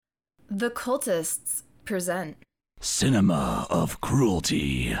The Cultists present Cinema of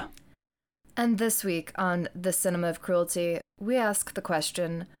Cruelty. And this week on The Cinema of Cruelty, we ask the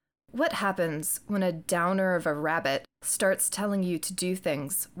question, what happens when a downer of a rabbit starts telling you to do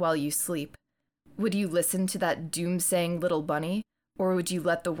things while you sleep? Would you listen to that doom-saying little bunny, or would you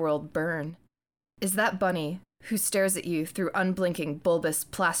let the world burn? Is that bunny, who stares at you through unblinking bulbous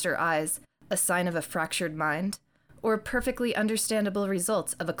plaster eyes, a sign of a fractured mind? Or a perfectly understandable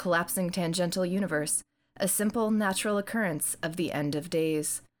result of a collapsing tangential universe, a simple natural occurrence of the end of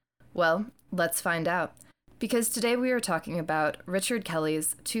days? Well, let's find out. Because today we are talking about Richard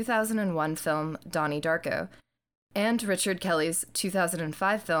Kelly's 2001 film Donnie Darko, and Richard Kelly's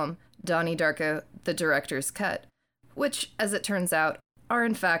 2005 film Donnie Darko, The Director's Cut, which, as it turns out, are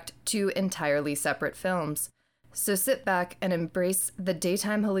in fact two entirely separate films. So sit back and embrace the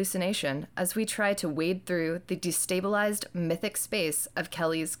daytime hallucination as we try to wade through the destabilized mythic space of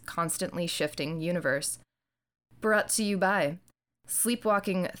Kelly's constantly shifting universe. Brought to you by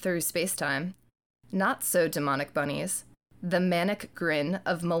Sleepwalking Through Spacetime, Not So Demonic Bunnies, The Manic Grin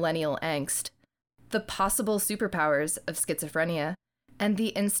of Millennial Angst, The Possible Superpowers of Schizophrenia, and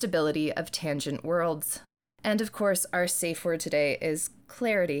the Instability of Tangent Worlds. And of course, our safe word today is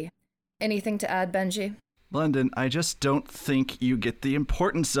clarity. Anything to add, Benji? London, I just don't think you get the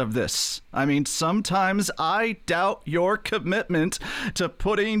importance of this. I mean, sometimes I doubt your commitment to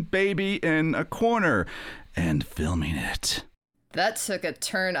putting baby in a corner and filming it. That took a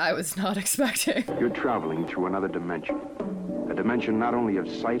turn I was not expecting. You're traveling through another dimension. A dimension not only of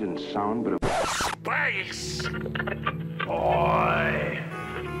sight and sound, but of space! Boy!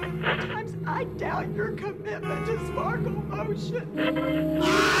 Sometimes I doubt your commitment to sparkle motion.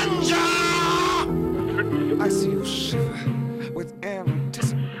 I see you shiver with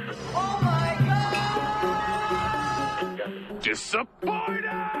anticipation. Oh my God! Disappointed!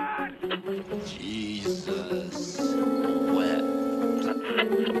 Jesus wept.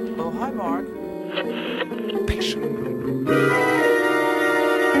 Oh, hi, Mark. Patient.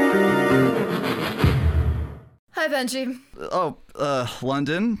 Hi, Benji. Oh,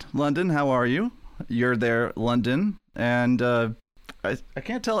 London, how are you? You're there, London, and I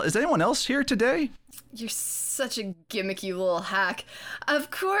can't tell. Is anyone else here today? You're such a gimmicky little hack.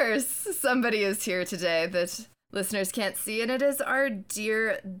 Of course, somebody is here today that listeners can't see, and it is our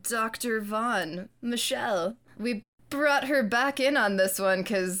dear Dr. Vaughn, Michelle. We brought her back in on this one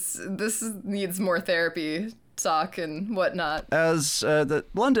because this needs more therapy talk and whatnot. As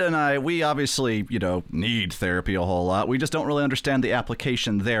London and I, we obviously, need therapy a whole lot. We just don't really understand the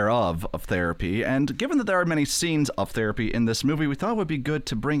application thereof of therapy. And given that there are many scenes of therapy in this movie, we thought it would be good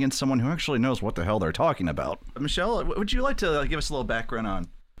to bring in someone who actually knows what the hell they're talking about. Michelle, would you like to give us a little background on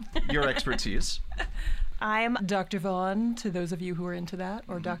your expertise? I'm Dr. Vaughn, to those of you who are into that,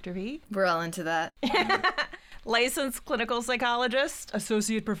 or Dr. V. We're all into that. Licensed clinical psychologist,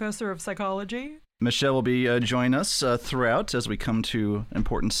 associate professor of psychology. Michelle will be joining us throughout as we come to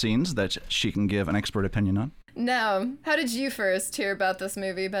important scenes that she can give an expert opinion on. Now, how did you first hear about this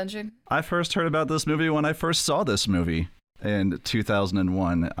movie, Benji? I first heard about this movie when I first saw this movie in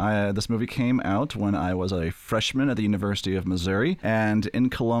 2001. This movie came out when I was a freshman at the University of Missouri, and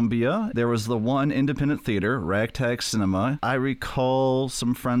in Columbia, there was the one independent theater, Ragtag Cinema. I recall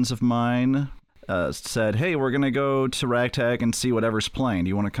some friends of mine said, hey, we're going to go to Ragtag and see whatever's playing. Do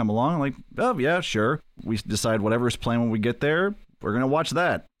you want to come along? I'm like, oh, yeah, sure. We decide whatever's playing when we get there, we're going to watch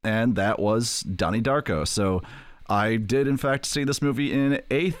that. And that was Donnie Darko. So I did, in fact, see this movie in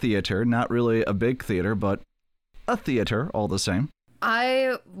a theater, not really a big theater, but a theater all the same.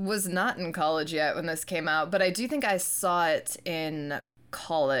 I was not in college yet when this came out, but I do think I saw it in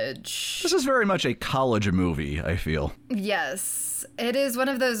college. This is very much a college movie, I feel. Yes, it is one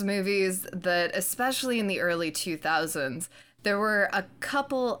of those movies that, especially in the early 2000s, there were a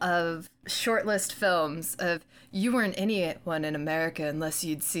couple of shortlist films of you weren't anyone in America unless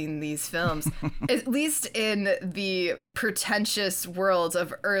you'd seen these films, at least in the pretentious world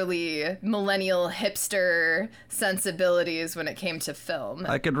of early millennial hipster sensibilities when it came to film.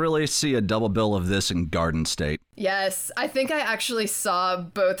 I could really see a double bill of this in Garden State. Yes, I think I actually saw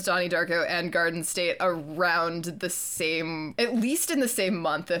both Donnie Darko and Garden State around the same, at least in the same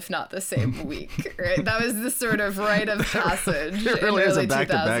month, if not the same week, right? That was the sort of rite of passage. It really is a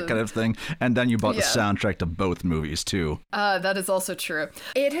back-to-back 2000s. kind of thing. And then you bought the soundtrack to both movies, too. That is also true.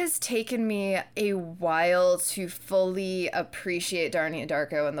 It has taken me a while to fully appreciate Donnie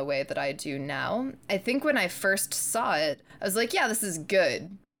Darko in the way that I do now. I think when I first saw it, I was like, yeah, this is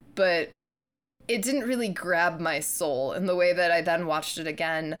good, but it didn't really grab my soul in the way that I then watched it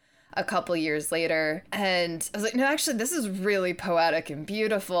again a couple years later. And I was like, no, actually, this is really poetic and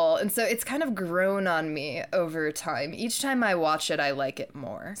beautiful. And so it's kind of grown on me over time. Each time I watch it, I like it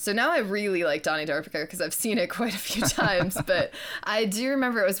more. So now I really like Donnie Darko because I've seen it quite a few times. But I do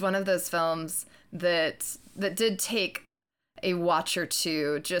remember it was one of those films that did take a watch or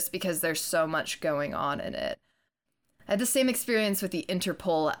two just because there's so much going on in it. I had the same experience with the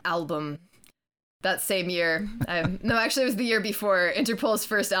Interpol album that same year. No, actually, it was the year before. Interpol's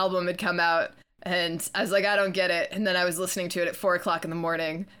first album had come out, and I was like, I don't get it. And then I was listening to it at 4 o'clock in the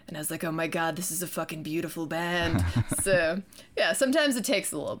morning, and I was like, oh my God, this is a fucking beautiful band. So, yeah, sometimes it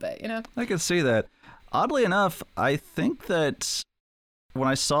takes a little bit, you know? I can see that. Oddly enough, I think that when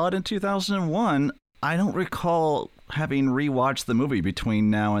I saw it in 2001, I don't recall having rewatched the movie between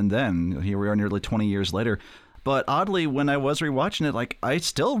now and then. Here we are nearly 20 years later. But oddly, when I was rewatching it, like, I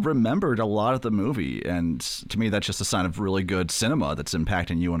still remembered a lot of the movie. And to me, that's just a sign of really good cinema that's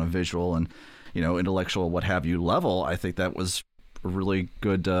impacting you on a visual and, you know, intellectual, what have you level. I think that was a really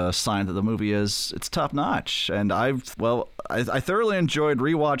good sign that the movie it's top notch. And I thoroughly enjoyed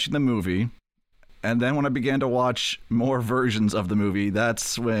rewatching the movie. And then when I began to watch more versions of the movie,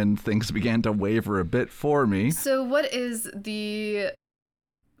 that's when things began to waver a bit for me. So what do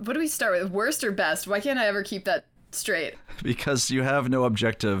we start with? Worst or best? Why can't I ever keep that straight? Because you have no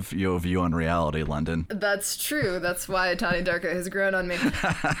objective view on reality, London. That's true. That's why Donnie Darko has grown on me.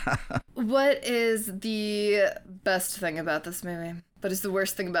 What is the best thing about this movie? What is the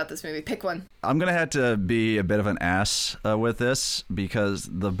worst thing about this movie? Pick one. I'm going to have to be a bit of an ass with this because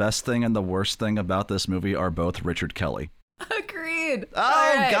the best thing and the worst thing about this movie are both Richard Kelly. Agreed.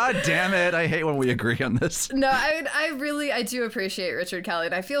 Oh, right. God damn it. I hate when we agree on this. No, I do appreciate Richard Kelly,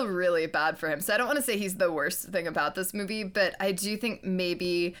 and I feel really bad for him. So I don't want to say he's the worst thing about this movie, but I do think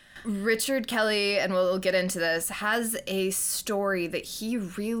maybe Richard Kelly, and we'll get into this, has a story that he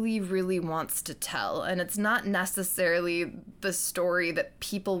really, really wants to tell. And it's not necessarily the story that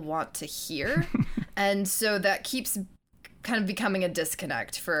people want to hear. And so that keeps kind of becoming a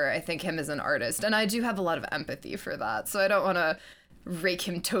disconnect for, I think, him as an artist. And I do have a lot of empathy for that. So I don't want to rake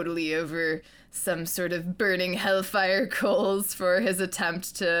him totally over some sort of burning hellfire coals for his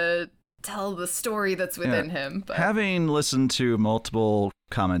attempt to tell the story that's within him. But having listened to multiple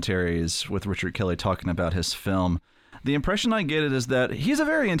commentaries with Richard Kelly talking about his film, the impression I get is that he's a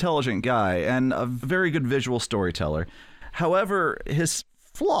very intelligent guy and a very good visual storyteller. However, his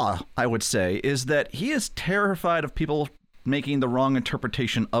flaw, I would say, is that he is terrified of people making the wrong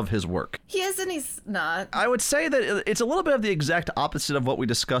interpretation of his work. He is and he's not. I would say that it's a little bit of the exact opposite of what we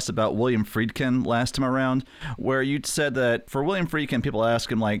discussed about William Friedkin last time around, where you said that for William Friedkin, people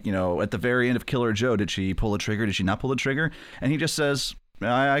ask him, like, you know, at the very end of Killer Joe, did she pull the trigger? Did she not pull the trigger? And he just says,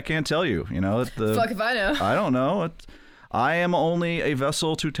 I can't tell you, you know. Fuck if I know. I don't know. I am only a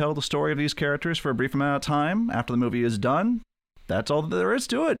vessel to tell the story of these characters for a brief amount of time. After the movie is done, that's all that there is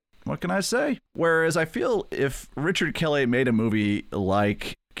to it. What can I say? Whereas I feel if Richard Kelly made a movie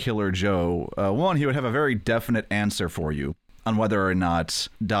like Killer Joe, one, he would have a very definite answer for you on whether or not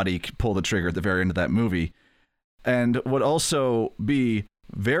Dottie pulled the trigger at the very end of that movie, and would also be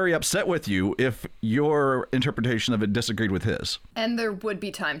very upset with you if your interpretation of it disagreed with his. And there would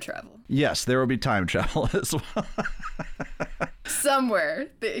be time travel. Yes, there would be time travel as well. Somewhere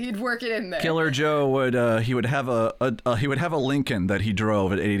he'd work it in there. Killer Joe would have a Lincoln that he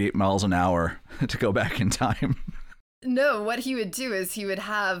drove at 88 miles an hour to go back in time. No, what he would do is he would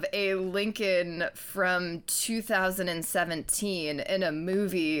have a Lincoln from 2017 in a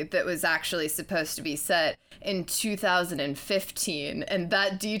movie that was actually supposed to be set in 2015. And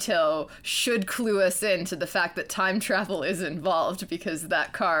that detail should clue us into the fact that time travel is involved because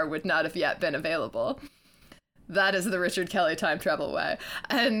that car would not have yet been available. That is the Richard Kelly time travel way.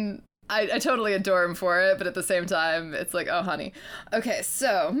 And I totally adore him for it, but at the same time, it's like, oh, honey. Okay,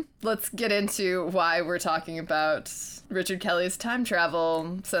 so let's get into why we're talking about Richard Kelly's time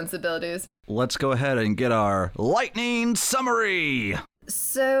travel sensibilities. Let's go ahead and get our lightning summary.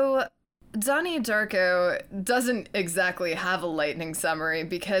 So Donnie Darko doesn't exactly have a lightning summary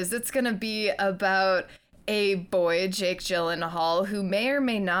because it's going to be about a boy, Jake Gyllenhaal, who may or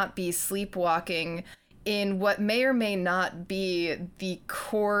may not be sleepwalking in what may or may not be the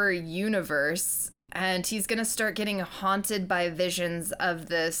core universe, and he's gonna start getting haunted by visions of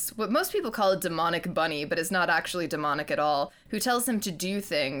this, what most people call a demonic bunny, but is not actually demonic at all, who tells him to do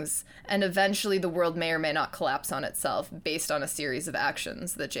things, and eventually the world may or may not collapse on itself based on a series of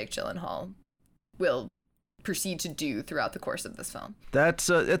actions that Jake Gyllenhaal will proceed to do throughout the course of this film. That's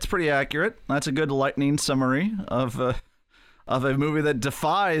pretty accurate. That's a good lightning summary of a movie that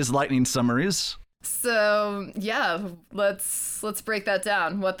defies lightning summaries. So yeah, let's break that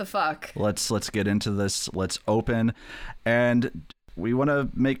down. What the fuck? Let's get into this. Let's open. And we want to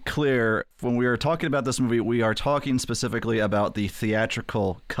make clear, when we are talking about this movie, we are talking specifically about the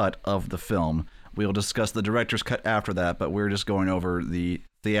theatrical cut of the film. We'll discuss the director's cut after that, but we're just going over the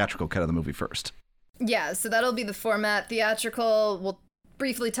theatrical cut of the movie first. Yeah, so that'll be the format. Theatrical, we'll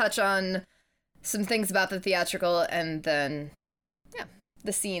briefly touch on some things about the theatrical, and then, yeah,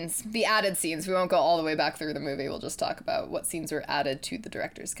 the scenes, the added scenes. We won't go all the way back through the movie. We'll just talk about what scenes were added to the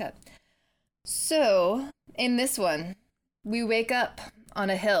director's cut. So, in this one, we wake up on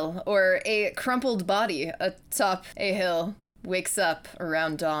a hill, or a crumpled body atop a hill wakes up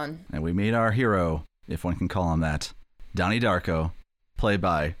around dawn. And we meet our hero, if one can call him that, Donnie Darko, played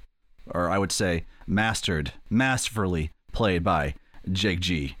by, or I would say masterfully played by Jake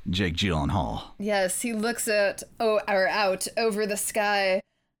Gyllenhaal. Yes, he looks out over the sky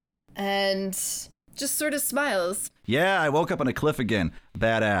and just sort of smiles. Yeah, I woke up on a cliff again.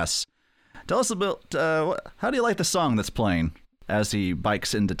 Badass. Tell us about, how do you like the song that's playing as he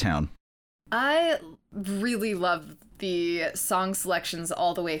bikes into town? I really love the song selections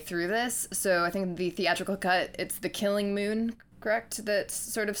all the way through this. So I think the theatrical cut, it's The Killing Moon, correct? That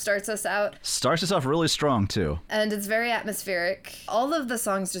sort of starts us out. Starts us off really strong, too. And it's very atmospheric. All of the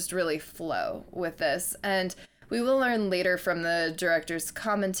songs just really flow with this. And we will learn later from the director's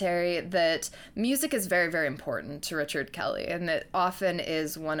commentary that music is very, very important to Richard Kelly, and that often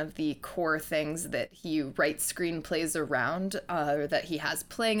is one of the core things that he writes screenplays around, or that he has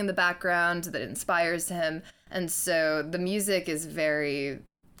playing in the background that inspires him. And so the music is very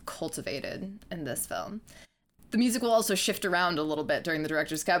cultivated in this film. The music will also shift around a little bit during the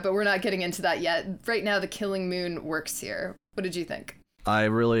director's cut, but we're not getting into that yet. Right now, The Killing Moon works here. What did you think? I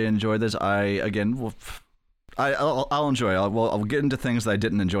really enjoyed this. I'll enjoy it. I'll get into things that I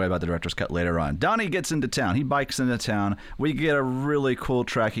didn't enjoy about the director's cut later on. Donnie gets into town. He bikes into town. We get a really cool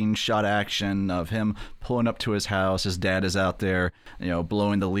tracking shot action of him pulling up to his house. His dad is out there,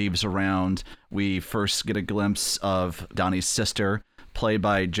 blowing the leaves around. We first get a glimpse of Donnie's sister, played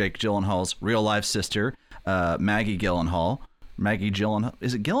by Jake Gyllenhaal's real-life sister, Maggie Gyllenhaal. Maggie Gyllenhaal.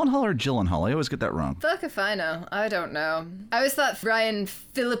 Is it Gyllenhaal or Gyllenhaal? I always get that wrong. Fuck if I know. I don't know. I always thought Ryan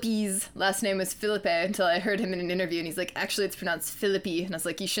Phillippe's last name was Philippe until I heard him in an interview, and he's like, actually, it's pronounced Philippi. And I was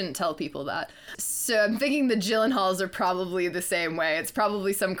like, you shouldn't tell people that. So I'm thinking the Gyllenhaals are probably the same way. It's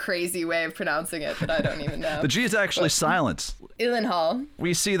probably some crazy way of pronouncing it, but I don't even know. The G is actually silent. Gyllenhaal.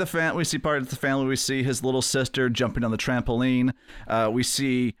 We see part of the family. We see his little sister jumping on the trampoline. We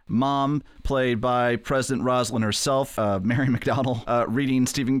see Mom, played by President Rosalind herself, Mary McDonnell, reading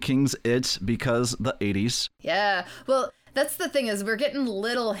Stephen King's It, because the 80s. Yeah. Well, that's the thing, is we're getting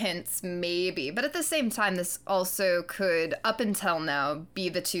little hints, maybe. But at the same time, this also could, up until now, be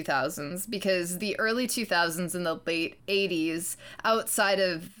the 2000s. Because the early 2000s and the late 80s, outside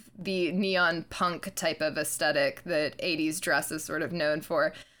of the neon punk type of aesthetic that 80s dress is sort of known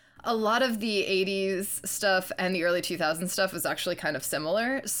for, a lot of the 80s stuff and the early 2000s stuff was actually kind of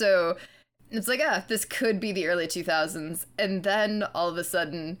similar. So it's like, this could be the early 2000s. And then all of a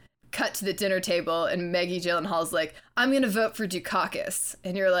sudden, cut to the dinner table, and Maggie Gyllenhaal's like, I'm going to vote for Dukakis.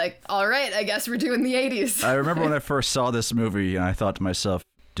 And you're like, all right, I guess we're doing the 80s. I remember when I first saw this movie, and I thought to myself,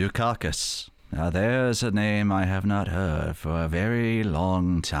 Dukakis. Now there's a name I have not heard for a very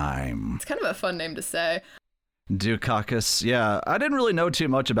long time. It's kind of a fun name to say. Dukakis, yeah. I didn't really know too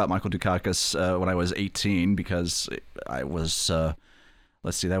much about Michael Dukakis when I was 18, because I was,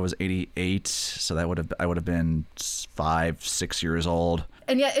 let's see, that was 88, so I would have been 5-6 years old.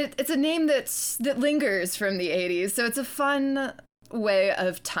 And yet it's a name that lingers from the 80s, so it's a fun way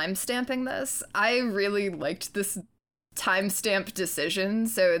of time-stamping this. I really liked this timestamp decision,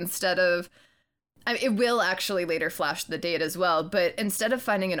 so instead of... it will actually later flash the date as well, but instead of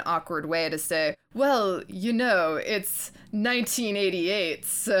finding an awkward way to say, well, it's 1988,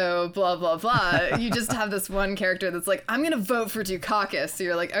 so blah, blah, blah, you just have this one character that's like, I'm going to vote for Dukakis. So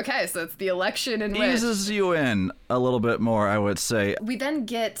you're like, okay, so it's the election in which... Eases you in a little bit more, I would say. We then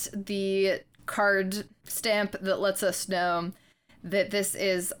get the card stamp that lets us know that this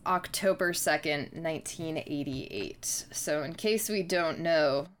is October 2nd, 1988. So in case we don't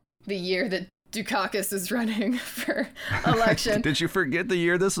know the year that Dukakis is running for election. Did you forget the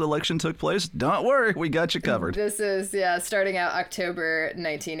year this election took place? Don't worry, we got you covered. This is, starting out October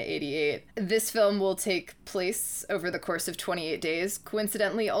 1988. This film will take place over the course of 28 days,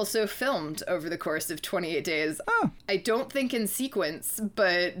 coincidentally also filmed over the course of 28 days. Oh. I don't think in sequence,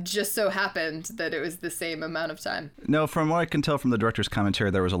 but just so happened that it was the same amount of time. No, from what I can tell from the director's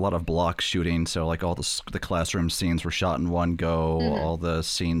commentary, there was a lot of block shooting, so like all the classroom scenes were shot in one go, all the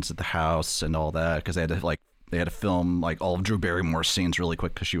scenes at the house, and all that because they had to film like all of Drew Barrymore's scenes really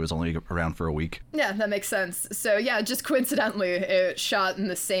quick because she was only around for a week. Yeah, that makes sense. So yeah, just coincidentally, it shot in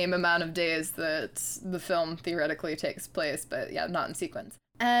the same amount of days that the film theoretically takes place, but yeah, not in sequence.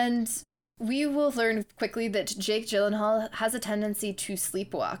 And we will learn quickly that Jake Gyllenhaal has a tendency to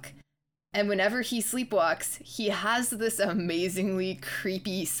sleepwalk. And whenever he sleepwalks, he has this amazingly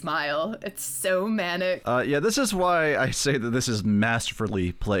creepy smile. It's so manic. Yeah, this is why I say that this is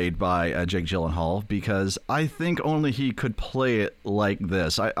masterfully played by Jake Gyllenhaal, because I think only he could play it like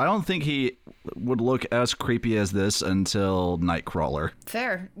this. I don't think he would look as creepy as this until Nightcrawler.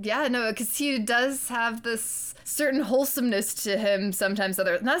 Fair. Yeah, no, because he does have this certain wholesomeness to him sometimes, not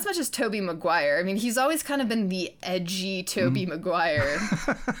as much as Tobey Maguire. I mean, he's always kind of been the edgy Tobey Maguire.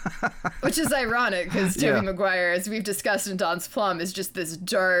 Which is ironic, because Tobey Maguire, as we've discussed in Don's Plum, is just this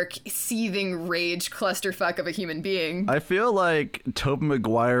dark, seething rage clusterfuck of a human being. I feel like Tobey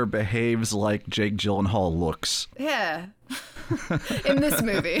Maguire behaves like Jake Gyllenhaal looks. Yeah. In this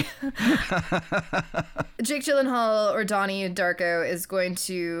movie. Jake Gyllenhaal, or Donnie Darko, is going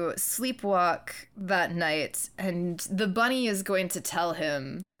to sleepwalk that night, and the bunny is going to tell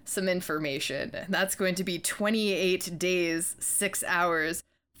him some information. And that's going to be 28 days, 6 hours,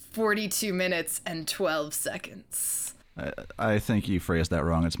 42 minutes, and 12 seconds. I think you phrased that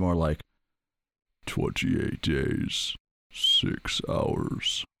wrong. It's more like 28 days, 6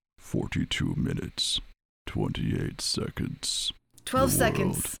 hours, 42 minutes, 28 seconds. 12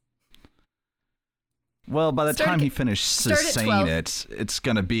 seconds. Well, by the time he finishes saying it, it's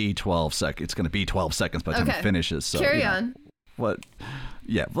going to be 12 seconds. It's going to be 12 seconds by the time he finishes. So, carry on. What?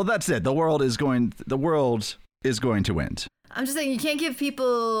 Yeah, well, that's it. The world is going to end. I'm just saying, you can't give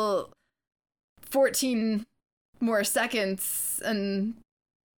people 14 more seconds, and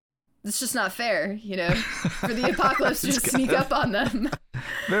it's just not fair, for the apocalypse to just sneak up on them.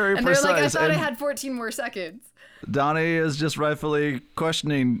 Very and precise. They're like, I thought I had 14 more seconds. Donnie is just rightfully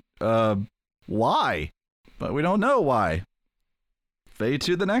questioning why, but we don't know why. Fade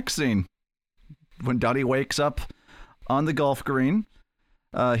to the next scene. When Donnie wakes up on the golf green,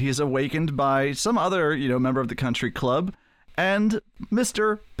 he is awakened by some other, member of the country club, and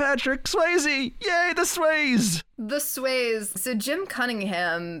Mr. Patrick Swayze. Yay, the Sways! The Sways. So Jim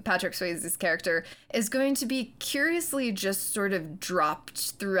Cunningham, Patrick Swayze's character, is going to be curiously just sort of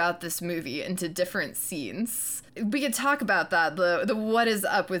dropped throughout this movie into different scenes. We could talk about that, the what is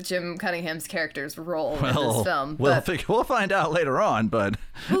up with Jim Cunningham's character's role in this film. We'll find out later on, but...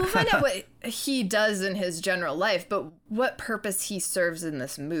 We'll find out what he does in his general life, but what purpose he serves in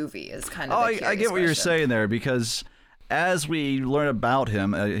this movie is kind of a curious I get what question. you're saying there, because as we learn about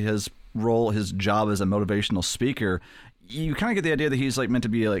him, his role, his job as a motivational speaker, you kind of get the idea that he's meant to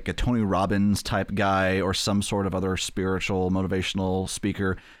be like a Tony Robbins type guy or some sort of other spiritual motivational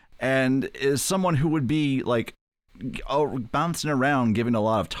speaker, and is someone who would be bouncing around giving a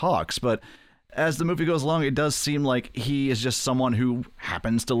lot of talks. But as the movie goes along, it does seem like he is just someone who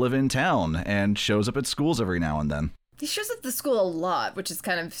happens to live in town and shows up at schools every now and then. He shows up at the school a lot, which is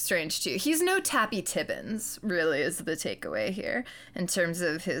kind of strange, too. He's no Tappy Tibbins, really, is the takeaway here, in terms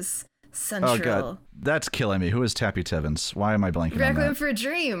of his central... Oh, God. That's killing me. Who is Tappy Tibbins? Why am I blanking on that? Requiem for a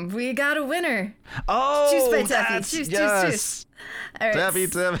Dream. We got a winner. Oh, Juice by Tappy. Juice. All right. Tappy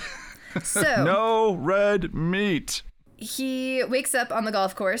Tibbins. So... No red meat. He wakes up on the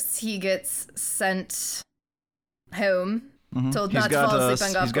golf course. He gets sent home, told not to fall asleep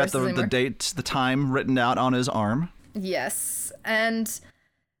on golf He's got courses the date, the time written out on his arm. Yes, and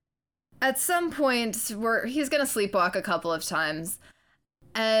at some point, he's going to sleepwalk a couple of times,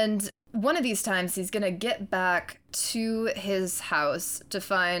 and one of these times he's going to get back to his house to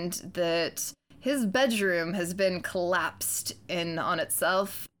find that his bedroom has been collapsed in on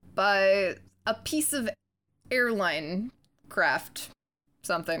itself by a piece of airline craft,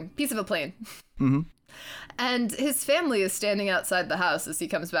 piece of a plane. Mm-hmm. And his family is standing outside the house as he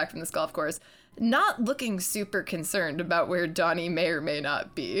comes back from this golf course, not looking super concerned about where Donnie may or may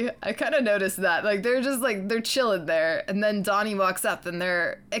not be. I kind of noticed that. They're just they're chilling there. And then Donnie walks up and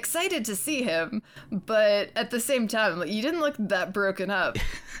they're excited to see him. But at the same time, you didn't look that broken up.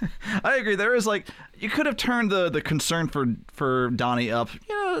 I agree. There is you could have turned the concern for Donnie up,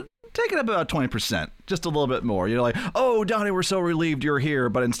 take it up about 20%, just a little bit more. You're like, oh, Donnie, we're so relieved you're here.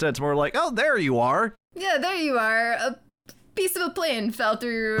 But instead it's more like, oh, there you are. Yeah, there you are. A piece of a plane fell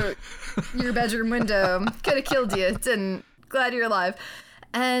through your bedroom window. Could have killed you. Didn't. Glad you're alive.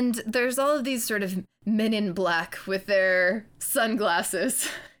 And there's all of these sort of men in black with their sunglasses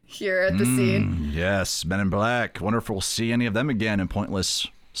here at the scene. Yes, Men in Black. Wonder if we'll see any of them again in pointless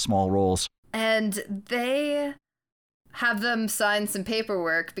small roles. And they have them sign some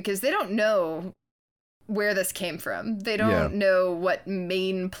paperwork because they don't know where this came from. They don't know what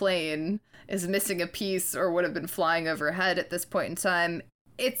main plane is missing a piece or would have been flying overhead at this point in time.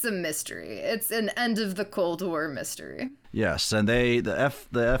 It's a mystery. It's an end of the Cold War mystery. Yes, and the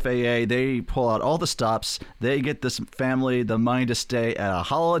FAA, they pull out all the stops. They get this family the money to stay at a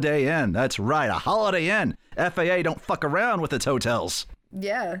Holiday Inn. That's right, a Holiday Inn. FAA don't fuck around with its hotels.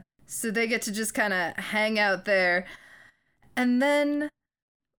 Yeah, so they get to just kind of hang out there. And then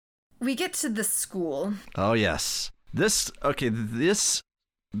we get to the school. Oh, yes. The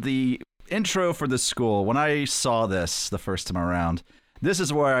intro for the school, when I saw this the first time around, this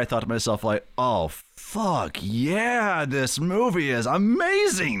is where I thought to myself, like, oh, fuck, yeah, this movie is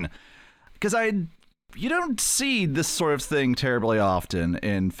amazing. Because you don't see this sort of thing terribly often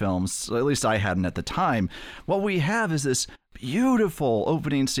in films, at least I hadn't at the time. What we have is this beautiful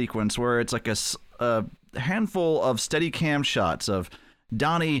opening sequence where it's like a handful of steady cam shots of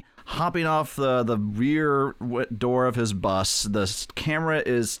Donnie hopping off the rear door of his bus. The camera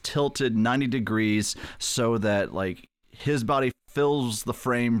is tilted 90 degrees so that, like, his body fills the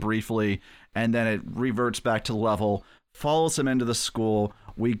frame briefly, and then it reverts back to level, follows him into the school.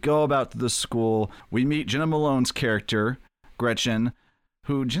 We go about the school. We meet Jenna Malone's character, Gretchen,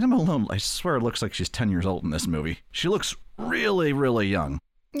 who Jenna Malone, I swear, looks like she's 10 years old in this movie. She looks really, really young.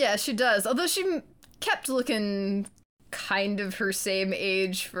 Yeah, she does. Although she kept looking kind of her same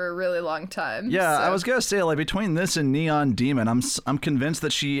age for a really long time. Yeah, so. I was gonna say, like, between this and Neon Demon, I'm convinced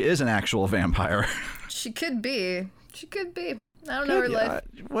that she is an actual vampire. She could be. I don't know her life.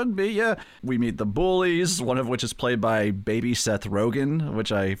 Would be, yeah. We meet the bullies, one of which is played by baby Seth Rogen,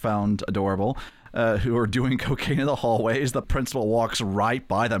 which I found adorable, who are doing cocaine in the hallways. The principal walks right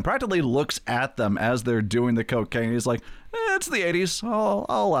by them, practically looks at them as they're doing the cocaine. He's like, it's the 80s. I'll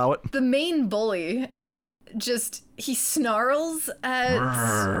allow it. The main bully, he snarls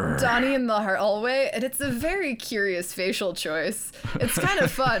at Donnie in the hallway, and it's a very curious facial choice. It's kind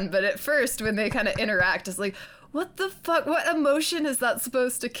of fun, but at first, when they kind of interact, it's like, what the fuck? What emotion is that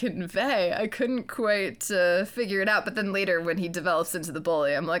supposed to convey? I couldn't quite figure it out. But then later, when he develops into the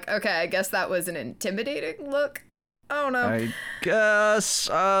bully, I'm like, okay, I guess that was an intimidating look. I don't know. I guess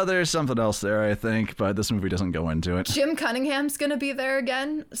there's something else there, I think, but this movie doesn't go into it. Jim Cunningham's going to be there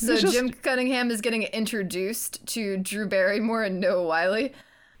again. So Jim Cunningham is getting introduced to Drew Barrymore and Noah Wyle.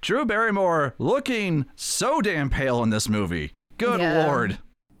 Drew Barrymore looking so damn pale in this movie. Good Lord.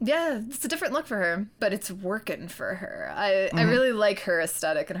 Yeah, it's a different look for her, but it's working for her. I really like her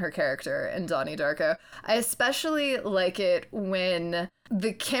aesthetic and her character in Donnie Darko. I especially like it when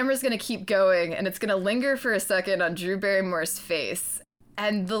the camera's going to keep going and it's going to linger for a second on Drew Barrymore's face.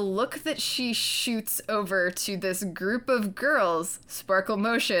 And the look that she shoots over to this group of girls, Sparkle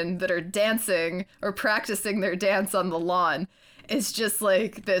Motion, that are dancing or practicing their dance on the lawn, is just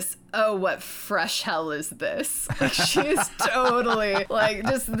like this, oh, what fresh hell is this? Like, she's totally, like,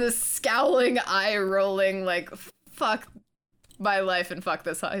 just this scowling, eye-rolling, like, fuck my life and fuck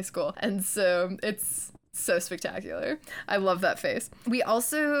this high school. And so it's so spectacular. I love that face. We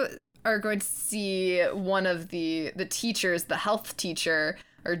also are going to see one of the teachers, the health teacher,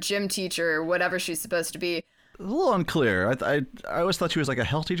 or gym teacher, or whatever she's supposed to be. A little unclear. I always thought she was like a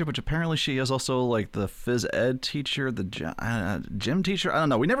health teacher, but apparently she is also like the phys ed teacher, the gym teacher. I don't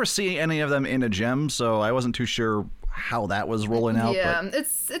know. We never see any of them in a gym, so I wasn't too sure how that was rolling out. Yeah, but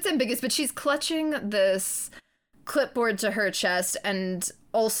it's ambiguous, but she's clutching this clipboard to her chest and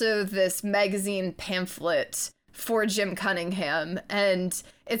also this magazine pamphlet for Jim Cunningham, and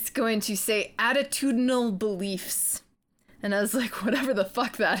it's going to say attitudinal beliefs. And I was like, whatever the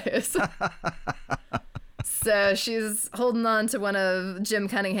fuck that is. So she's holding on to one of Jim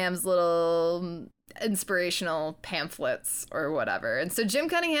Cunningham's little inspirational pamphlets or whatever. And so Jim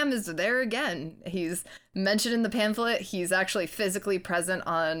Cunningham is there again. He's mentioned in the pamphlet. He's actually physically present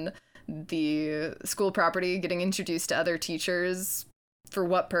on the school property, getting introduced to other teachers. For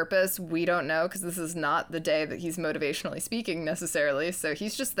what purpose? We don't know, because this is not the day that he's motivationally speaking necessarily. So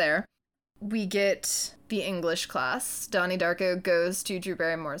he's just there. We get the English class. Donnie Darko goes to Drew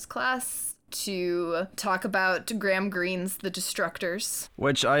Barrymore's class to talk about Graham Greene's The Destructors.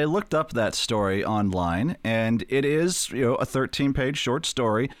 Which I looked up that story online, and it is, a 13-page short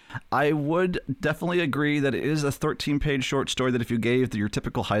story. I would definitely agree that it is a 13-page short story that if you gave your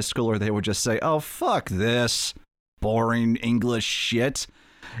typical high schooler, they would just say, oh, fuck this boring English shit.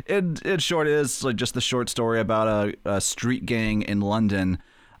 It short is like just the short story about a street gang in London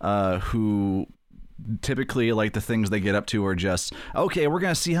who typically, like, the things they get up to are just, okay, we're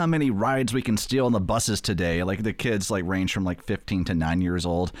going to see how many rides we can steal on the buses today. Like, the kids, like, range from, like, 15 to 9 years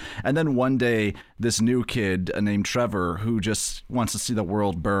old. And then one day, this new kid named Trevor, who just wants to see the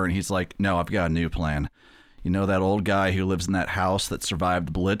world burn, he's like, no, I've got a new plan. You know that old guy who lives in that house that survived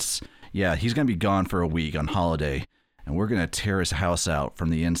the Blitz? Yeah, he's going to be gone for a week on holiday, and we're going to tear his house out from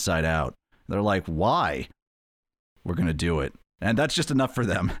the inside out. They're like, why? We're going to do it. And that's just enough for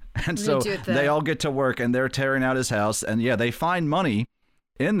them. And so they all get to work, and they're tearing out his house. And yeah, they find money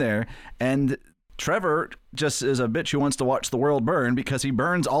in there. And Trevor just is a bitch who wants to watch the world burn because he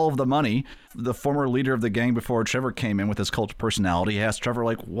burns all of the money. The former leader of the gang before Trevor came in with his cult personality asked Trevor,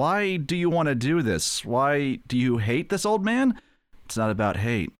 like, why do you want to do this? Why do you hate this old man? It's not about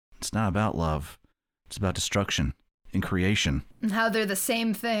hate. It's not about love. It's about destruction and creation. And how they're the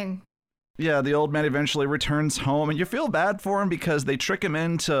same thing. Yeah, the old man eventually returns home, and you feel bad for him because they trick him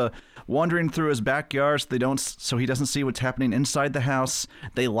into wandering through his backyard so he doesn't see what's happening inside the house.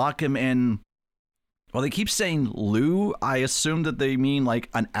 They lock him in. Well, they keep saying loo. I assume that they mean like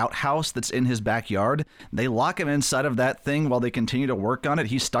an outhouse that's in his backyard. They lock him inside of that thing while they continue to work on it.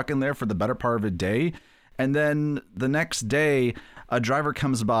 He's stuck in there for the better part of a day. And then the next day, a driver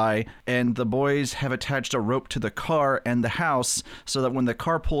comes by, and the boys have attached a rope to the car and the house so that when the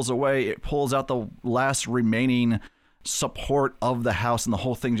car pulls away, it pulls out the last remaining support of the house, and the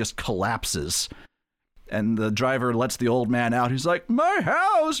whole thing just collapses. And the driver lets the old man out. He's like, my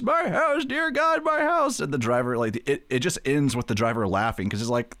house, dear God, my house. And the driver, like, it just ends with the driver laughing because he's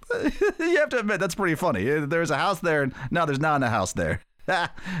like, you have to admit, that's pretty funny. There's a house there, and now there's not a house there.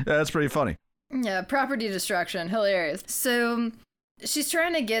 That's pretty funny. Yeah, property destruction. Hilarious. So she's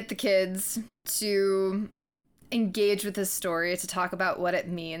trying to get the kids to engage with this story, to talk about what it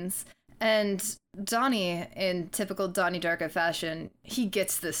means. And Donnie, in typical Donnie Darko fashion, he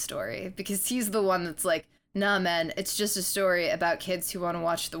gets this story because he's the one that's like, nah, man, it's just a story about kids who want to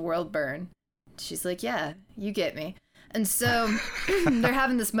watch the world burn. She's like, yeah, you get me. And so they're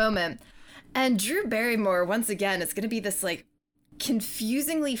having this moment. And Drew Barrymore, once again, is going to be this, like,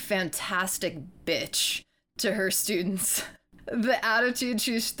 confusingly fantastic bitch to her students. The attitude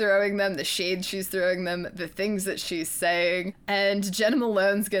she's throwing them, the shade she's throwing them, the things that she's saying. And Jenna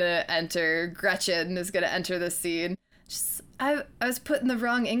Malone's gonna enter. Gretchen is gonna enter the scene. I was put in the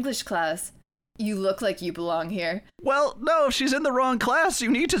wrong English class. You look like you belong here. Well, no, if she's in the wrong class,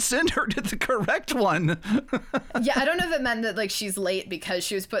 you need to send her to the correct one. Yeah, I don't know if it meant that, like, she's late because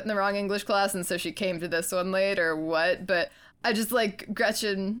she was put in the wrong English class and so she came to this one late or what, but I just like,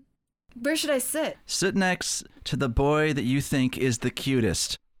 Gretchen, where should I sit? Sit next to the boy that you think is the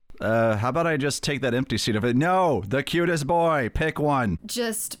cutest. How about I just take that empty seat of it? No, the cutest boy. Pick one.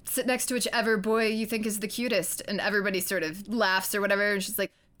 Just sit next to whichever boy you think is the cutest. And everybody sort of laughs or whatever. And she's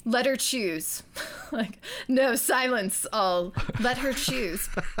like, let her choose. Like, no, silence all. Let her choose.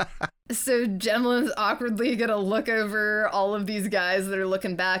 So Gemma's awkwardly gonna look over all of these guys that are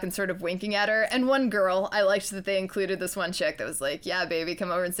looking back and sort of winking at her. And one girl, I liked that they included this one chick that was like, yeah, baby,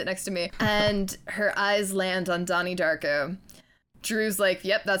 come over and sit next to me. And her eyes land on Donnie Darko. Drew's like,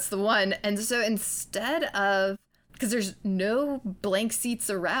 yep, that's the one. And so instead of, because there's no blank seats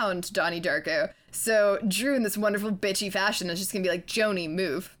around Donnie Darko, so Drew in this wonderful bitchy fashion is just gonna be like, Joni,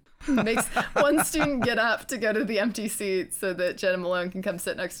 move. Makes one student get up to go to the empty seat so that Jenna Malone can come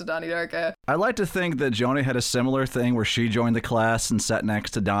sit next to Donnie Darko. I like to think that Joni had a similar thing where she joined the class and sat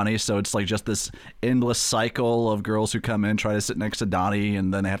next to Donnie, so it's like just this endless cycle of girls who come in, try to sit next to Donnie,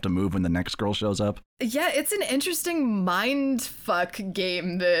 and then they have to move when the next girl shows up. Yeah, it's an interesting mind fuck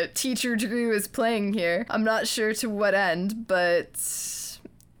game that Teacher Drew is playing here. I'm not sure to what end, but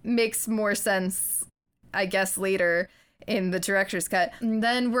makes more sense, I guess, later in the director's cut. And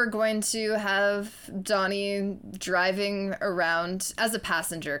then we're going to have Donnie driving around as a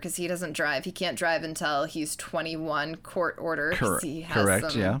passenger because he doesn't drive. He can't drive until he's 21, court order.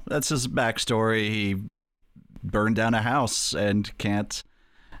 Correct, yeah. That's his backstory. He burned down a house and can't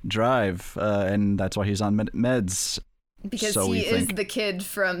drive, and that's why he's on meds. Because so he is the kid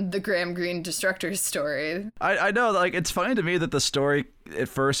from the Graham Greene Destructors story. I know, like, it's funny to me that the story, at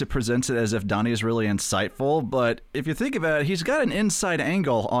first, it presents it as if Donnie is really insightful, but if you think about it, he's got an inside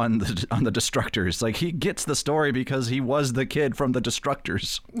angle on the Destructors. Like, he gets the story because he was the kid from the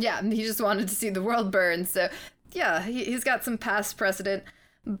Destructors. Yeah, he just wanted to see the world burn, so yeah, he's got some past precedent.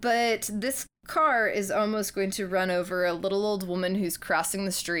 But this car is almost going to run over a little old woman who's crossing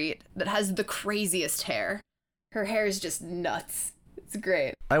the street that has the craziest hair. Her hair is just nuts. It's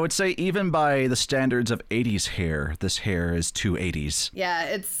great. I would say even by the standards of 80s hair, this hair is too 80s. Yeah,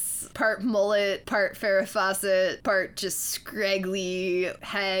 it's part mullet, part Farrah Fawcett, part just scraggly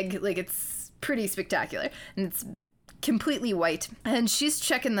hag. Like, it's pretty spectacular. And it's completely white. And she's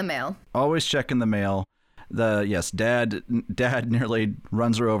checking the mail. Always checking the mail. Dad nearly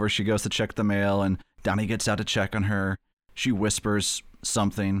runs her over. She goes to check the mail, and Donnie gets out to check on her. She whispers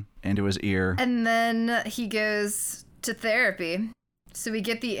something into his ear. And then he goes to therapy. So we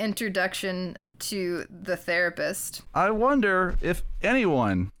get the introduction to the therapist. I wonder if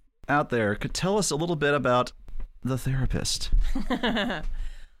anyone out there could tell us a little bit about the therapist.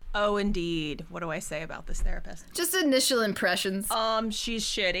 Oh, indeed. What do I say about this therapist? Just initial impressions. She's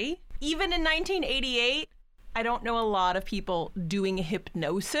shitty. Even in 1988, I don't know a lot of people doing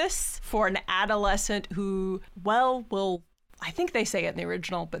hypnosis for an adolescent who, I think they say it in the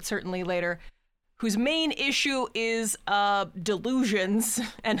original, but certainly later, whose main issue is delusions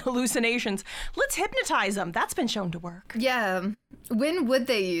and hallucinations. Let's hypnotize them. That's been shown to work. Yeah. When would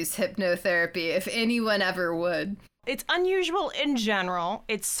they use hypnotherapy, if anyone ever would? It's unusual in general.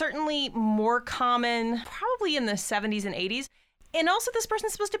 It's certainly more common probably in the 70s and 80s. And also this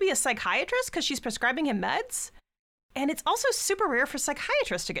person's supposed to be a psychiatrist because she's prescribing him meds. And it's also super rare for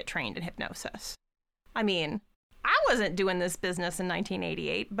psychiatrists to get trained in hypnosis. I mean, I wasn't doing this business in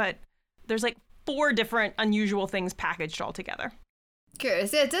 1988, but there's like 4 different unusual things packaged all together.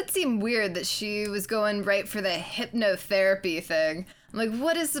 Curious. Yeah, it did seem weird that she was going right for the hypnotherapy thing. I'm like,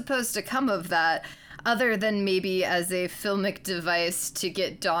 what is supposed to come of that? Other than maybe as a filmic device to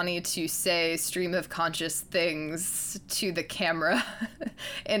get Donnie to say stream of conscious things to the camera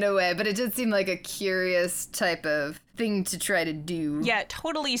in a way. But it did seem like a curious type of thing to try to do. Yeah, it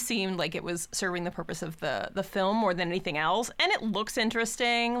totally seemed like it was serving the purpose of the film more than anything else. And it looks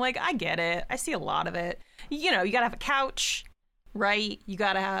interesting. Like, I get it. I see a lot of it. You know, you gotta have a couch, right? You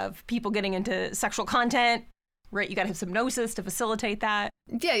gotta have people getting into sexual content. Right, you gotta have hypnosis to facilitate that.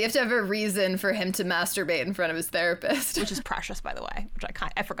 Yeah, you have to have a reason for him to masturbate in front of his therapist. Which is precious, by the way, which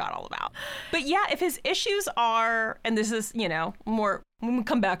I forgot all about. But yeah, if his issues are, and this is, you know, more, when we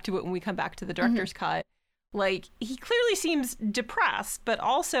come back to it, when we come back to the director's cut, like, he clearly seems depressed, but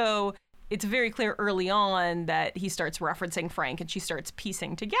also it's very clear early on that he starts referencing Frank and she starts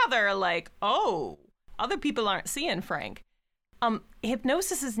piecing together, like, oh, other people aren't seeing Frank.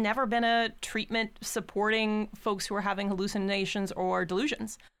 Hypnosis has never been a treatment supporting folks who are having hallucinations or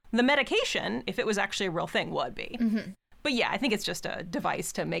delusions. The medication, if it was actually a real thing, would be. But yeah, I think it's just a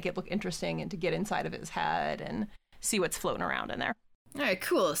device to make it look interesting and to get inside of his head and see what's floating around in there. All right,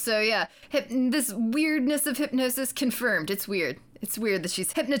 cool. So yeah, this weirdness of hypnosis confirmed. It's weird. It's weird that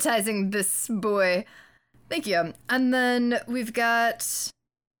she's hypnotizing this boy. Thank you. And then we've got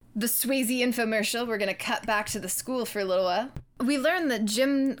the Swayze infomercial. We're going to cut back to the school for a little while. We learn that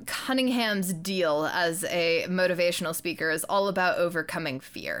Jim Cunningham's deal as a motivational speaker is all about overcoming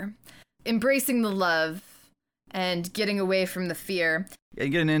fear, embracing the love, and getting away from the fear.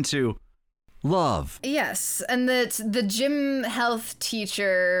 And getting into love. Yes, and that the gym health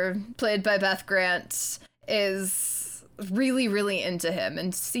teacher, played by Beth Grant, is really, really into him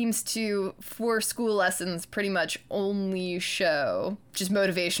and seems to, for school lessons, pretty much only show just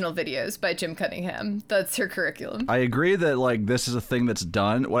motivational videos by Jim Cunningham. That's her curriculum. I agree that, like, this is a thing that's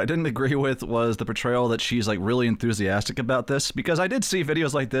done. What I didn't agree with was the portrayal that she's, like, really enthusiastic about this, because I did see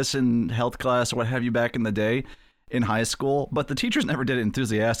videos like this in health class or what have you back in the day in high school, but the teachers never did it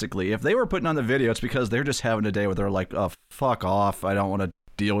enthusiastically. If they were putting on the video, it's because they're just having a day where they're like, oh, fuck off. I don't want to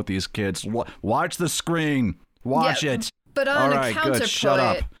deal with these kids. Watch the screen. Watch it. But on a counterpoint, shut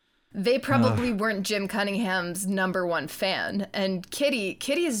up. They probably weren't Jim Cunningham's #1 fan. And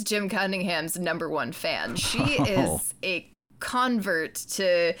Kitty is Jim Cunningham's #1 fan. She is a convert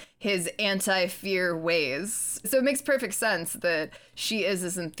to his anti-fear ways. So it makes perfect sense that she is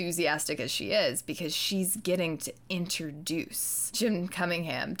as enthusiastic as she is, because she's getting to introduce Jim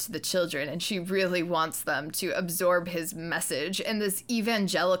Cunningham to the children, and she really wants them to absorb his message in this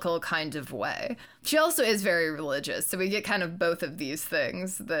evangelical kind of way. She also is very religious, so we get kind of both of these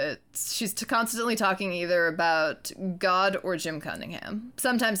things, that she's constantly talking either about God or Jim Cunningham,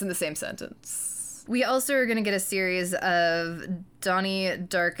 sometimes in the same sentence. We also are going to get a series of Donnie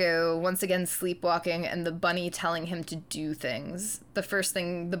Darko once again sleepwalking and the bunny telling him to do things. The first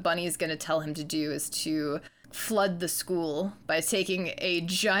thing the bunny is going to tell him to do is to flood the school by taking a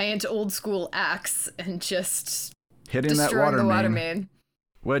giant old school axe and just hitting that water main.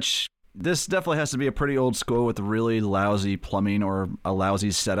 Which, this definitely has to be a pretty old school with really lousy plumbing or a lousy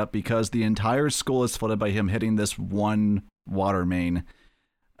setup, because the entire school is flooded by him hitting this one water main.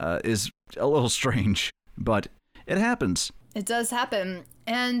 Is a little strange, but it happens. It does happen.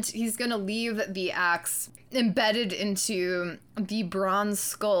 And he's going to leave the axe embedded into the bronze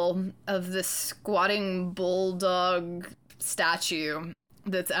skull of this squatting bulldog statue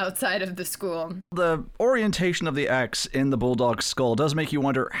that's outside of the school. The orientation of the axe in the bulldog's skull does make you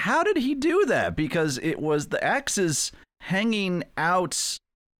wonder, how did he do that? Because the axe is hanging out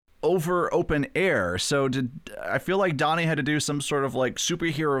over open air. So I feel like Donnie had to do some sort of like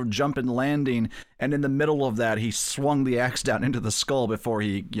superhero jump and landing, and in the middle of that, he swung the axe down into the skull before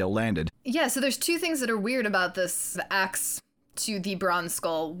he landed. Yeah, so there's two things that are weird about this axe to the bronze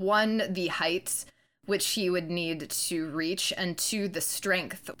skull. One, the height which he would need to reach, and two, the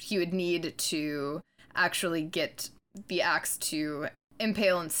strength he would need to actually get the axe to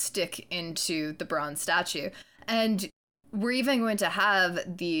impale and stick into the bronze statue. And we're even going to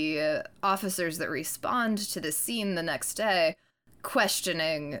have the officers that respond to the scene the next day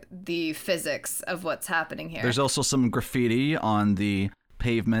questioning the physics of what's happening here. There's also some graffiti on the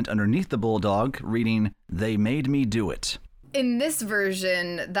pavement underneath the bulldog reading, "They made me do it." In this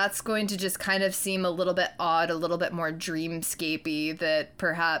version, that's going to just kind of seem a little bit odd, a little bit more dreamscapey, that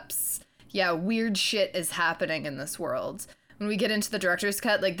perhaps, weird shit is happening in this world. When we get into the director's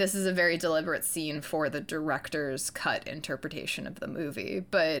cut, like, this is a very deliberate scene for the director's cut interpretation of the movie.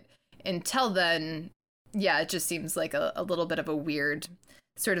 But until then, it just seems like a little bit of a weird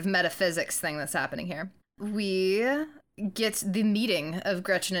sort of metaphysics thing that's happening here. We get the meeting of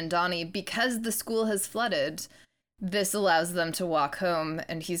Gretchen and Donnie because the school has flooded. This allows them to walk home,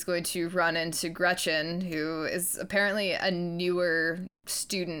 and he's going to run into Gretchen, who is apparently a newer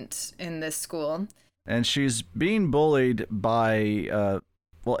student in this school. And she's being bullied by,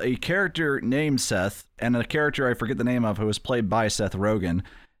 a character named Seth, and a character I forget the name of who was played by Seth Rogen.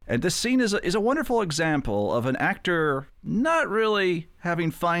 And this scene is a wonderful example of an actor not really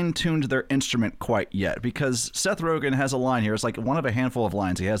having fine-tuned their instrument quite yet, because Seth Rogen has a line here. It's like one of a handful of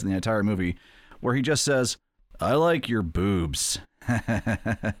lines he has in the entire movie, where he just says, "I like your boobs."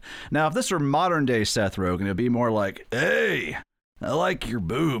 Now, if this were modern-day Seth Rogen, it would be more like, "Hey, I like your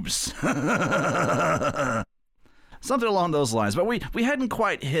boobs." Something along those lines. But we hadn't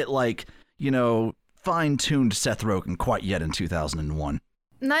quite hit, fine-tuned Seth Rogen quite yet in 2001.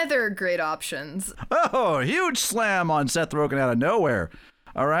 Neither are great options. Oh, huge slam on Seth Rogen out of nowhere.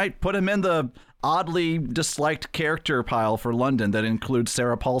 All right, put him in the oddly disliked character pile for London that includes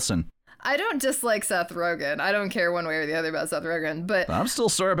Sarah Paulson. I don't dislike Seth Rogen. I don't care one way or the other about Seth Rogen, but... I'm still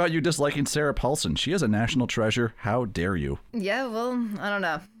sorry about you disliking Sarah Paulson. She is a national treasure. How dare you? Yeah, well, I don't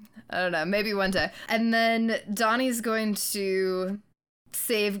know. Maybe one day. And then Donnie's going to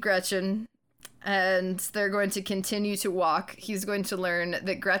save Gretchen, and they're going to continue to walk. He's going to learn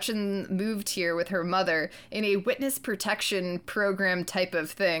that Gretchen moved here with her mother in a witness protection program type of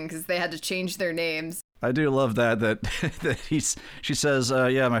thing, because they had to change their names. I do love that she says,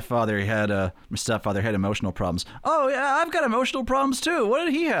 my stepfather had emotional problems. Oh, yeah, I've got emotional problems too. What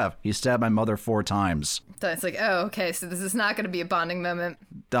did he have? He stabbed my mother 4 times. So it's like, oh, okay, so this is not going to be a bonding moment.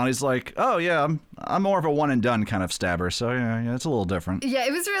 Donnie's like, oh, yeah, I'm more of a one and done kind of stabber, so yeah, it's a little different. Yeah,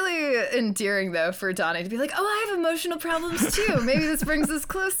 it was really endearing, though, for Donnie to be like, oh, I have emotional problems too. Maybe this brings us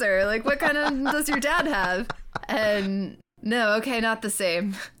closer. Like, what kind of does your dad have? And... no, okay, not the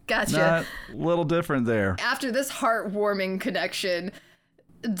same. Gotcha. Not a little different there. After this heartwarming connection,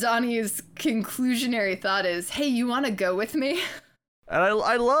 Donnie's conclusionary thought is, hey, you want to go with me? And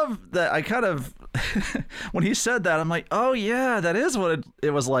I love that. I kind of, when he said that, I'm like, oh yeah, that is what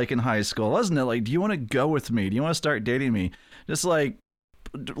it was like in high school, wasn't it? Like, do you want to go with me? Do you want to start dating me? Just like,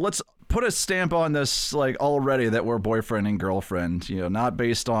 let's put a stamp on this, like, already that we're boyfriend and girlfriend, not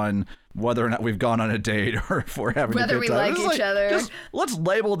based on whether or not we've gone on a date or if we're having whether a good time. Whether we like each other. Just, let's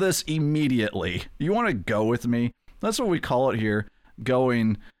label this immediately. You want to go with me? That's what we call it here,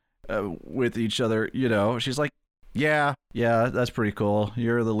 going with each other, She's like, yeah, that's pretty cool.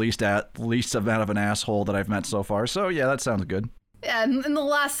 You're the least amount of an asshole that I've met so far. So yeah, that sounds good. Yeah, in the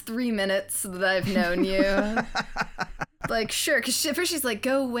last 3 minutes that I've known you. Like, sure, because at first she's like,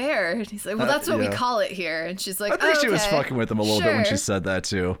 go where? And he's like, well, that's what we call it here. And she's like, I think she was fucking with him a little bit when she sure. said that,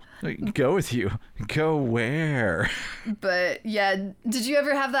 too. Like, go with you. Go where? But, yeah, did you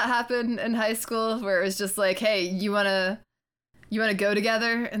ever have that happen in high school where it was just like, hey, you want to go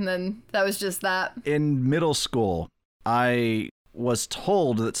together? And then that was just that? In middle school, I was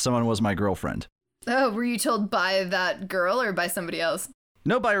told that someone was my girlfriend. Oh, were you told by that girl or by somebody else?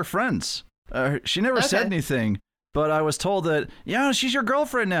 No, by her friends. She never said anything. But I was told that, she's your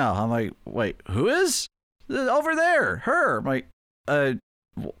girlfriend now. I'm like, wait, who is? Over there, her. I'm like,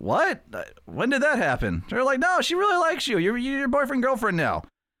 what? When did that happen? They're like, no, she really likes you. You're your boyfriend, girlfriend now.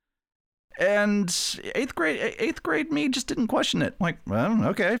 And eighth grade me just didn't question it. I'm like, well,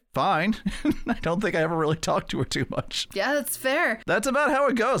 okay, fine. I don't think I ever really talked to her too much. Yeah, that's fair. That's about how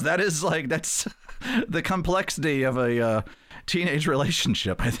it goes. That's the complexity of a teenage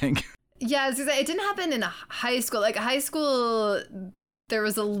relationship, I think. Yeah, I was gonna say, it didn't happen in high school. Like high school, there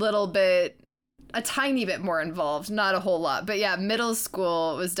was a tiny bit more involved, not a whole lot. But yeah, middle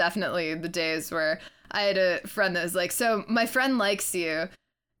school was definitely the days where I had a friend that was like, so my friend likes you.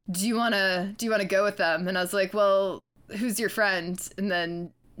 Do you wanna go with them? And I was like, well, who's your friend? And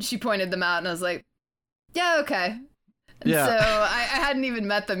then she pointed them out and I was like, yeah, okay. And Yeah. so I hadn't even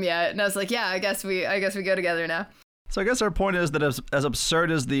met them yet. And I was like, yeah, I guess we go together now. So I guess our point is that as absurd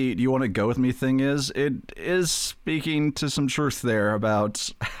as the "do you want to go with me" thing is, it is speaking to some truth there about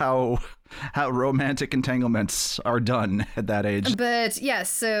how romantic entanglements are done at that age. But yeah,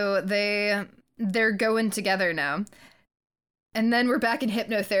 so they're going together now. And then we're back in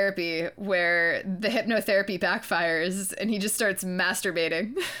hypnotherapy, where the hypnotherapy backfires and he just starts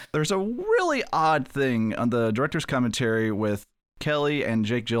masturbating. There's a really odd thing on the director's commentary with Kelly and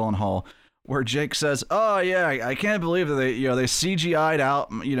Jake Gyllenhaal, where Jake says, "Oh yeah, I can't believe that they CGI'd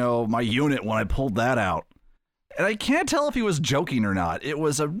out, my unit when I pulled that out." And I can't tell if he was joking or not. It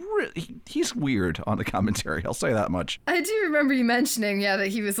was he's weird on the commentary. I'll say that much. I do remember you mentioning, that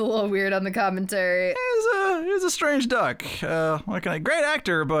he was a little weird on the commentary. He's a strange duck. Great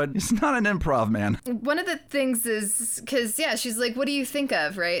actor, but he's not an improv man. One of the things is, because, she's like, what do you think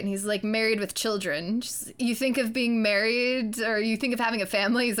of, right? And he's like, married with children. You think of being married, or you think of having a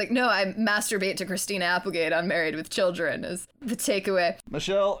family? He's like, no, I masturbate to Christina Applegate on Married with Children, is the takeaway.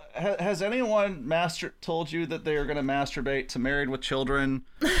 Michelle, has anyone told you that they are going to masturbate to Married with Children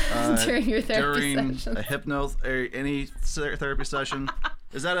during your therapy session? Any therapy session?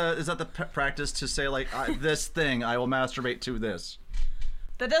 Is that the practice to say, like, this thing, I will masturbate to this?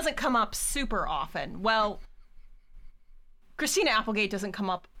 That doesn't come up super often. Well, Christina Applegate doesn't come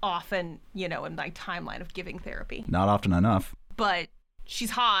up often, in my timeline of giving therapy. Not often enough. But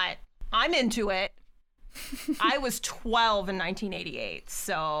she's hot. I'm into it. I was 12 in 1988,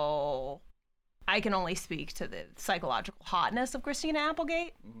 so I can only speak to the psychological hotness of Christina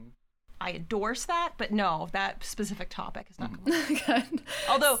Applegate. Mm-hmm. I endorse that, but no, that specific topic is not come up.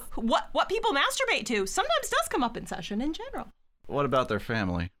 Although, what people masturbate to sometimes does come up in session in general. What about their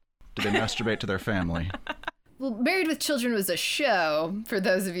family? Do they masturbate to their family? Well, Married with Children was a show, for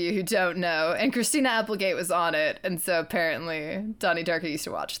those of you who don't know, and Christina Applegate was on it, and so apparently Donnie Darko used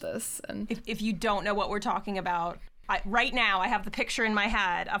to watch this. And if you don't know what we're talking about, right now I have the picture in my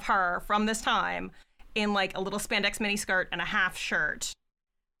head of her from this time in like a little spandex miniskirt and a half shirt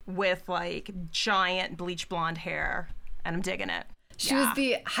with like giant bleach blonde hair, and I'm digging it. She was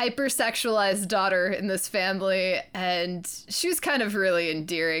the hypersexualized daughter in this family, and she was kind of really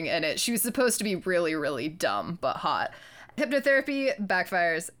endearing in it. She was supposed to be really, really dumb, but hot. Hypnotherapy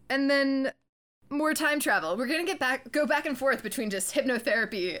backfires, and then more time travel. We're gonna go back and forth between just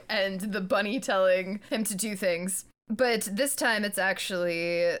hypnotherapy and the bunny telling him to do things. But this time it's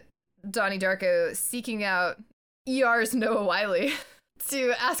actually Donnie Darko seeking out ER's Noah Wyle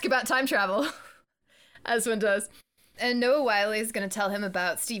to ask about time travel, as one does. And Noah Wyle is going to tell him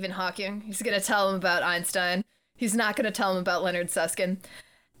about Stephen Hawking. He's going to tell him about Einstein. He's not going to tell him about Leonard Susskind.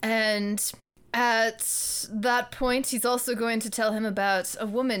 And at that point, he's also going to tell him about a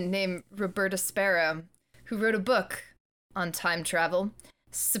woman named Roberta Sparrow, who wrote a book on time travel.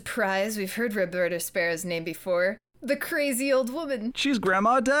 Surprise, we've heard Roberta Sparrow's name before. The crazy old woman. She's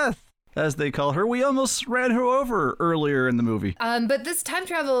Grandma Death, as they call her. We almost ran her over earlier in the movie. But this time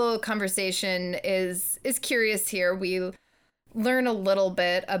travel conversation is curious here. We learn a little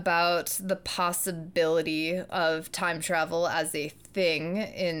bit about the possibility of time travel as a thing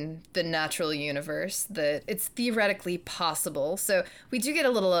in the natural universe, that it's theoretically possible. So we do get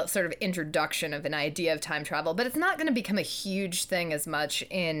a little sort of introduction of an idea of time travel, but it's not going to become a huge thing as much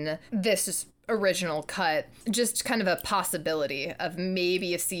in this original cut, just kind of a possibility of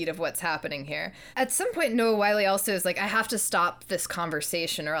maybe a seed of what's happening here. At some point, Noah Wyle also is like, I have to stop this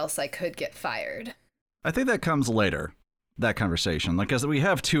conversation or else I could get fired. I think that comes later, that conversation. Like, as we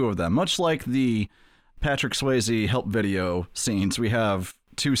have two of them, much like the Patrick Swayze help video scenes, we have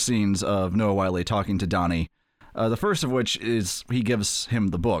two scenes of Noah Wyle talking to Donnie. The first of which is he gives him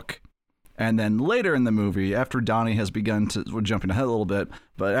the book. And then later in the movie, after Donnie has begun to, we're jumping ahead a little bit,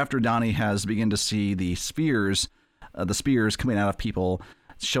 but after Donnie has begun to see the spears coming out of people,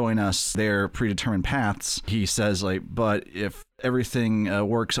 showing us their predetermined paths, he says, like, but if everything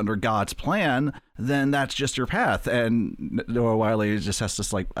works under God's plan, then that's just your path. And Noah Wyle just has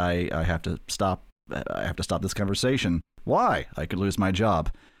to, like, I have to stop this conversation. Why? I could lose my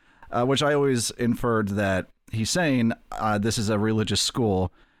job. Which I always inferred that he's saying this is a religious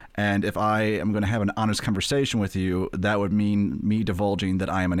school, And if I am going to have an honest conversation with you, that would mean me divulging that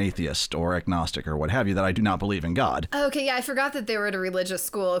I am an atheist or agnostic or what have you, that I do not believe in God. Okay, yeah, I forgot that they were at a religious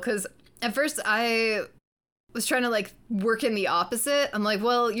school, because at first I was trying to, like, work in the opposite. I'm like,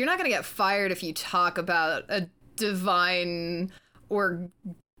 well, you're not going to get fired if you talk about a divine or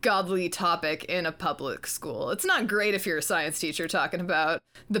godly topic in a public school. It's not great if you're a science teacher talking about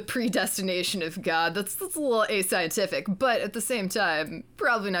the predestination of God. That's a little ascientific, but at the same time,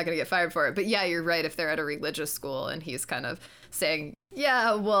 probably not going to get fired for it. But yeah, you're right if they're at a religious school and he's kind of saying,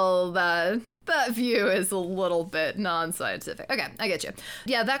 yeah, well, that view is a little bit non-scientific. Okay, I get you.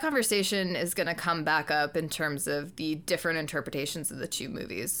 Yeah, that conversation is going to come back up in terms of the different interpretations of the two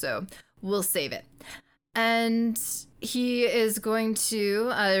movies, so we'll save it. And he is going to,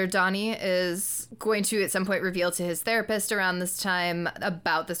 or Donnie is going to at some point reveal to his therapist around this time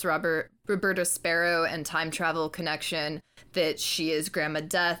about this Roberta Sparrow and time travel connection, that she is Grandma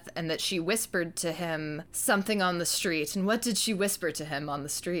Death, and that she whispered to him something on the street. And what did she whisper to him on the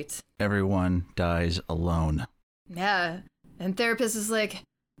street? Everyone dies alone. Yeah. And therapist is like,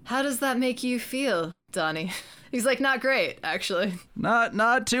 how does that make you feel, Donnie? He's like, not great, actually.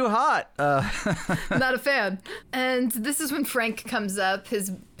 Not too hot. Not a fan. And this is when Frank comes up,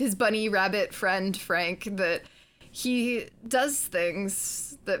 his bunny rabbit friend Frank, that he does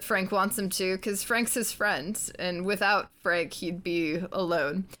things that Frank wants him to because Frank's his friend, and without Frank, he'd be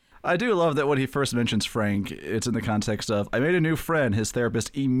alone. I do love that when he first mentions Frank, it's in the context of, I made a new friend. His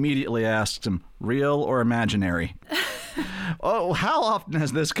therapist immediately asks him, real or imaginary? Oh, how often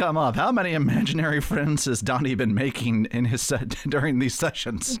has this come up? How many imaginary friends has Donnie been making in his set during these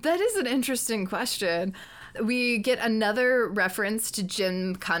sessions? That is an interesting question. We get another reference to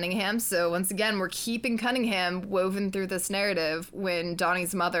Jim Cunningham. So once again, we're keeping Cunningham woven through this narrative when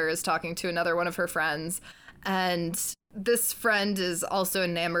Donnie's mother is talking to another one of her friends. And this friend is also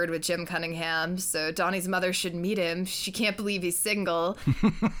enamored with Jim Cunningham, so Donnie's mother should meet him. She can't believe he's single.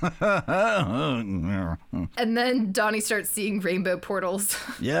 And then Donnie starts seeing rainbow portals.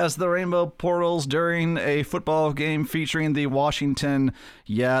 Yes, the rainbow portals during a football game featuring the Washington,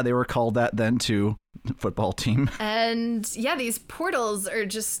 yeah, they were called that then too, football team. And yeah, these portals are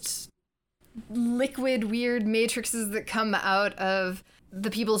just liquid, weird matrices that come out of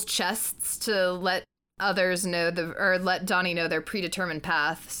the people's chests to let others know let Donnie know their predetermined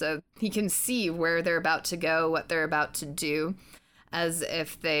path, so he can see where they're about to go, what they're about to do, as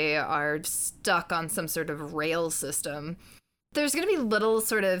if they are stuck on some sort of rail system. There's going to be little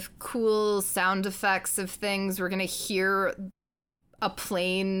sort of cool sound effects of things. We're going to hear a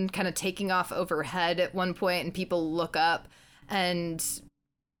plane kind of taking off overhead at one point, and people look up, and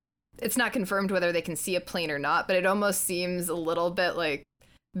it's not confirmed whether they can see a plane or not, but it almost seems a little bit like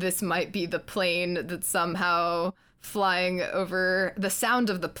this might be the plane that's somehow flying over, the sound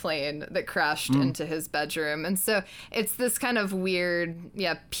of the plane that crashed into his bedroom. And so it's this kind of weird,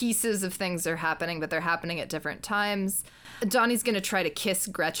 pieces of things are happening, but they're happening at different times. Donnie's going to try to kiss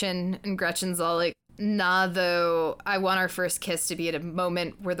Gretchen, and Gretchen's all like, nah, though, I want our first kiss to be at a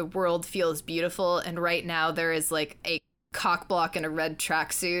moment where the world feels beautiful. And right now there is like a cock block in a red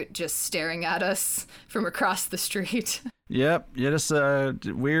tracksuit just staring at us from across the street. Yep, just a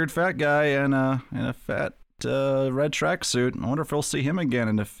weird fat guy in a fat red tracksuit. I wonder if we'll see him again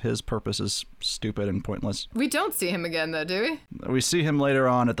and if his purpose is stupid and pointless. We don't see him again, though, do we? We see him later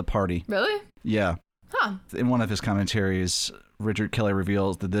on at the party. Really? Yeah. Huh. In one of his commentaries, Richard Kelly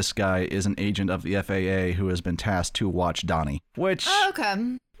reveals that this guy is an agent of the FAA who has been tasked to watch Donnie. Which... Oh,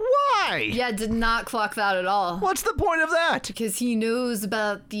 okay. Why? Yeah, did not clock that at all. What's the point of that? Because he knows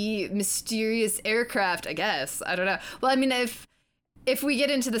about the mysterious aircraft, I guess. I don't know. Well, I mean, if we get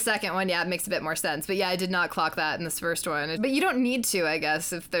into the second one, yeah, it makes a bit more sense. But yeah, I did not clock that in this first one. But you don't need to, I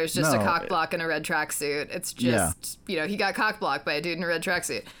guess, if there's just a cock block in a red tracksuit. It's just, he got cock blocked by a dude in a red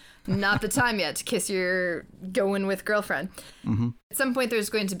tracksuit. Not the time yet to kiss your going with girlfriend. Mm-hmm. At some point, there's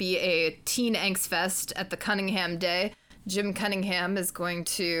going to be a teen angst fest at the Cunningham Day. Jim Cunningham is going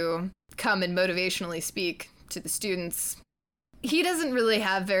to come and motivationally speak to the students. He doesn't really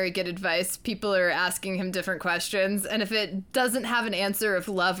have very good advice. People are asking him different questions, and if it doesn't have an answer of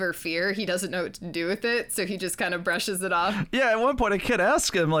love or fear, he doesn't know what to do with it, so he just kind of brushes it off. Yeah, at one point a kid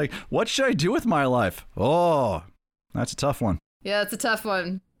asked him, like, what should I do with my life? Oh, that's a tough one. Yeah, it's a tough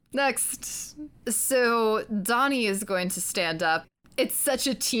one. Next. So Donnie is going to stand up. It's such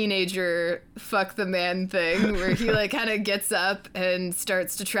a teenager fuck the man thing where he like kind of gets up and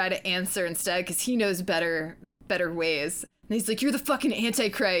starts to try to answer instead because he knows better ways. And he's like, you're the fucking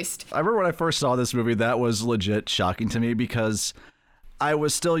Antichrist. I remember when I first saw this movie, that was legit shocking to me because I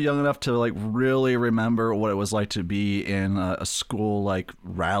was still young enough to like really remember what it was like to be in a school like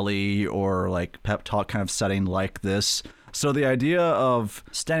rally or like pep talk kind of setting like this. So the idea of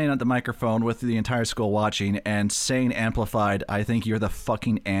standing at the microphone with the entire school watching and saying amplified, "I think you're the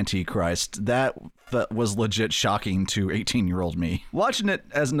fucking Antichrist," that was legit shocking to 18-year-old me. Watching it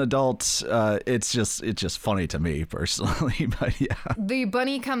as an adult, it's just funny to me personally. But yeah, the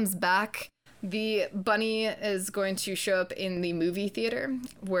bunny comes back. The bunny is going to show up in the movie theater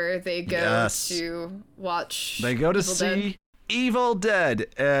where they go to watch. They go to Evil see Dead. Evil Dead.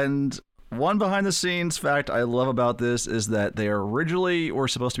 And one behind the scenes fact I love about this is that they originally were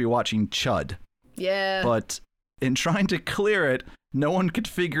supposed to be watching Chud. Yeah. But in trying to clear it, no one could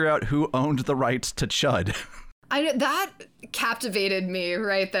figure out who owned the rights to Chud. That captivated me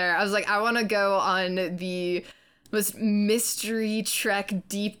right there. I was like, I want to go on the most mystery Trek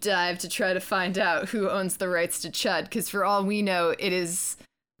deep dive to try to find out who owns the rights to Chud, because for all we know, it is,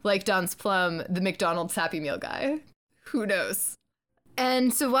 like Don's Plum, the McDonald's Happy Meal guy. Who knows?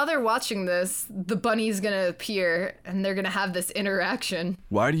 And so while they're watching this, the bunny's gonna appear, and they're gonna have this interaction.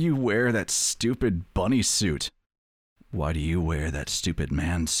 Why do you wear that stupid bunny suit? Why do you wear that stupid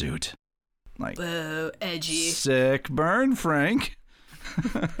man suit? Like, Whoa, edgy. Sick burn, Frank.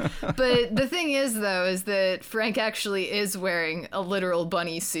 But the thing is, though, is that Frank actually is wearing a literal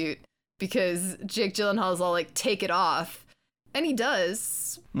bunny suit, because Jake Gyllenhaal's all like, take it off. And he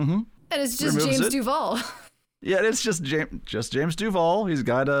does. Mm-hmm. And it's just Removes James it. Duvall. Yeah, it's just James Duvall. He's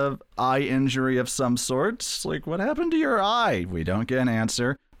got a eye injury of some sort. It's like, what happened to your eye? We don't get an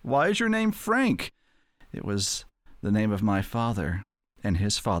answer. Why is your name Frank? It was the name of my father and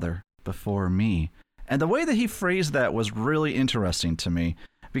his father before me. And the way that he phrased that was really interesting to me,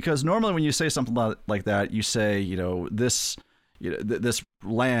 because normally when you say something like that, you say, this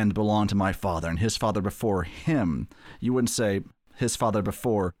land belonged to my father and his father before him. You wouldn't say his father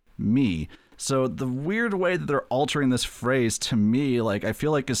before me. So the weird way that they're altering this phrase, to me, like, I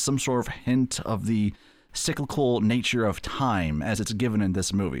feel like is some sort of hint of the cyclical nature of time as it's given in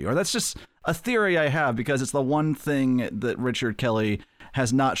this movie. Or that's just a theory I have, because it's the one thing that Richard Kelly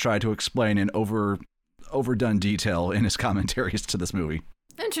has not tried to explain in overdone detail in his commentaries to this movie.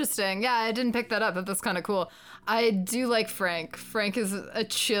 Interesting. Yeah, I didn't pick that up, but that's kind of cool. I do like Frank. Frank is a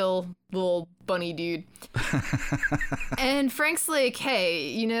chill little bunny dude. And Frank's like, hey,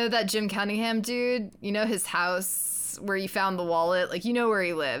 you know that Jim Cunningham dude? You know his house where you found the wallet? Like, you know where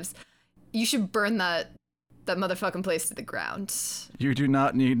he lives. You should burn that motherfucking place to the ground. You do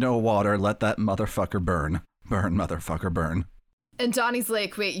not need no water. Let that motherfucker burn. Burn, motherfucker, burn. And Donnie's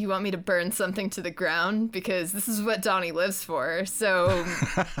like, wait, you want me to burn something to the ground? Because this is what Donnie lives for. So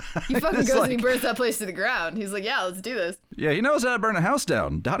he fucking goes and he burns that place to the ground. He's like, yeah, let's do this. Yeah, he knows how to burn a house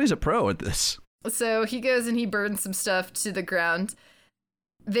down. Donnie's a pro at this. So he goes and he burns some stuff to the ground.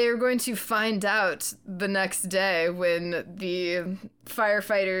 They're going to find out the next day when the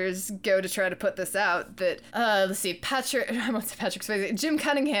firefighters go to try to put this out that, let's see, Patrick Swayze, Jim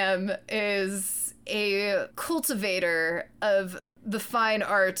Cunningham is a cultivator of the fine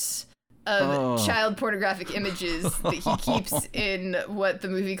art of child pornographic images that he keeps in what the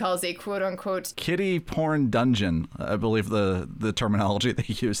movie calls a quote-unquote kiddie porn dungeon, I believe the terminology they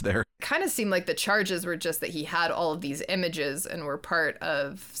use there. Kind of seemed like the charges were just that he had all of these images and were part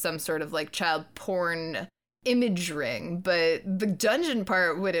of some sort of like child porn image ring, but the dungeon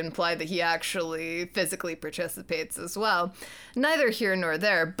part would imply that he actually physically participates as well. Neither here nor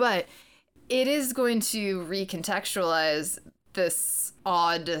there, but it is going to recontextualize this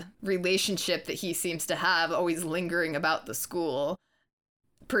odd relationship that he seems to have always lingering about the school,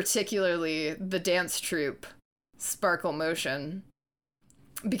 particularly the dance troupe, Sparkle Motion.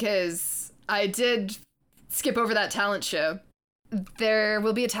 Because I did skip over that talent show. There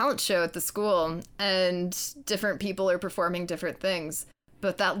will be a talent show at the school, and different people are performing different things.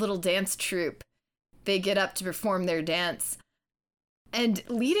 But that little dance troupe, they get up to perform their dance. And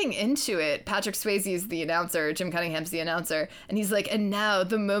leading into it, Patrick Swayze is the announcer, Jim Cunningham's the announcer, and he's like, and now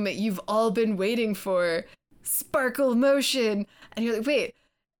the moment you've all been waiting for, Sparkle Motion. And you're like, wait,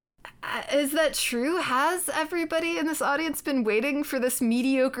 is that true? Has everybody in this audience been waiting for this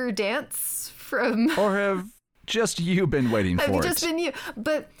mediocre dance from... Or have just you been waiting for it? Just been you.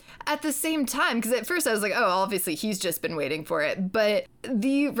 But at the same time, because at first I was like, oh, obviously he's just been waiting for it. But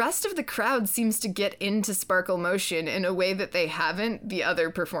the rest of the crowd seems to get into Sparkle Motion in a way that they haven't the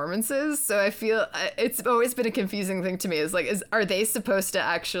other performances. So I feel it's always been a confusing thing to me. Is like, are they supposed to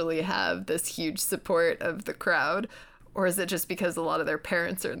actually have this huge support of the crowd? Or is it just because a lot of their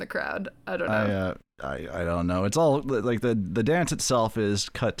parents are in the crowd? I don't know. I don't know. It's all like the dance itself is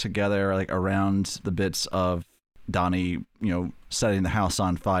cut together like around the bits of Donnie, setting the house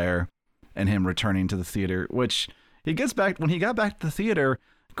on fire and him returning to the theater, which when he got back to the theater,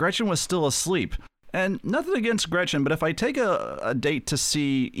 Gretchen was still asleep. And nothing against Gretchen, but if I take a date to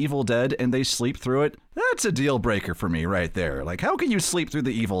see Evil Dead and they sleep through it, that's a deal breaker for me right there. Like, how can you sleep through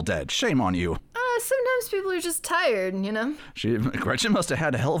the Evil Dead? Shame on you. Sometimes people are just tired, Gretchen must have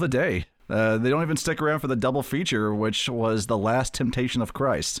had a hell of a day. They don't even stick around for the double feature, which was The Last Temptation of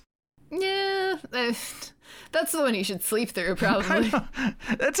Christ. Yeah, that's the one you should sleep through, probably.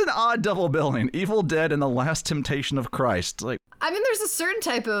 That's an odd double billing. Evil Dead and The Last Temptation of Christ. Like, I mean, there's a certain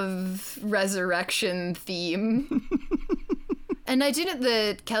type of resurrection theme. And I do know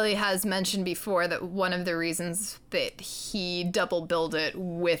that Kelly has mentioned before that one of the reasons that he double billed it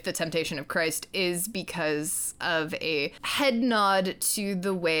with The Temptation of Christ is because of a head nod to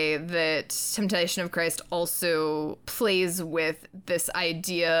the way that Temptation of Christ also plays with this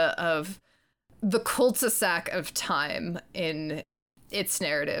idea of the cul-de-sac of time in its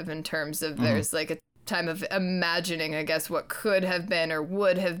narrative, in terms of there's like a time of imagining, I guess, what could have been or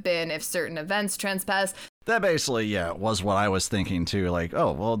would have been if certain events transpire. That basically, was what I was thinking too. Like,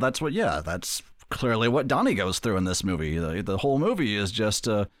 oh, well, that's clearly what Donnie goes through in this movie. The whole movie is just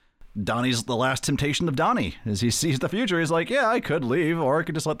Donnie's the last temptation of Donnie. As he sees the future, he's like, yeah, I could leave, or I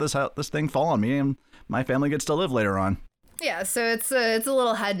could just let this thing fall on me and my family gets to live later on. Yeah, so it's a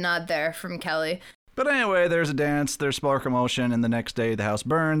little head nod there from Kelly. But anyway, there's a dance, there's spark emotion, and the next day the house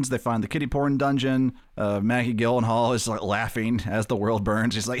burns. They find the kiddie porn dungeon. Maggie Gyllenhaal is like laughing as the world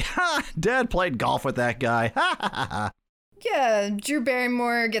burns. She's like, ha! Dad played golf with that guy. Ha ha ha ha. Yeah, Drew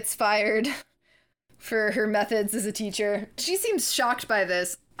Barrymore gets fired for her methods as a teacher. She seems shocked by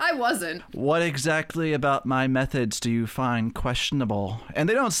this. I wasn't. What exactly about my methods do you find questionable? And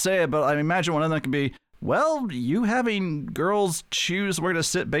they don't say it, but I imagine one of them could be, well, you having girls choose where to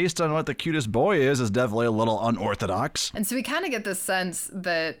sit based on what the cutest boy is definitely a little unorthodox. And so we kind of get the sense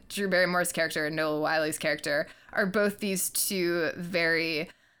that Drew Barrymore's character and Noah Wiley's character are both these two very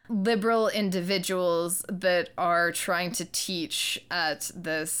liberal individuals that are trying to teach at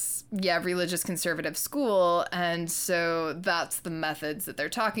this, religious conservative school. And so that's the methods that they're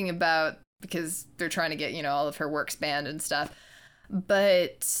talking about, because they're trying to get, all of her works banned and stuff.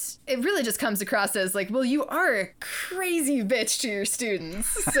 But it really just comes across as like, well, you are a crazy bitch to your students.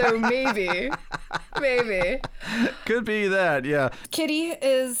 So maybe. Could be that, yeah. Kitty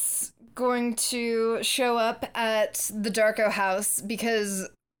is going to show up at the Darko house because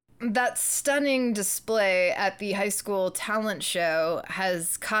that stunning display at the high school talent show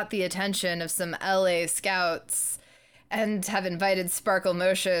has caught the attention of some LA scouts and have invited Sparkle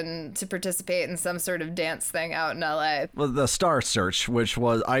Motion to participate in some sort of dance thing out in LA. Well, the Star Search, which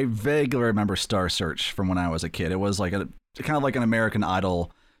was, I vaguely remember Star Search from when I was a kid. It was like kind of like an American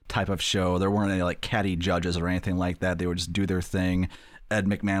Idol type of show. There weren't any like catty judges or anything like that. They would just do their thing. Ed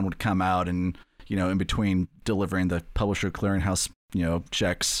McMahon would come out and, in between delivering the Publisher Clearinghouse,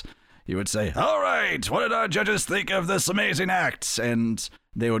 checks, he would say, all right, what did our judges think of this amazing act? And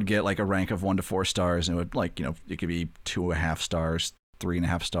they would get like a rank of 1 to 4 stars, and it would it could be 2.5 stars,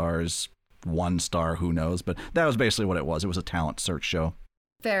 3.5 stars, 1 star, who knows? But that was basically what it was. It was a talent search show.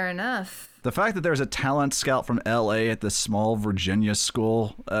 Fair enough. The fact that there's a talent scout from LA at this small Virginia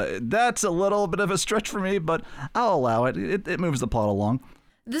school, that's a little bit of a stretch for me, but I'll allow it. It moves the plot along.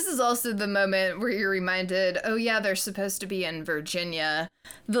 This is also the moment where you're reminded, oh yeah, they're supposed to be in Virginia.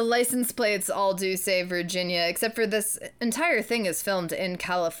 The license plates all do say Virginia, except for this entire thing is filmed in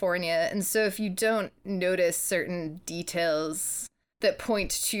California. And so if you don't notice certain details that point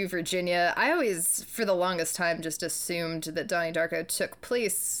to Virginia, I always, for the longest time, just assumed that Donnie Darko took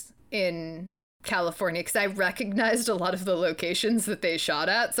place in California, because I recognized a lot of the locations that they shot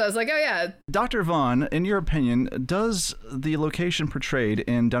at. So I was like, oh yeah. Dr. Vaughn, in your opinion, does the location portrayed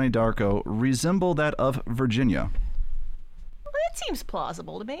in Donnie Darko resemble that of Virginia? Well, it seems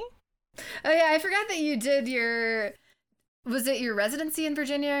plausible to me. Oh yeah, I forgot that you did was it your residency in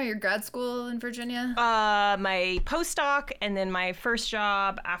Virginia, or your grad school in Virginia? My postdoc and then my first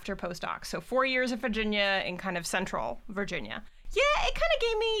job after postdoc. So 4 years in Virginia in kind of central Virginia. Yeah, it kind of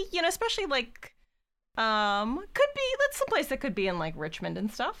gave me, especially like, could be, that's the place that could be in like Richmond and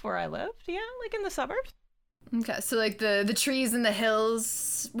stuff where I lived. Yeah, like in the suburbs. Okay, so like the trees and the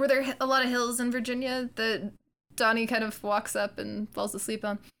hills. Were there a lot of hills in Virginia that Donnie kind of walks up and falls asleep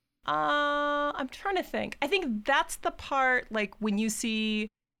on? I'm trying to think. I think that's the part, like when you see,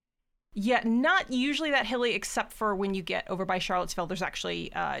 not usually that hilly, except for when you get over by Charlottesville, there's actually,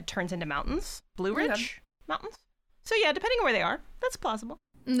 it turns into mountains, Blue Ridge Mountains. So yeah, depending on where they are, that's plausible.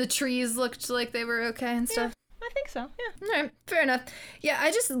 And the trees looked like they were okay and stuff? I think so. Yeah. All right, fair enough. Yeah,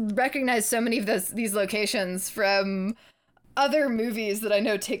 I just recognize so many of these locations from other movies that I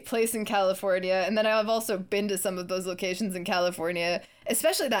know take place in California, and then I've also been to some of those locations in California,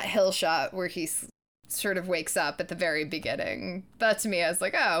 especially that hill shot where he sort of wakes up at the very beginning. That to me, I was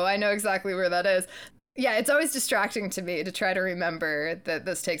like, oh, I know exactly where that is. Yeah, it's always distracting to me to try to remember that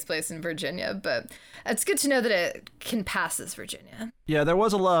this takes place in Virginia, but it's good to know that it can pass as Virginia. Yeah, there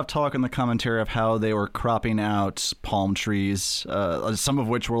was a lot of talk in the commentary of how they were cropping out palm trees, some of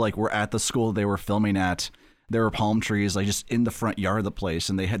which were at the school they were filming at. There were palm trees like just in the front yard of the place,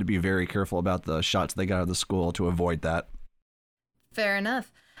 and they had to be very careful about the shots they got out of the school to avoid that. Fair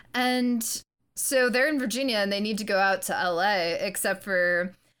enough. And so they're in Virginia and they need to go out to LA, except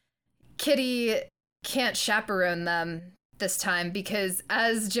for Kitty can't chaperone them this time because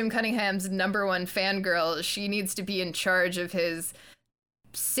as Jim Cunningham's #1 fangirl, she needs to be in charge of his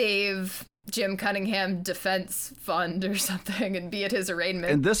Save Jim Cunningham Defense Fund or something and be at his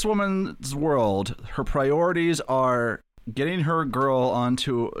arraignment. In this woman's world, her priorities are getting her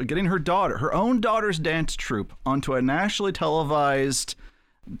daughter, her own daughter's dance troupe onto a nationally televised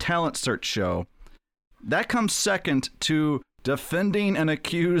talent search show. That comes second to defending an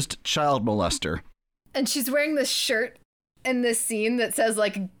accused child molester. And she's wearing this shirt in this scene that says,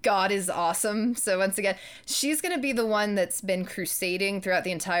 like, God is awesome. So once again, she's going to be the one that's been crusading throughout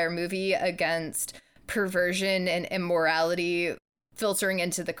the entire movie against perversion and immorality filtering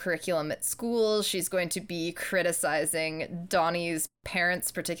into the curriculum at school. She's going to be criticizing Donnie's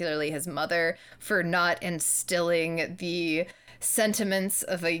parents, particularly his mother, for not instilling the sentiments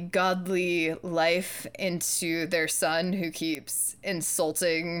of a godly life into their son, who keeps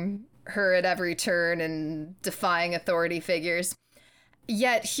insulting her at every turn and defying authority figures.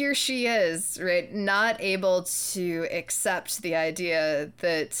 Yet here she is, right, not able to accept the idea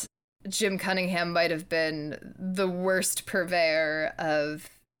that Jim Cunningham might have been the worst purveyor of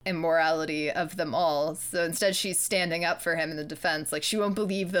immorality of them all. So instead she's standing up for him in the defense, like she won't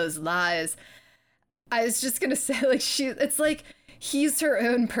believe those lies. I was just gonna say, like, it's like he's her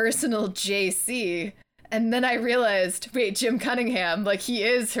own personal JC. And then I realized, wait, Jim Cunningham, like, he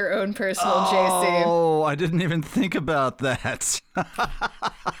is her own personal JC. Oh, I didn't even think about that.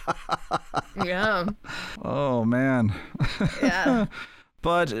 Yeah. Oh, man. Yeah.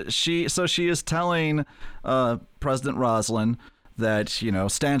 But she is telling President Roslin that, you know,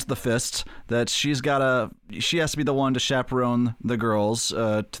 stands the fist, that she has to be the one to chaperone the girls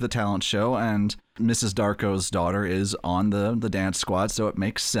to the talent show, and Mrs. Darko's daughter is on the dance squad, so it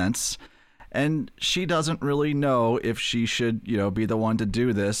makes sense. And she doesn't really know if she should, you know, be the one to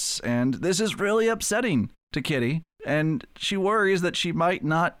do this. And this is really upsetting to Kitty. And she worries that she might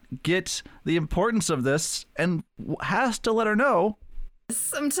not get the importance of this and has to let her know.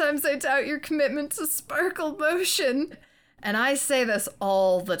 Sometimes I doubt your commitment to sparkle motion. And I say this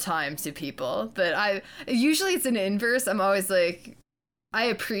all the time to people, that usually it's an inverse. I'm always like, I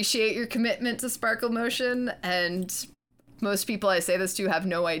appreciate your commitment to sparkle motion, and most people I say this to have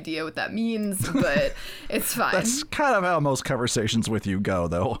no idea what that means, but it's fine. That's kind of how most conversations with you go,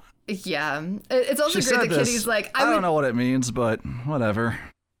 though. Yeah. It's also great that Kitty's like, I don't know what it means, but whatever.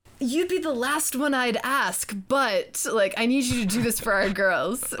 You'd be the last one I'd ask, but, like, I need you to do this for our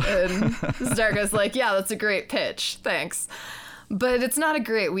girls. And Darko's like, yeah, that's a great pitch. Thanks. But it's not a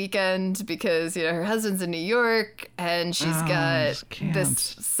great weekend because, you know, her husband's in New York and she's got this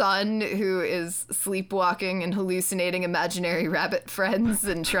son who is sleepwalking and hallucinating imaginary rabbit friends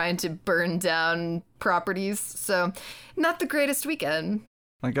and trying to burn down properties. So not the greatest weekend.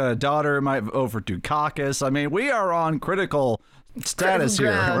 Like a daughter might overdo caucus. I mean, we are on critical status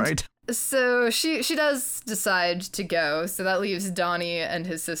here, right? So she does decide to go. So that leaves Donnie and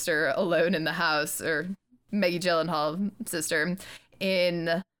his sister alone in the house, or Maggie Gyllenhaal, sister,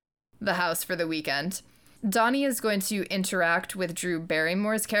 in the house for the weekend. Donnie is going to interact with Drew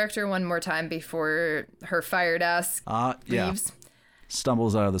Barrymore's character one more time before her fired ass leaves.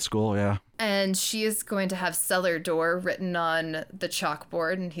 Stumbles out of the school, yeah. And she is going to have cellar door written on the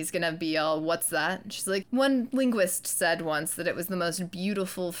chalkboard, and he's going to be all, what's that? And she's like, one linguist said once that it was the most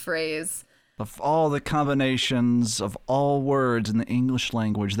beautiful phrase. Of all the combinations of all words in the English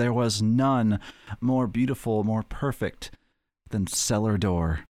language, there was none more beautiful, more perfect than cellar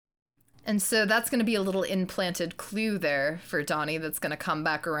door. And so that's going to be a little implanted clue there for Donnie that's going to come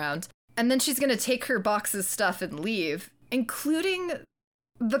back around. And then she's going to take her box's stuff and leave, including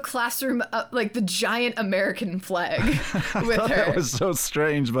the classroom, like the giant American flag with her. That was so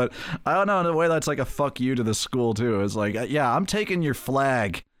strange, but I don't know, in a way that's like a fuck you to the school too. It's like, yeah, I'm taking your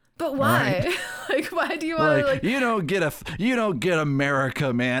flag. But why? Right. Like, why do you want to, like... You don't get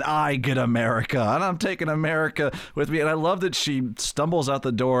America, man. I get America, and I'm taking America with me. And I love that she stumbles out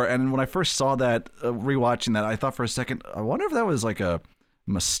the door. And when I first saw that, rewatching that, I thought for a second, I wonder if that was like a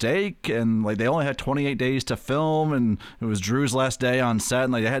mistake, and like they only had 28 days to film, and it was Drew's last day on set,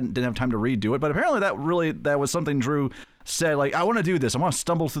 and like they didn't have time to redo it. But apparently that was something Drew said, like, I want to do this. I want to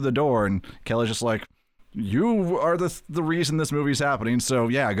stumble through the door, and Kelly's just like, you are the reason this movie's happening, so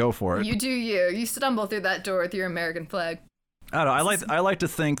yeah, go for it. You do you. You stumble through that door with your American flag. I don't know. I like to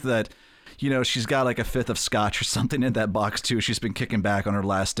think that, she's got like a fifth of scotch or something in that box too. She's been kicking back on her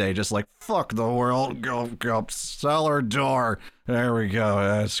last day, just like, fuck the world, go, cellar door. There we go.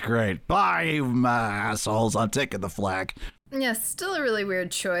 That's great. Bye, you assholes. I'm taking the flag. Yeah, still a really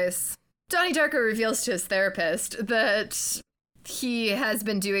weird choice. Donnie Darko reveals to his therapist that he has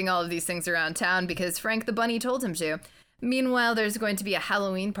been doing all of these things around town because Frank the Bunny told him to. Meanwhile, there's going to be a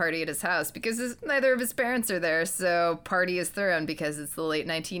Halloween party at his house because neither of his parents are there, so party is thrown because it's the late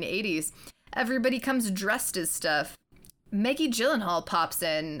 1980s. Everybody comes dressed as stuff. Maggie Gyllenhaal pops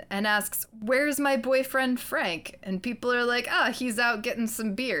in and asks, "Where's my boyfriend Frank?" And people are like, he's out getting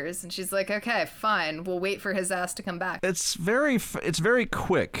some beers. And she's like, okay, fine, we'll wait for his ass to come back. It's very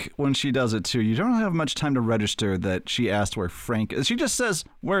quick when she does it too. You don't have much time to register that she asked where Frank is. She just says,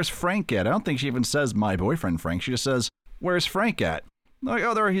 "Where's Frank at?" I don't think she even says my boyfriend Frank. She just says, "Where's Frank at?" Like,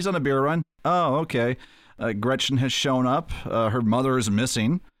 oh, there, he's on a beer run. Oh, okay. Gretchen has shown up. Her mother is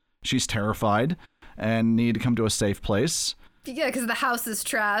missing. She's terrified and need to come to a safe place. Yeah, because the house is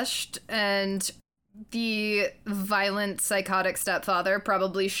trashed, and the violent, psychotic stepfather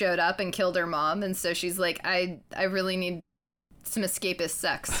probably showed up and killed her mom, and so she's like, I really need some escapist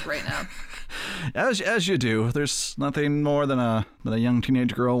sex right now. As you do. There's nothing more than a young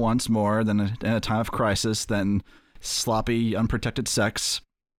teenage girl wants more than in a time of crisis than sloppy, unprotected sex.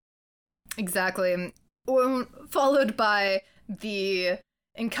 Exactly. Followed by the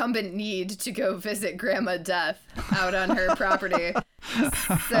incumbent need to go visit Grandma Death out on her property.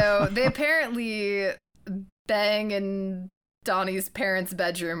 So they apparently bang in Donnie's parents'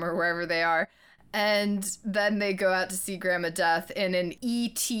 bedroom or wherever they are. And then they go out to see Grandma Death in an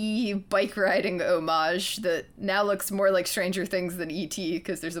E.T. bike riding homage that now looks more like Stranger Things than E.T.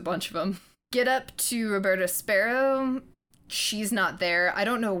 because there's a bunch of them. Get up to Roberta Sparrow. She's not there. I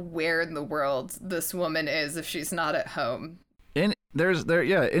don't know where in the world this woman is if she's not at home. In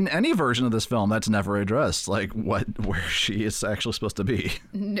any version of this film, that's never addressed, like where she is actually supposed to be.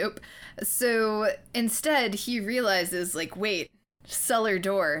 Nope. So instead, he realizes, like, wait, cellar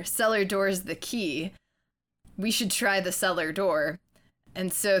door's the key. We should try the cellar door.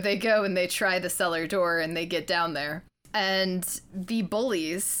 And so they go and they try the cellar door and they get down there. And the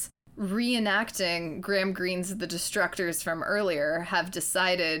bullies, reenacting Graham Greene's The Destructors from earlier, have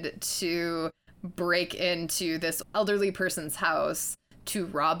decided to break into this elderly person's house to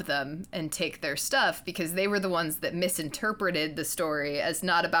rob them and take their stuff because they were the ones that misinterpreted the story as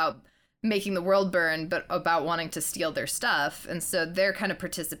not about making the world burn, but about wanting to steal their stuff. And so they're kind of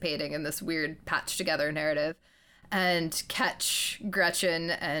participating in this weird patched together narrative and catch Gretchen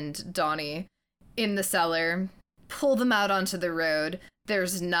and Donnie in the cellar, pull them out onto the road.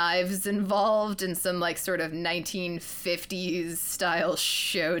 There's knives involved in some like sort of 1950s style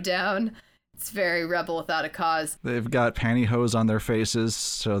showdown. It's very Rebel Without a Cause. They've got pantyhose on their faces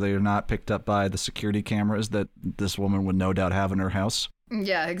so they're not picked up by the security cameras that this woman would no doubt have in her house.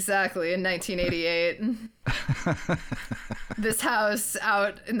 Yeah, exactly. In 1988. This house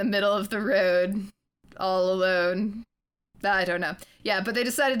out in the middle of the road, all alone. I don't know. Yeah, but they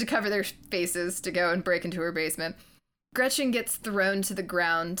decided to cover their faces to go and break into her basement. Gretchen gets thrown to the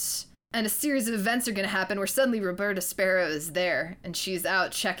ground, and a series of events are going to happen where suddenly Roberta Sparrow is there, and she's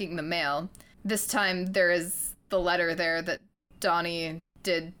out checking the mail. This time there is the letter there that Donnie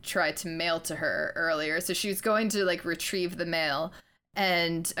did try to mail to her earlier, so she's going to like retrieve the mail.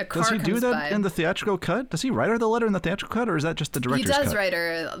 And a car comes by. Does he do that in the theatrical cut? Does he write her the letter in the theatrical cut, or is that just the director's cut? He does write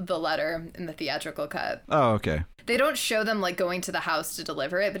her the letter in the theatrical cut. Oh, okay. They don't show them like going to the house to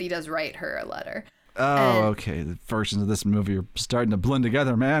deliver it, but he does write her a letter. Oh, okay. The versions of this movie are starting to blend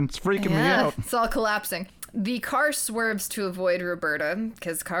together, man. It's freaking me out. It's all collapsing. The car swerves to avoid Roberta,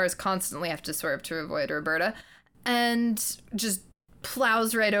 because cars constantly have to swerve to avoid Roberta, and just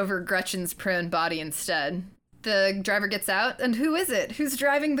plows right over Gretchen's prone body instead. The driver gets out, and who is it? Who's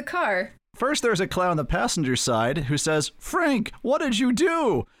driving the car? First, there's a clown on the passenger side who says, "Frank, what did you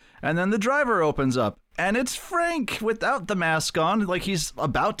do?" And then the driver opens up, and it's Frank without the mask on, like he's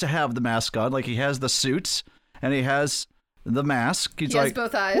about to have the mask on, like he has the suit, and he has the mask. He has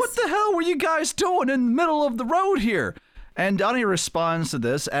both eyes. "What the hell were you guys doing in the middle of the road here?" And Donnie responds to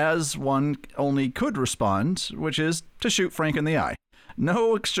this as one only could respond, which is to shoot Frank in the eye.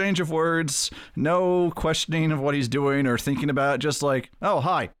 No exchange of words, no questioning of what he's doing or thinking about, just like, oh,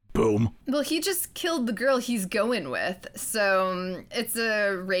 hi, boom. Well, he just killed the girl he's going with, so it's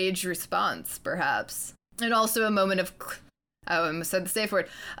a rage response, perhaps. And also a moment of, I almost said the safe word,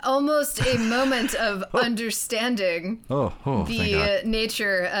 almost a moment of understanding the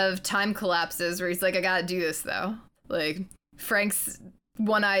nature of time collapses, where he's like, I gotta do this, though. Like, Frank's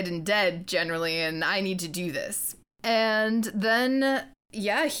one-eyed and dead, generally, and I need to do this. And then,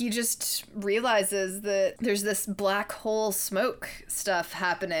 yeah, he just realizes that there's this black hole smoke stuff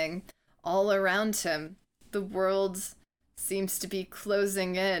happening all around him. The world seems to be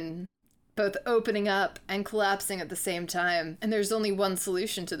closing in, both opening up and collapsing at the same time. And there's only one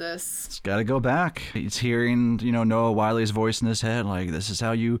solution to this. It's gotta go back. He's hearing, Noah Wiley's voice in his head, like, this is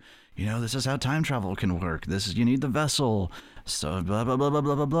how this is how time travel can work. You need the vessel. So blah, blah, blah, blah,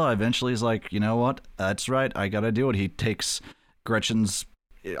 blah, blah, blah. Eventually he's like, you know what? That's right. I gotta do it. He takes Gretchen's...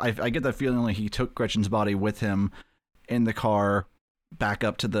 I get that feeling like he took Gretchen's body with him in the car back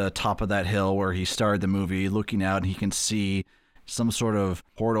up to the top of that hill where he started the movie, looking out, and he can see some sort of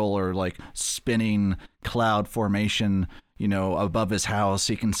portal or like spinning cloud formation, above his house.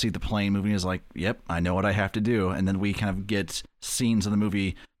 He can see the plane moving. He's like, yep, I know what I have to do. And then we kind of get scenes of the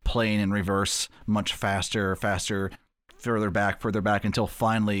movie playing in reverse, much faster, further back, until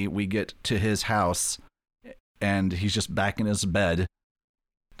finally we get to his house and he's just back in his bed,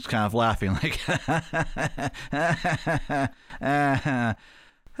 just kind of laughing like,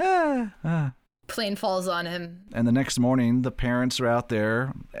 Plane falls on him. And the next morning, the parents are out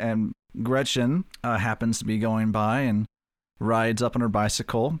there, and Gretchen happens to be going by and rides up on her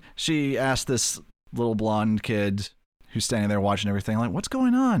bicycle. She asks this little blonde kid who's standing there watching everything, like, what's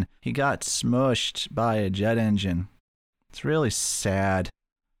going on? He got smushed by a jet engine. It's really sad.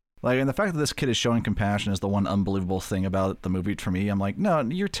 Like, and the fact that this kid is showing compassion is the one unbelievable thing about the movie for me. I'm like, no,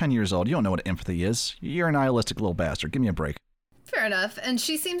 you're 10 years old. You don't know what empathy is. You're a nihilistic little bastard. Give me a break. Fair enough. And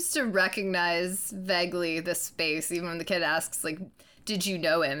she seems to recognize vaguely the space, even when the kid asks, like, did you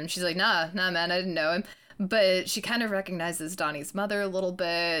know him? And she's like, nah, man, I didn't know him. But she kind of recognizes Donnie's mother a little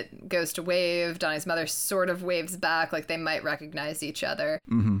bit, goes to wave. Donnie's mother sort of waves back, like they might recognize each other.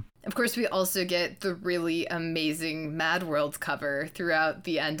 Mm-hmm. Of course, we also get the really amazing Mad World cover throughout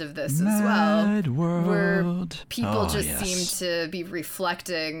the end of this as well. Mad World. Where people seem to be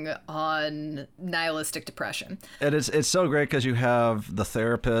reflecting on nihilistic depression. And it's so great because you have the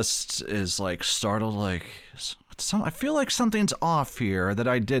therapist is like startled, like, I feel like something's off here, that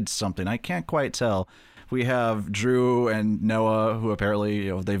I did something. I can't quite tell. We have Drew and Noah, who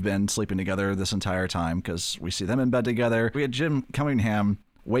apparently, they've been sleeping together this entire time because we see them in bed together. We had Jim Cunningham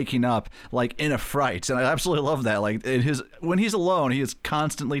waking up like in a fright, and I absolutely love that. Like when he's alone, he is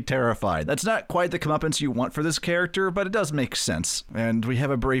constantly terrified. That's not quite the comeuppance you want for this character, but it does make sense. And we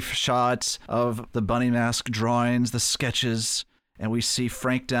have a brief shot of the bunny mask drawings, the sketches, and we see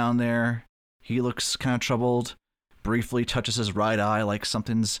Frank down there. He looks kind of troubled, briefly touches his right eye like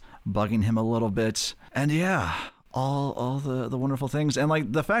something's bugging him a little bit. And yeah, all the wonderful things. And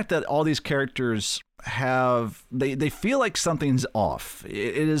like the fact that all these characters have, they feel like something's off.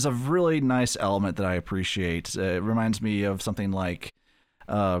 It is a really nice element that I appreciate. It reminds me of something like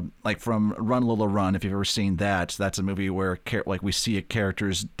from Run Lola Run. If you've ever seen that, that's a movie where we see a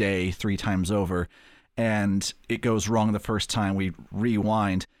character's day 3 times over, and it goes wrong the first time. We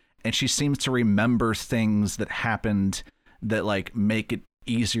rewind, and she seems to remember things that happened that like make it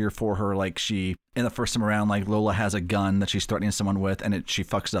easier for her. Like she, in the first time around, like Lola has a gun that she's threatening someone with, and she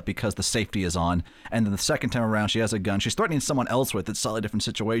fucks up because the safety is on. And then the second time around, she has a gun she's threatening someone else with. It's a slightly different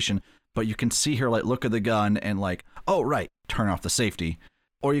situation, but you can see her like look at the gun and like, oh right, turn off the safety.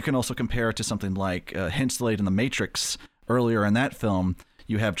 Or you can also compare it to something like hints laid in The Matrix. Earlier in that film,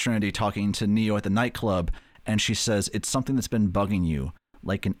 you have Trinity talking to Neo at the nightclub, and she says, it's something that's been bugging you,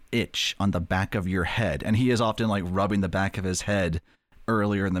 like an itch on the back of your head. And he is often like rubbing the back of his head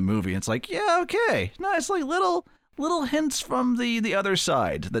earlier in the movie. It's like, yeah, okay, nice, like little hints from the other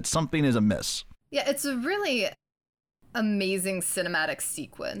side that something is amiss. Yeah, it's a really amazing cinematic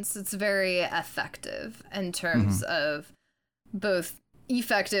sequence. It's very effective in terms of both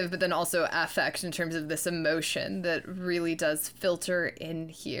effective, but then also affect in terms of this emotion that really does filter in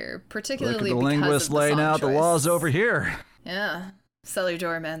here, particularly Look at the because linguist of the laying song out choice. The laws over here. Yeah, cellar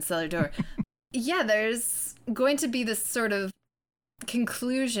door, man, cellar door. Yeah, there's going to be this sort of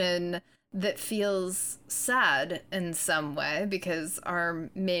conclusion that feels sad in some way because our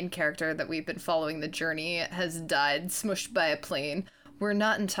main character that we've been following the journey has died, smushed by a plane, we're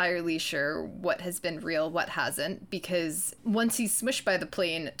not entirely sure what has been real, what hasn't, because once he's smushed by the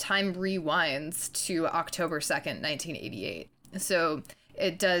plane, time rewinds to October 2nd, 1988. So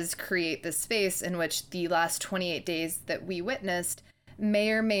it does create this space in which the last 28 days that we witnessed may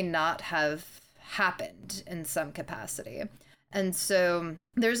or may not have happened in some capacity. And so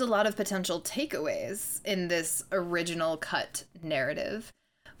there's a lot of potential takeaways in this original cut narrative.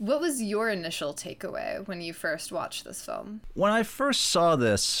 What was your initial takeaway when you first watched this film? When I first saw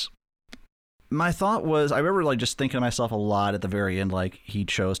this, my thought was, I remember like just thinking to myself a lot at the very end, like, he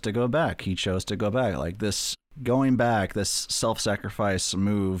chose to go back. He chose to go back. Like, this going back, this self-sacrifice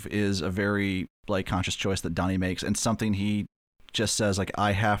move is a very like conscious choice that Donnie makes, and something he just says, like,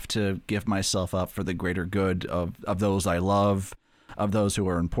 I have to give myself up for the greater good of those I love, of those who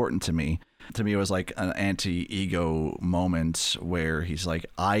are important to me. To me, it was like an anti-ego moment where he's like,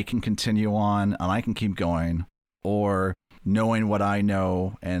 I can continue on and I can keep going, or knowing what I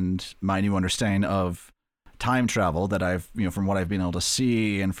know and my new understanding of time travel that I've, from what I've been able to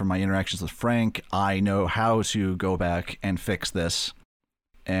see and from my interactions with Frank, I know how to go back and fix this.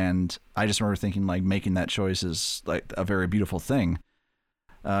 And I just remember thinking, like, making that choice is like a very beautiful thing.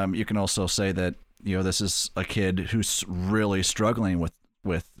 You can also say that, this is a kid who's really struggling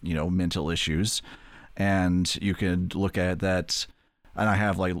with mental issues. And you could look at that. And I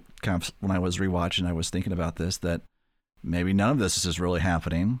have, like, kind of, when I was rewatching, I was thinking about this, that maybe none of this is really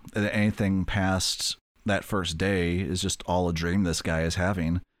happening. Anything past that first day is just all a dream this guy is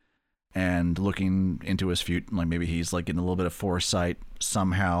having. And looking into his future, like, maybe he's like getting a little bit of foresight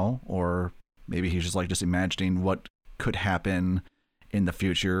somehow, or maybe he's just like just imagining what could happen in the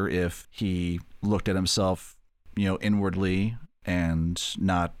future if he looked at himself, inwardly and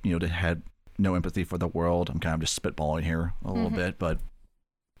not, had no empathy for the world. I'm kind of just spitballing here a little bit, but,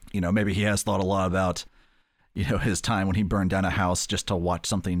 maybe he has thought a lot about, his time when he burned down a house just to watch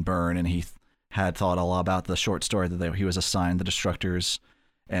something burn, and he had thought a lot about the short story that he was assigned, The Destructors,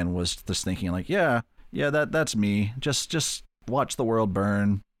 and was just thinking like, that's me. Just watch the world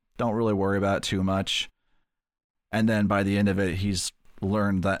burn. Don't really worry about it too much. And then by the end of it, he's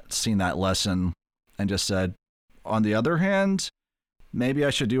seen that lesson and just said, on the other hand, maybe I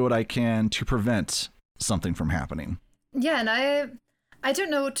should do what I can to prevent something from happening. Yeah, and I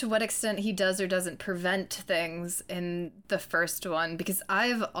don't know to what extent he does or doesn't prevent things in the first one, because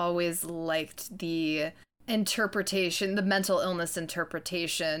I've always liked the interpretation, the mental illness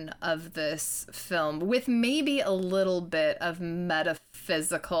interpretation of this film, with maybe a little bit of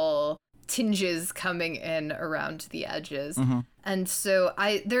metaphysical tinges coming in around the edges. And so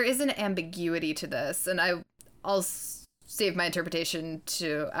there is an ambiguity to this, and I'll save my interpretation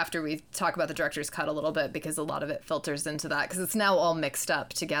to after we talk about the director's cut a little bit, because a lot of it filters into that, because it's now all mixed up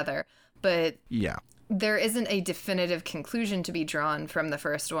together. But yeah, there isn't a definitive conclusion to be drawn from the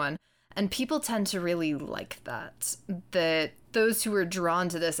first one. And people tend to really like that those who are drawn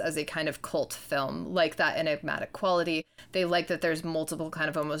to this as a kind of cult film like that enigmatic quality. They like that there's multiple kind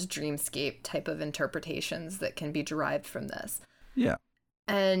of almost dreamscape type of interpretations that can be derived from this. Yeah.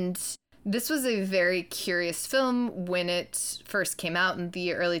 And this was a very curious film when it first came out in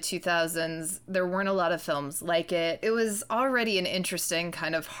the early 2000s. There weren't a lot of films like it. It was already an interesting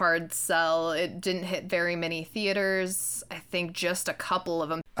kind of hard sell. It didn't hit very many theaters. I think just a couple of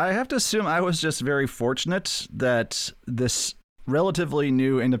them. I have to assume I was just very fortunate that this relatively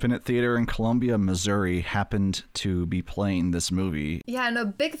new independent theater in Columbia, Missouri happened to be playing this movie. Yeah, and a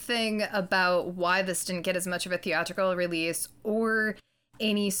big thing about why this didn't get as much of a theatrical release or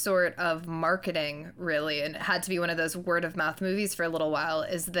any sort of marketing, really, and it had to be one of those word-of-mouth movies for a little while,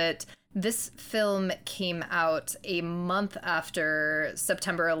 is that this film came out a month after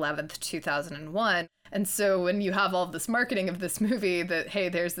September 11th, 2001. And so when you have all this marketing of this movie that, hey,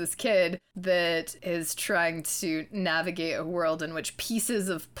 there's this kid that is trying to navigate a world in which pieces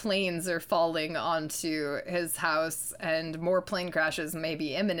of planes are falling onto his house and more plane crashes may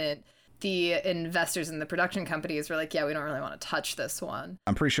be imminent, the investors in the production companies were like, yeah, we don't really want to touch this one.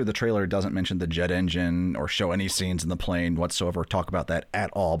 I'm pretty sure the trailer doesn't mention the jet engine or show any scenes in the plane whatsoever, talk about that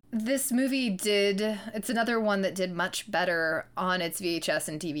at all. This movie it's another one that did much better on its VHS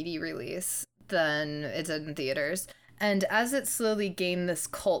and DVD release than it did in theaters. And as it slowly gained this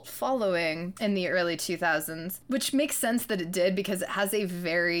cult following in the early 2000s, which makes sense that it did because it has a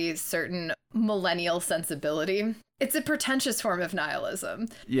very certain millennial sensibility. It's a pretentious form of nihilism.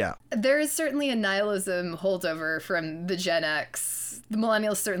 Yeah. There is certainly a nihilism holdover from the Gen X. The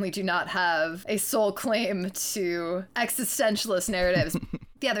millennials certainly do not have a sole claim to existentialist narratives.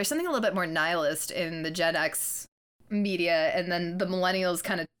 Yeah, there's something a little bit more nihilist in the Gen X media, and then the millennials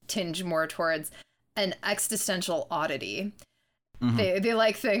kind of tinge more towards an existential oddity. They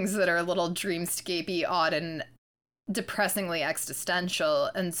like things that are a little dreamscapey, odd, and depressingly existential.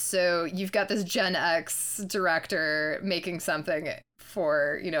 And so you've got this Gen X director making something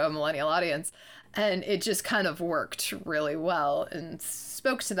for, a millennial audience. And it just kind of worked really well and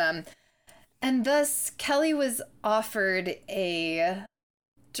spoke to them. And thus, Kelly was offered a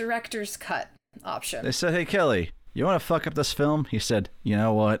director's cut option. They said, hey, Kelly, you want to fuck up this film? He said, you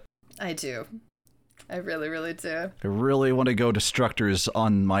know what? I do. I really, really do. I really want to go destructors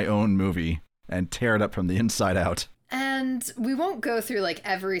on my own movie and tear it up from the inside out. And we won't go through like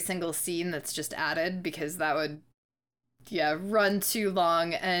every single scene that's just added because that would, run too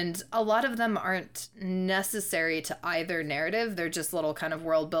long. And a lot of them aren't necessary to either narrative. They're just little kind of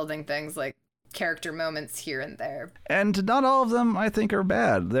world building things like character moments here and there. And not all of them, I think, are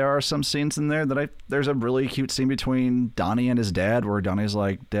bad. There are some scenes in there there's a really cute scene between Donnie and his dad where Donnie's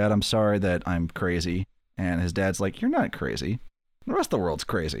like, Dad, I'm sorry that I'm crazy. And his dad's like, you're not crazy. The rest of the world's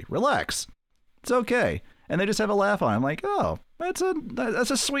crazy. Relax. It's okay. And they just have a laugh on him like, oh, that's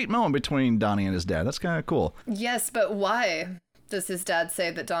a sweet moment between Donnie and his dad. That's kind of cool. Yes, but why does his dad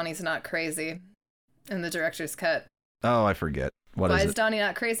say that Donnie's not crazy in the director's cut? Oh, I forget. Why is Donnie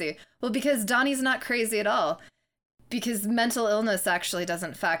not crazy? Well, because Donnie's not crazy at all. Because mental illness actually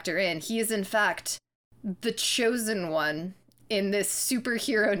doesn't factor in. He is, in fact, the chosen one in this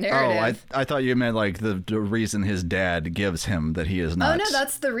superhero narrative. Oh, I thought you meant like the reason his dad gives him that he is not. Oh, no,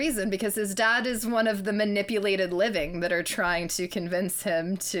 that's the reason. Because his dad is one of the manipulated living that are trying to convince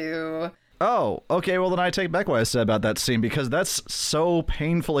him to... Oh, okay, well then I take back what I said about that scene because that's so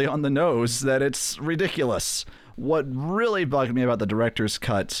painfully on the nose that it's ridiculous. What really bugged me about the director's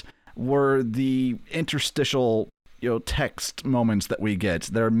cut were the interstitial, text moments that we get.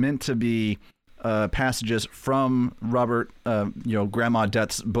 They're meant to be passages from Robert, Grandma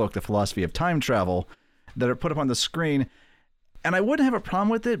Death's book, The Philosophy of Time Travel, that are put up on the screen. And I wouldn't have a problem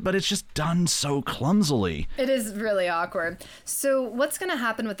with it, but it's just done so clumsily. It is really awkward. So what's going to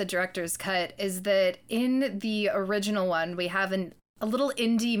happen with the director's cut is that in the original one, we have a little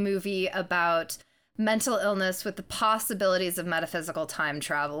indie movie about mental illness with the possibilities of metaphysical time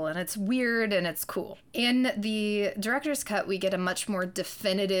travel, and it's weird and it's cool. In the director's cut, we get a much more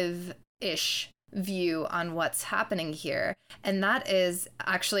definitive-ish view on what's happening here, and that is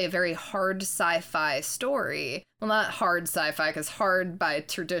actually a very hard sci-fi story. Well, not hard sci-fi, because hard by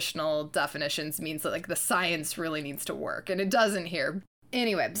traditional definitions means that like the science really needs to work, and it doesn't here.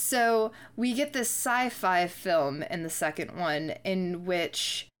 Anyway, so we get this sci-fi film in the second one in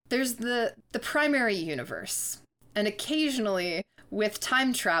which there's the primary universe, and occasionally with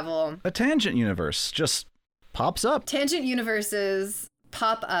time travel, a tangent universe just pops up. Tangent universes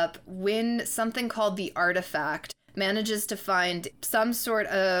pop up when something called the artifact manages to find some sort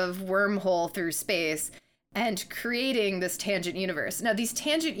of wormhole through space and creating this tangent universe. Now, these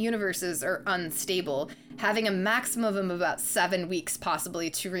tangent universes are unstable, having a maximum of about 7 weeks possibly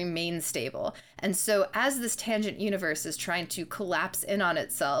to remain stable. And so as this tangent universe is trying to collapse in on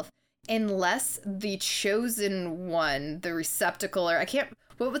itself, unless the chosen one, the receptacle, or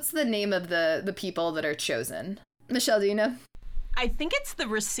what's the name of the people that are chosen? Michelle, do you know? I think it's the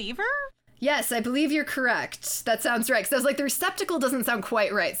receiver. Yes, I believe you're correct. That sounds right. Because I was like, the receptacle doesn't sound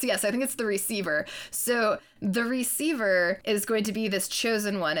quite right. So yes, I think it's the receiver. So the receiver is going to be this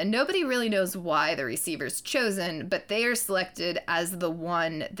chosen one. And nobody really knows why the receiver's chosen, but they are selected as the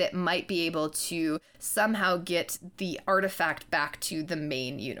one that might be able to somehow get the artifact back to the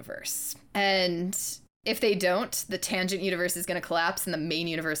main universe. And if they don't, the tangent universe is going to collapse and the main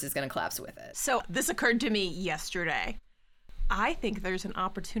universe is going to collapse with it. So this occurred to me yesterday. I think there's an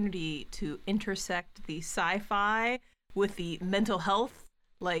opportunity to intersect the sci-fi with the mental health.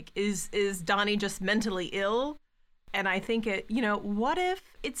 Like, is Donnie just mentally ill? And I think what if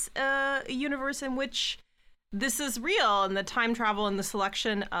it's a universe in which this is real and the time travel and the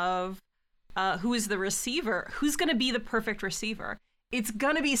selection of who is the receiver? Who's going to be the perfect receiver? It's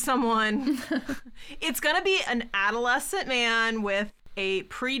going to be someone, it's going to be an adolescent man with a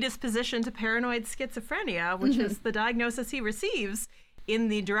predisposition to paranoid schizophrenia, which is the diagnosis he receives in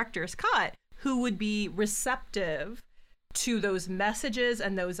the director's cut, who would be receptive to those messages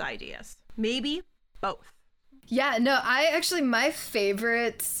and those ideas. Maybe both. Yeah, no, my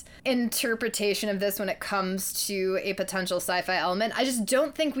favorite interpretation of this when it comes to a potential sci-fi element, I just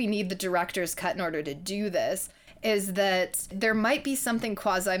don't think we need the director's cut in order to do this. is that there might be something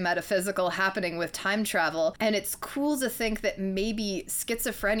quasi-metaphysical happening with time travel, and it's cool to think that maybe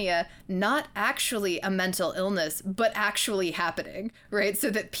schizophrenia, not actually a mental illness, but actually happening, right? So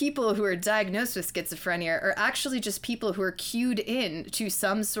that people who are diagnosed with schizophrenia are actually just people who are cued in to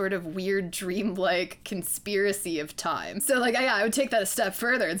some sort of weird dreamlike conspiracy of time. So like, I would take that a step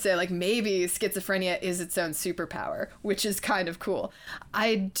further and say like, maybe schizophrenia is its own superpower, which is kind of cool.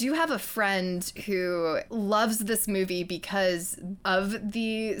 I do have a friend who loves this movie because of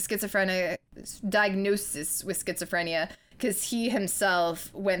the schizophrenia diagnosis with schizophrenia, because he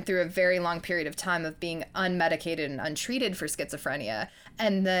himself went through a very long period of time of being unmedicated and untreated for schizophrenia,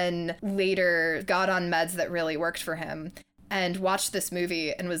 and then later got on meds that really worked for him, and watched this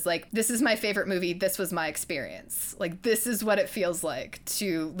movie and was like, this is my favorite movie. This was my experience. Like, this is what it feels like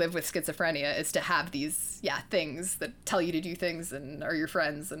to live with schizophrenia, is to have these, things that tell you to do things and are your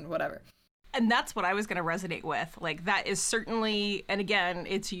friends and whatever. And that's what I was going to resonate with. Like, that is certainly, and again,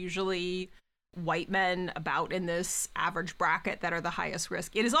 it's usually white men about in this average bracket that are the highest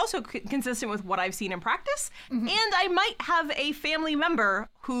risk. It is also consistent with what I've seen in practice. Mm-hmm. And I might have a family member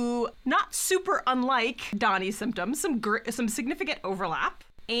who, not super unlike Donnie's symptoms, some significant overlap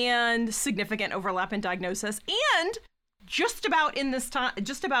in diagnosis, and just about in this time,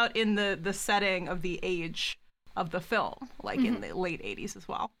 just about in the setting of the age of the film, like in the late 80s as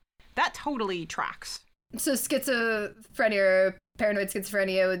well. That totally tracks. So schizophrenia or paranoid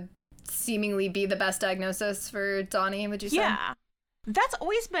schizophrenia would seemingly be the best diagnosis for Donnie, would you say? Yeah. That's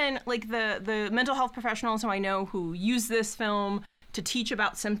always been like the mental health professionals who I know who use this film to teach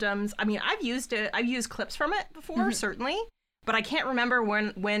about symptoms. I mean, I've used clips from it before, certainly, but I can't remember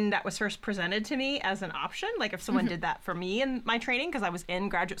when that was first presented to me as an option, like if someone did that for me in my training, because I was in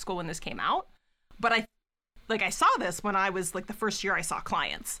graduate school when this came out. But I saw this when I was like the first year I saw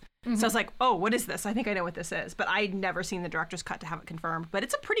clients. So I was like, oh, what is this? I think I know what this is. But I'd never seen the director's cut to have it confirmed. But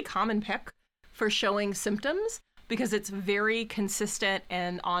it's a pretty common pick for showing symptoms because it's very consistent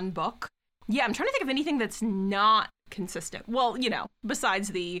and on book. Yeah, I'm trying to think of anything that's not consistent. Well, besides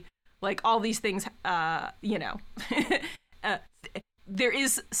the, like, all these things, there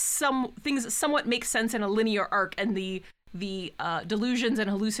is some things that somewhat make sense in a linear arc, and the delusions and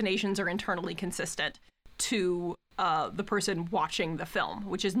hallucinations are internally consistent to the person watching the film,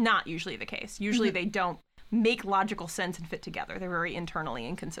 which is not usually the case. Usually they don't make logical sense and fit together. They're very internally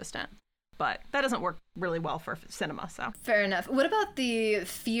inconsistent. But that doesn't work really well for cinema, so. Fair enough. What about the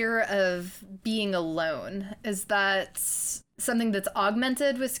fear of being alone? Is that something that's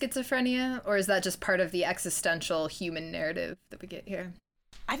augmented with schizophrenia, or is that just part of the existential human narrative that we get here?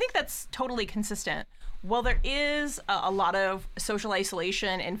 I think that's totally consistent. Well, there is a lot of social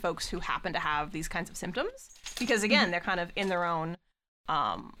isolation in folks who happen to have these kinds of symptoms because, again, they're kind of in their own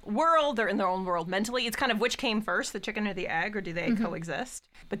world. They're in their own world mentally. It's kind of which came first, the chicken or the egg, or do they coexist?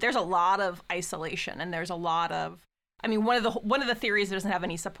 But there's a lot of isolation, and there's a lot of, I mean, one of the theories that doesn't have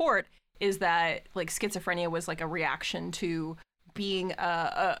any support is that like schizophrenia was like a reaction to being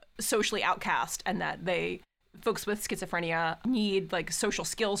a socially outcast, and that folks with schizophrenia need like social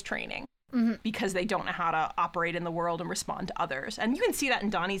skills training. Because they don't know how to operate in the world and respond to others. And you can see that in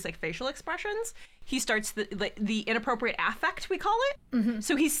Donnie's like facial expressions. He starts the inappropriate affect, we call it.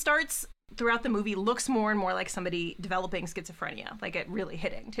 So he starts throughout the movie, looks more and more like somebody developing schizophrenia, like it really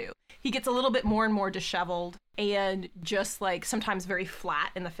hitting too. He gets a little bit more and more disheveled and just like sometimes very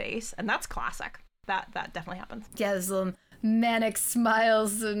flat in the face. And that's classic. That definitely happens. Yeah, there's little manic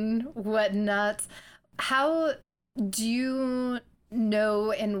smiles and whatnot. How do you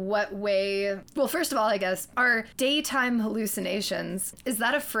know in what way? Well, first of all, I guess, are daytime hallucinations, is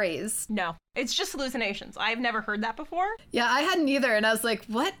that a phrase? No, it's just hallucinations. I've never heard that before. Yeah, I hadn't either, and I was like,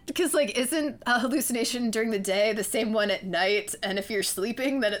 what? Because like, isn't a hallucination during the day the same one at night? And if you're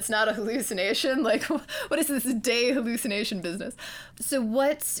sleeping, then it's not a hallucination? Like, what is this day hallucination business? So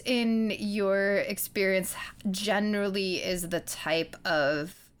what, in your experience, generally is the type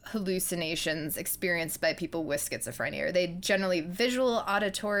of hallucinations experienced by people with schizophrenia? Are they generally visual,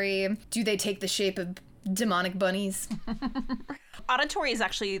 auditory? Do they take the shape of demonic bunnies? Auditory is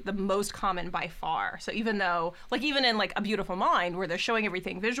actually the most common by far. So even though, like even in like A Beautiful Mind, where they're showing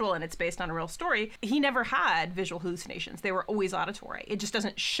everything visual and it's based on a real story, he never had visual hallucinations. They were always auditory. It just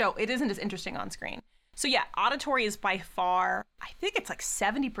doesn't show, it isn't as interesting on screen. So yeah, auditory is by far, I think it's like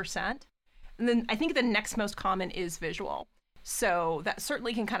 70%. And then I think the next most common is visual. So that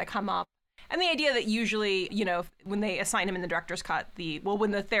certainly can kind of come up. And the idea that usually, when they assign him in the director's cut, when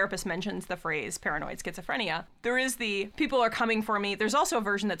the therapist mentions the phrase paranoid schizophrenia, there is people are coming for me. There's also a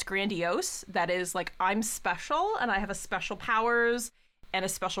version that's grandiose, that is like, I'm special and I have a special powers and a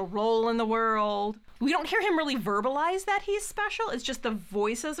special role in the world. We don't hear him really verbalize that he's special. It's just the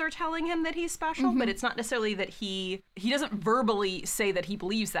voices are telling him that he's special, but it's not necessarily that he doesn't verbally say that he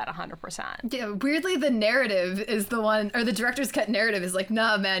believes that 100%. Yeah, weirdly, the narrative is the one, or the director's cut narrative is like,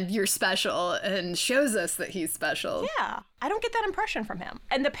 nah, man, you're special, and shows us that he's special. Yeah, I don't get that impression from him.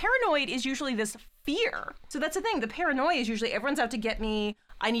 And the paranoid is usually this fear. So that's the thing. The paranoia is usually everyone's out to get me.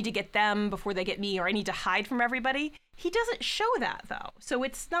 I need to get them before they get me, or I need to hide from everybody. He doesn't show that, though. So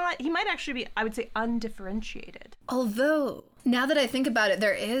it's not, he might actually be, I would say, undifferentiated. Although, now that I think about it,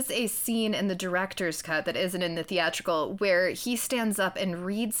 there is a scene in the director's cut that isn't in the theatrical where he stands up and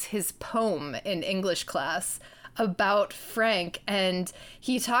reads his poem in English class about Frank. And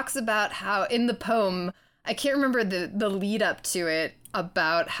he talks about how in the poem, I can't remember the lead up to it,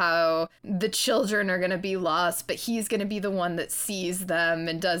 about how the children are going to be lost, but he's going to be the one that sees them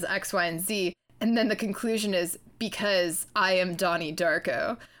and does X, Y, and Z. And then the conclusion is, because I am Donnie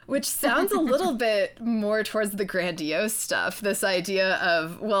Darko, which sounds a little bit more towards the grandiose stuff. This idea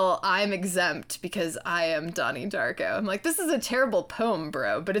of, well, I'm exempt because I am Donnie Darko. I'm like, this is a terrible poem,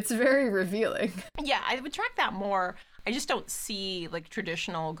 bro, but it's very revealing. Yeah, I would track that more. I just don't see like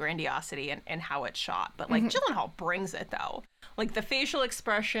traditional grandiosity in how it's shot. But like Gyllenhaal brings it, though. Like the facial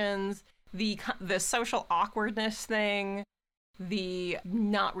expressions, the social awkwardness thing, the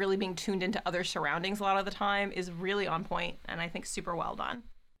not really being tuned into other surroundings a lot of the time is really on point, and I think super well done.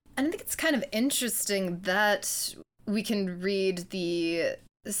 And I think it's kind of interesting that we can read the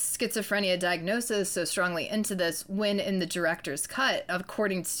schizophrenia diagnosis so strongly into this when in the director's cut,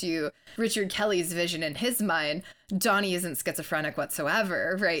 according to Richard Kelly's vision in his mind, Donnie isn't schizophrenic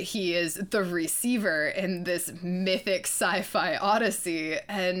whatsoever, right? He is the receiver in this mythic sci-fi odyssey.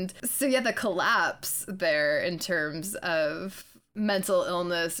 And so yeah, the collapse there in terms of mental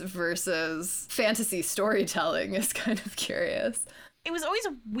illness versus fantasy storytelling is kind of curious. It was always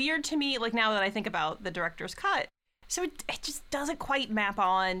weird to me, like now that I think about the director's cut. So it just doesn't quite map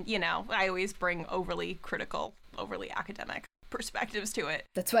on, you know, I always bring overly critical, overly academic perspectives to it.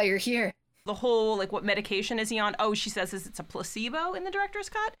 That's why you're here. The whole, like, what medication is he on? Oh, she says it's a placebo in the director's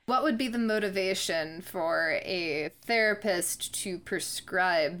cut. What would be the motivation for a therapist to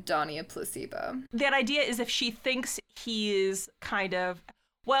prescribe Donnie a placebo? That idea is if she thinks he's kind of,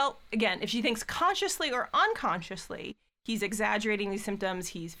 well, again, if she thinks consciously or unconsciously he's exaggerating these symptoms,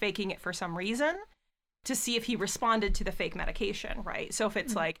 he's faking it for some reason, to see if he responded to the fake medication, right? So if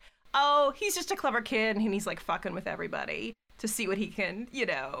it's like, oh, he's just a clever kid and he's like fucking with everybody to see what he can, you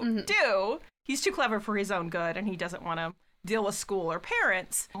know, do. He's too clever for his own good and he doesn't want to deal with school or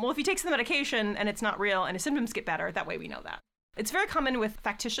parents. Well, if he takes the medication and it's not real and his symptoms get better, that way we know that. It's very common with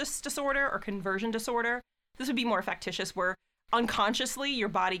factitious disorder or conversion disorder. This would be more factitious, where unconsciously your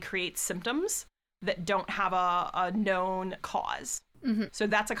body creates symptoms that don't have a known cause. So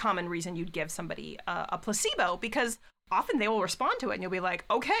that's a common reason you'd give somebody a placebo, because often they will respond to it and you'll be like,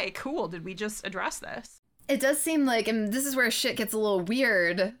 okay, cool, did we just address this? It does seem like, and this is where shit gets a little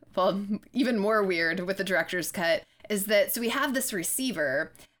weird, well, even more weird with the director's cut, is that, so we have this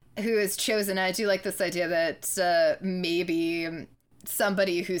receiver who is chosen. I do like this idea that maybe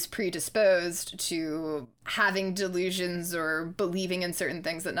somebody who's predisposed to having delusions or believing in certain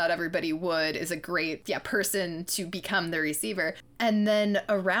things that not everybody would is a great person to become the receiver. And then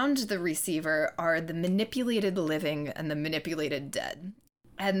around the receiver are the manipulated living and the manipulated dead.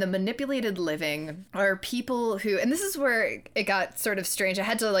 And the manipulated living are people who, and this is where it got sort of strange. I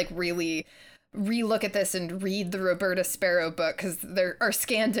had to like really relook at this and read the Roberta Sparrow book, because there are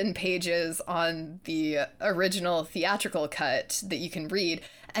scanned in pages on the original theatrical cut that you can read.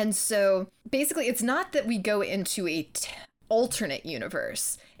 And so basically it's not that we go into a alternate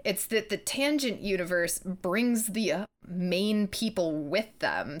universe. It's that the tangent universe brings the main people with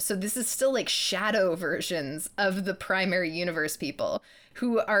them. So this is still like shadow versions of the primary universe people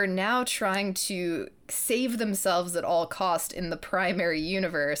who are now trying to save themselves at all cost in the primary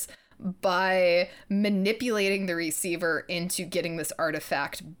universe by manipulating the receiver into getting this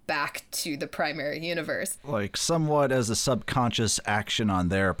artifact back to the primary universe. Like somewhat as a subconscious action on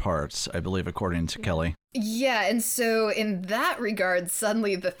their parts, I believe, according to Kelly. Yeah, and so in that regard,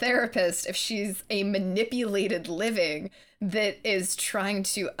 suddenly the therapist, if she's a manipulated living that is trying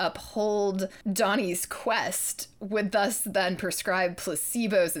to uphold Donnie's quest, would thus then prescribe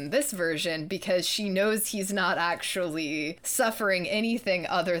placebos in this version because she knows he's not actually suffering anything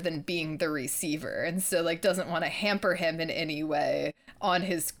other than being the receiver, and so like doesn't want to hamper him in any way on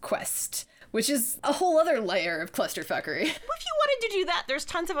his quest. Which is a whole other layer of clusterfuckery. Well, if you wanted to do that, there's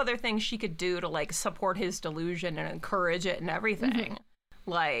tons of other things she could do to like support his delusion and encourage it and everything.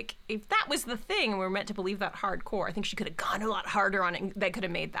 Like, if that was the thing, and we were meant to believe that hardcore, I think she could have gone a lot harder on it, and they could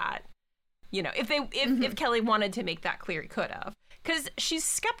have made that. You know, if Kelly wanted to make that clear, he could have. Because she's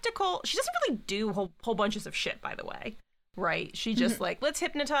skeptical. She doesn't really do whole bunches of shit, by the way. Right? She just like, let's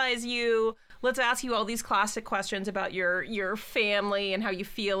hypnotize you. Let's ask you all these classic questions about your family and how you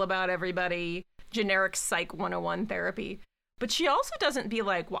feel about everybody. Generic Psych 101 therapy. But she also doesn't be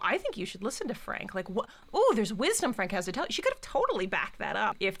like, well, I think you should listen to Frank. Like, what? Oh, there's wisdom Frank has to tell you. She could have totally backed that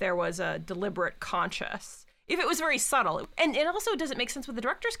up if there was a deliberate conscious. If it was very subtle. And it also doesn't make sense with the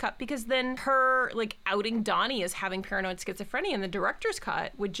director's cut, because then her, like, outing Donnie as having paranoid schizophrenia in the director's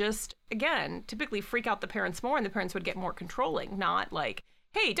cut would just, again, typically freak out the parents more, and the parents would get more controlling, not like,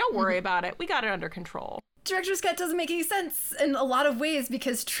 hey, don't worry about it. We got it under control. Director's cut doesn't make any sense in a lot of ways,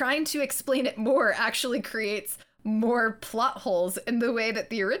 because trying to explain it more actually creates more plot holes in the way that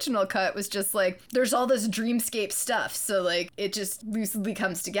the original cut was just like, there's all this dreamscape stuff, so like it just loosely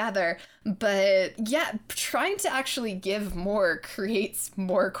comes together. But yeah, trying to actually give more creates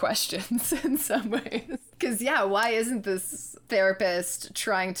more questions in some ways. Because yeah, why isn't this therapist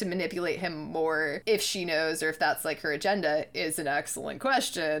trying to manipulate him more if she knows, or if that's like her agenda, is an excellent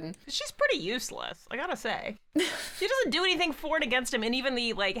question. She's pretty useless, I gotta say. She doesn't do anything for and against him, and even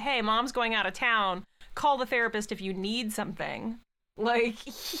the like, hey, mom's going out of town, call the therapist if you need something. Like,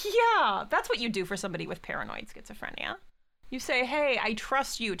 yeah, that's what you do for somebody with paranoid schizophrenia. You say, hey, I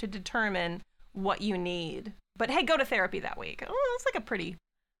trust you to determine what you need. But hey, go to therapy that week. Oh, that's like a pretty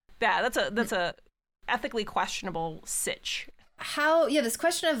bad, that's a ethically questionable sitch. This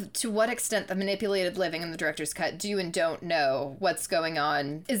question of to what extent the manipulated living in the director's cut do and don't know what's going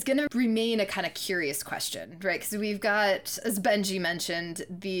on is going to remain a kind of curious question, right? Because we've got, as Benji mentioned,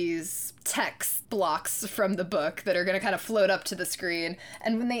 these text blocks from the book that are going to kind of float up to the screen.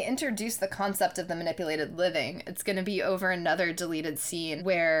 And when they introduce the concept of the manipulated living, it's going to be over another deleted scene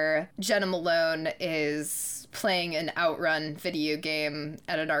where Jenna Malone is playing an Outrun video game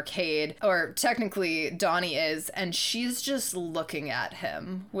at an arcade, or technically Donnie is, and she's just looking at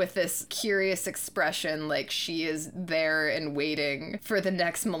him with this curious expression, like she is there and waiting for the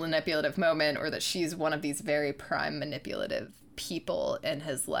next manipulative moment, or that she's one of these very prime manipulative people in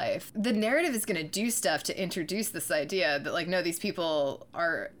his life. The narrative is going to do stuff to introduce this idea that, like, no, these people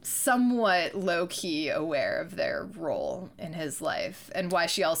are somewhat low-key aware of their role in his life, and why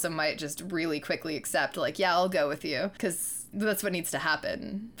she also might just really quickly accept, like, yeah, I'll go with you, because that's what needs to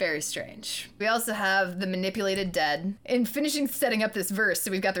happen. Very strange. We also have the manipulated dead. In finishing setting up this verse, so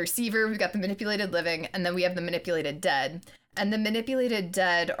we've got the receiver, we've got the manipulated living, and then we have the manipulated dead. And the manipulated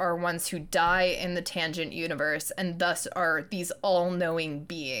dead are ones who die in the Tangent universe, and thus are these all-knowing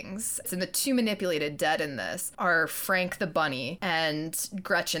beings. So the two manipulated dead in this are Frank the bunny and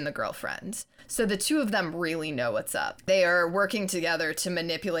Gretchen the girlfriend. So the two of them really know what's up. They are working together to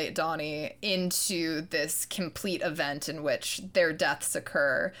manipulate Donnie into this complete event in which their deaths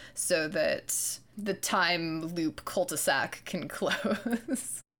occur so that the time loop cul-de-sac can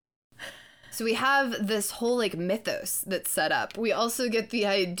close. So we have this whole, like, mythos that's set up. We also get the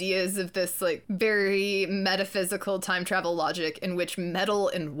ideas of this, like, very metaphysical time travel logic in which metal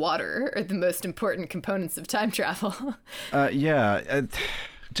and water are the most important components of time travel.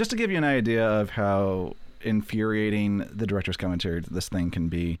 Just to give you an idea of how infuriating the director's commentary to this thing can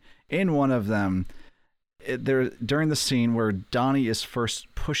be, in one of them, during the scene where Donnie is first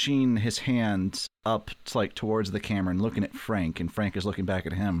pushing his hands up towards the camera and looking at Frank, and Frank is looking back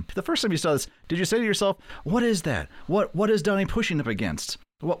at him. The first time you saw this, did you say to yourself, what is that? What is Donnie pushing up against?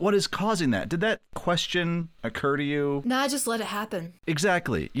 What is causing that? Did that question occur to you? Nah, just let it happen.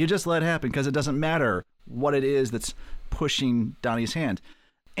 Exactly. You just let it happen, because it doesn't matter what it is that's pushing Donnie's hand.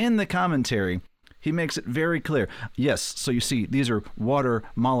 In the commentary, he makes it very clear. Yes, so you see, these are water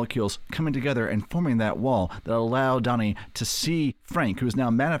molecules coming together and forming that wall that allow Donnie to see Frank, who is now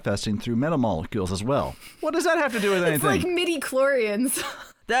manifesting through metal molecules as well. What does that have to do with anything? It's like midi-chlorians.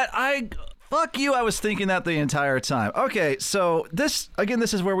 Fuck you, I was thinking that the entire time. Okay, so this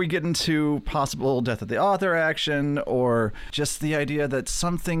is where we get into possible death of the author action, or just the idea that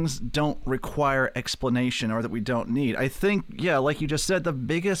some things don't require explanation or that we don't need. I think, yeah, like you just said, the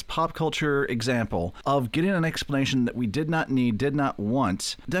biggest pop culture example of getting an explanation that we did not need, did not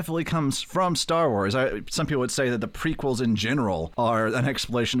want, definitely comes from Star Wars. Some people would say that the prequels in general are an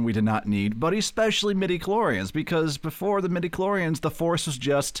explanation we did not need, but especially midi-chlorians, because before the midi-chlorians, the Force was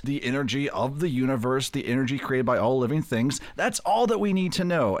just the energy of the universe, the energy created by all living things. That's all that we need to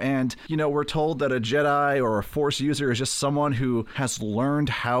know. And, we're told that a Jedi or a Force user is just someone who has learned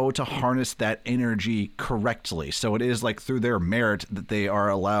how to harness that energy correctly. So it is like through their merit that they are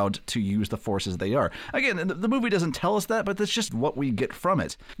allowed to use the Force as they are. Again, the movie doesn't tell us that, but that's just what we get from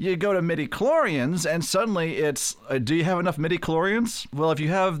it. You go to midichlorians, and suddenly it's, do you have enough midichlorians? Well, if you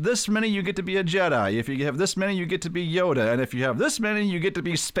have this many, you get to be a Jedi. If you have this many, you get to be Yoda. And if you have this many, you get to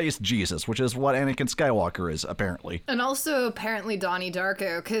be Space Jesus, which is what Anakin Skywalker is, apparently. And also, apparently, Donnie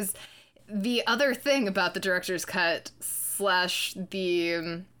Darko, because the other thing about the director's cut /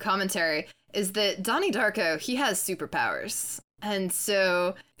 the commentary is that Donnie Darko, he has superpowers. And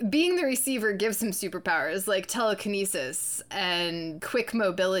so being the receiver gives him superpowers like telekinesis and quick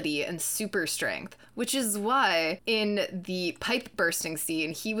mobility and super strength, which is why in the pipe bursting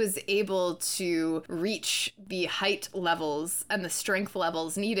scene, he was able to reach the height levels and the strength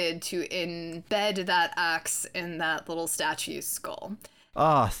levels needed to embed that axe in that little statue's skull.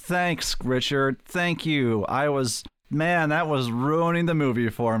 Thanks, Richard. Thank you. Man, that was ruining the movie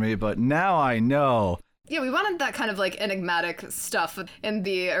for me, but now I know. Yeah, we wanted that kind of like enigmatic stuff in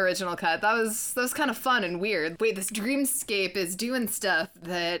the original cut. That was kind of fun and weird. Wait, this dreamscape is doing stuff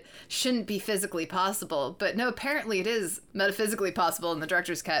that shouldn't be physically possible. But no, apparently it is metaphysically possible in the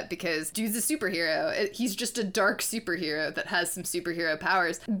director's cut because dude's a superhero. He's just a dark superhero that has some superhero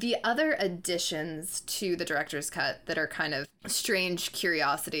powers. The other additions to the director's cut that are kind of strange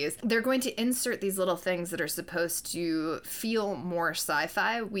curiosities, they're going to insert these little things that are supposed to feel more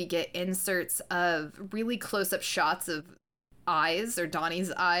sci-fi. We get inserts of really close-up shots of eyes, or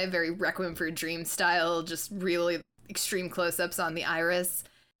Donnie's eye, very Requiem for a Dream style, just really extreme close-ups on the iris.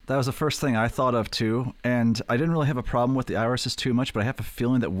 That was the first thing I thought of too, and I didn't really have a problem with the irises too much, but I have a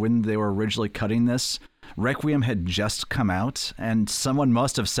feeling that when they were originally cutting this, Requiem had just come out, and someone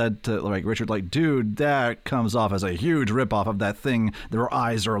must have said to Richard, dude, that comes off as a huge ripoff of that thing. Their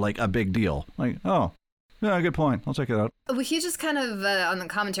eyes are like a big deal. Oh. Yeah, good point. I'll check it out. Well, he just kind of, on the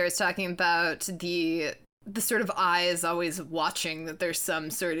commentary, is talking about the sort of eyes always watching, that there's some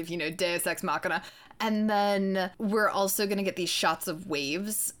sort of, deus ex machina. And then we're also going to get these shots of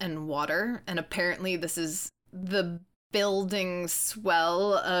waves and water. And apparently this is the building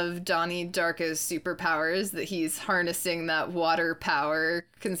swell of Donnie Darko's superpowers, that he's harnessing that water power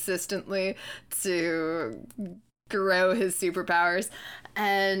consistently to grow his superpowers.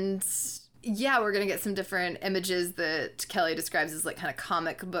 And yeah, we're going to get some different images that Kelly describes as kind of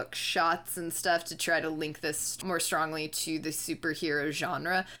comic book shots and stuff to try to link this more strongly to the superhero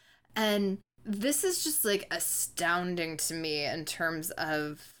genre. And this is just astounding to me in terms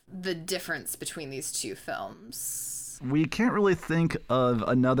of the difference between these two films. We can't really think of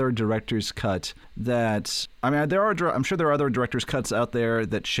another director's cut that... I'm sure there are other director's cuts out there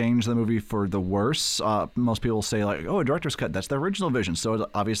that change the movie for the worse. Most people say, a director's cut, that's the original vision, so it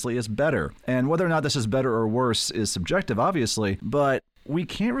obviously is better. And whether or not this is better or worse is subjective, obviously, but we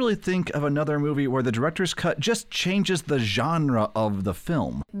can't really think of another movie where the director's cut just changes the genre of the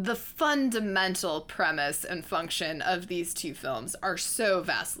film. The fundamental premise and function of these two films are so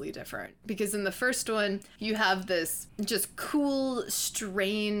vastly different. Because in the first one, you have this just cool,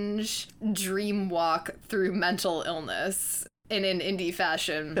 strange dream walk through mental illness in an indie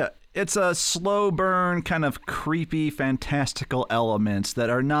fashion. Yeah. It's a slow burn, kind of creepy, fantastical elements that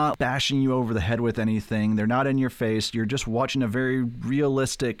are not bashing you over the head with anything. They're not in your face. You're just watching a very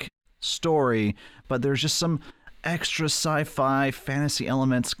realistic story, but there's just some extra sci-fi fantasy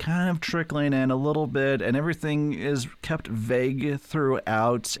elements kind of trickling in a little bit, and everything is kept vague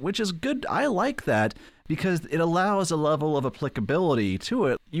throughout, which is good. I like that, because it allows a level of applicability to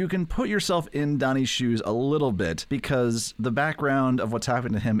it. You can put yourself in Donnie's shoes a little bit because the background of what's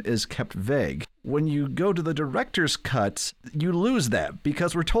happened to him is kept vague. When you go to the director's cut, you lose that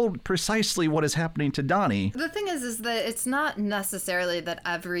because we're told precisely what is happening to Donnie. The thing is that it's not necessarily that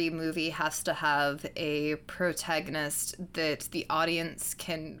every movie has to have a protagonist that the audience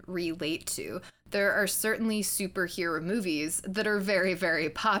can relate to. There are certainly superhero movies that are very, very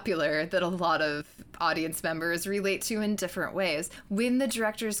popular that a lot of audience members relate to in different ways. When the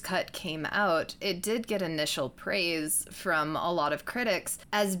director's cut came out, it did get initial praise from a lot of critics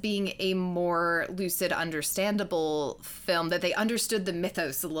as being a more lucid, understandable film, that they understood the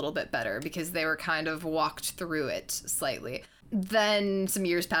mythos a little bit better because they were kind of walked through it slightly. Then some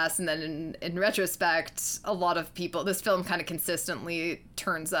years pass, and then in retrospect, a lot of people, this film kind of consistently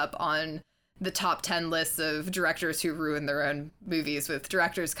turns up on the top 10 lists of directors who ruin their own movies with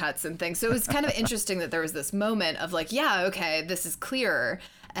director's cuts and things. So it was kind of interesting that there was this moment of yeah, okay, this is clearer.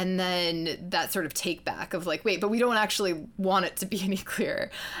 And then that sort of take back of like, wait, but we don't actually want it to be any clearer.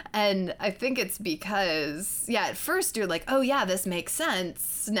 And I think it's because, yeah, at first you're like, oh yeah, this makes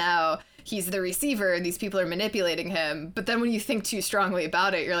sense. Now he's the receiver and these people are manipulating him. But then when you think too strongly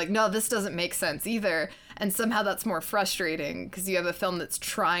about it, you're like, no, this doesn't make sense either. And somehow that's more frustrating because you have a film that's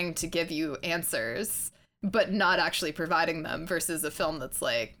trying to give you answers, but not actually providing them, versus a film that's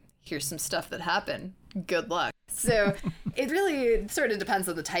like, here's some stuff that happened. Good luck. So it really sort of depends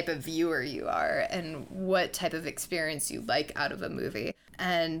on the type of viewer you are and what type of experience you like out of a movie.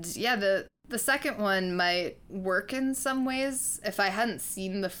 And yeah, the second one might work in some ways if I hadn't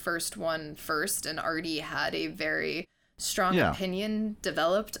seen the first one first and already had a very strong opinion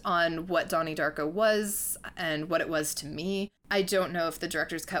developed on what Donnie Darko was and what it was to me. I don't know if the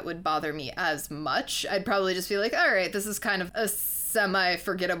director's cut would bother me as much. I'd probably just be like, all right, this is kind of a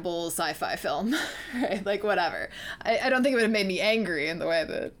semi-forgettable sci-fi film, right? Like, whatever. I don't think it would have made me angry in the way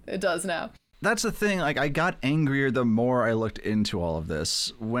that it does now. That's the thing. Like, I got angrier the more I looked into all of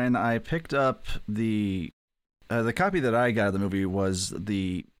this. When I picked up the copy that I got of the movie was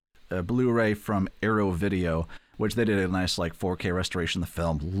the Blu-ray from Arrow Video, which they did a nice like 4K restoration of the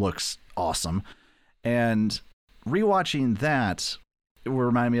film. Looks awesome. And rewatching that, it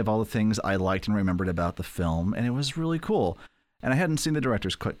reminded me of all the things I liked and remembered about the film, and it was really cool. And I hadn't seen the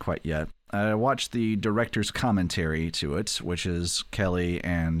director's cut quite yet. I watched the director's commentary to it, which is Kelly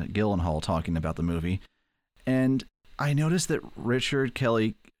and Gyllenhaal talking about the movie. And I noticed that Richard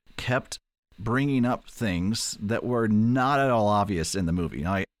Kelly kept bringing up things that were not at all obvious in the movie.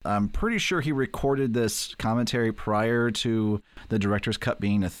 I'm pretty sure he recorded this commentary prior to the director's cut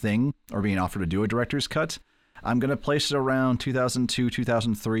being a thing or being offered to do a director's cut. I'm going to place it around 2002,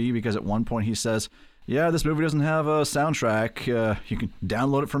 2003, because at one point he says, yeah, this movie doesn't have a soundtrack. You can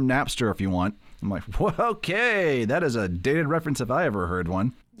download it from Napster if you want. I'm like, well, okay, that is a dated reference if I ever heard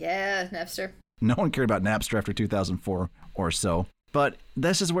one. Yeah, Napster. No one cared about Napster after 2004 or so. But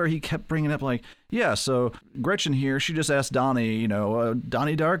this is where he kept bringing up, like, yeah, so Gretchen here, she just asked Donnie,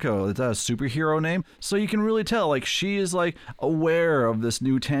 Donnie Darko, is that a superhero name? So you can really tell, like, she is, like, aware of this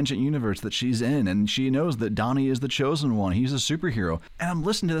new tangent universe that she's in, and she knows that Donnie is the chosen one. He's a superhero. And I'm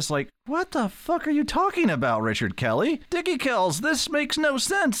listening to this like, what the fuck are you talking about, Richard Kelly? Dickie Kells, this makes no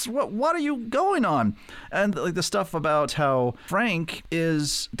sense. What are you going on? And, like, the stuff about how Frank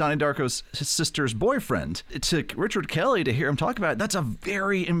is Donnie Darko's sister's boyfriend. To Richard Kelly, to hear him talk about it, that's a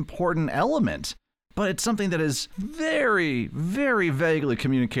very important element. But it's something that is very, very vaguely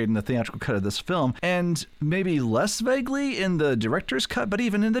communicated in the theatrical cut of this film, and maybe less vaguely in the director's cut, but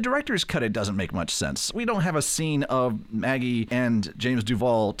even in the director's cut, it doesn't make much sense. We don't have a scene of Maggie and James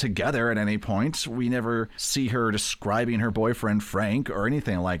Duval together at any point. We never see her describing her boyfriend, Frank, or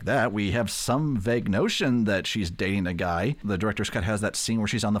anything like that. We have some vague notion that she's dating a guy. The director's cut has that scene where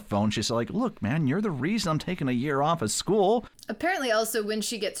she's on the phone. She's like, look, man, you're the reason I'm taking a year off of school. Apparently also when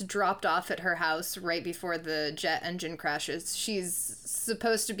she gets dropped off at her house right before the jet engine crashes, she's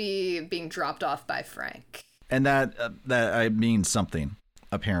supposed to be being dropped off by Frank. And that means something,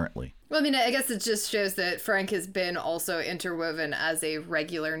 apparently. Well, I mean, I guess it just shows that Frank has been also interwoven as a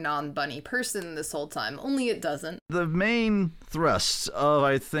regular non-bunny person this whole time, only it doesn't. The main thrust of,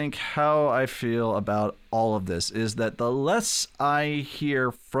 I think, how I feel about all of this is that the less I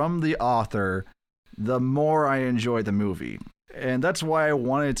hear from the author, the more I enjoy the movie. And that's why I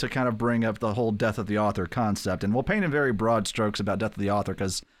wanted to kind of bring up the whole death of the author concept. And we'll paint in very broad strokes about death of the author,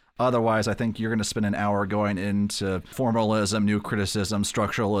 because otherwise I think you're going to spend an hour going into formalism, new criticism,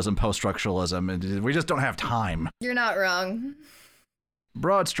 structuralism, post-structuralism, and we just don't have time. You're not wrong.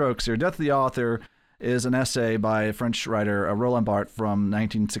 Broad strokes here. Death of the Author is an essay by French writer Roland Barthes from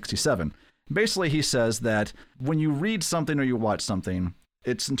 1967. Basically, he says that when you read something or you watch something,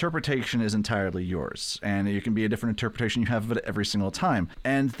 its interpretation is entirely yours, and it can be a different interpretation you have of it every single time.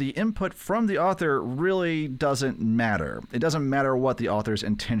 And the input from the author really doesn't matter. It doesn't matter what the author's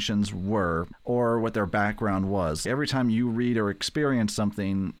intentions were or what their background was. Every time you read or experience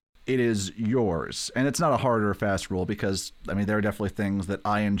something, it is yours. And it's not a hard or fast rule, because, I mean, there are definitely things that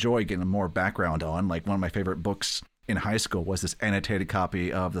I enjoy getting more background on. Like, one of my favorite books in high school was this annotated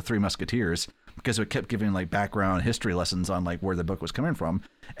copy of The Three Musketeers, because it kept giving like background history lessons on like where the book was coming from,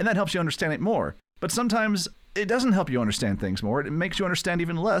 and that helps you understand it more. But sometimes it doesn't help you understand things more. It makes you understand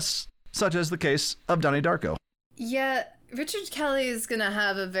even less, such as the case of Donnie Darko. Yeah, Richard Kelly is going to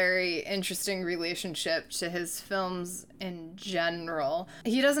have a very interesting relationship to his films in general.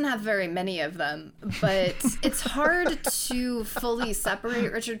 He doesn't have very many of them, but it's hard to fully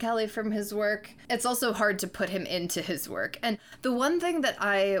separate Richard Kelly from his work. It's also hard to put him into his work. And the one thing that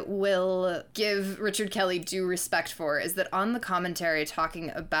I will give Richard Kelly due respect for is that on the commentary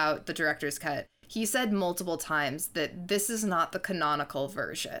talking about the director's cut, he said multiple times that this is not the canonical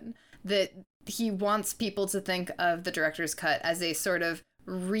version, that he wants people to think of the director's cut as a sort of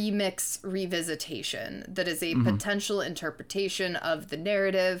remix revisitation that is a potential interpretation of the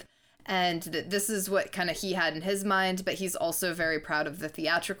narrative, and that this is what kind of he had in his mind, but he's also very proud of the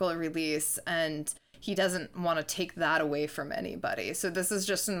theatrical release, and he doesn't want to take that away from anybody. So this is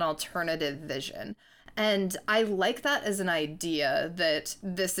just an alternative vision. And I like that as an idea, that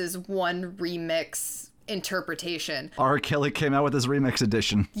this is one remix interpretation. R. Kelly came out with his remix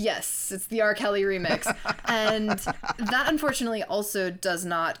edition. Yes, it's the R. Kelly remix. And that unfortunately also does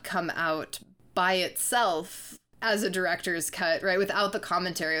not come out by itself as a director's cut, right? Without the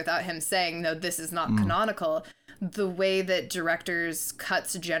commentary, without him saying, no, this is not canonical. The way that director's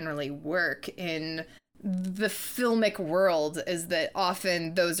cuts generally work in the filmic world is that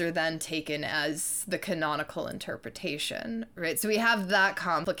often those are then taken as the canonical interpretation, right? So we have that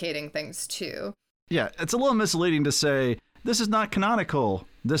complicating things too. Yeah, it's a little misleading to say, this is not canonical,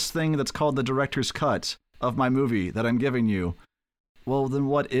 this thing that's called the director's cut of my movie that I'm giving you. Well, then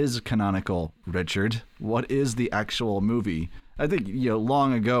what is canonical, Richard? What is the actual movie? I think,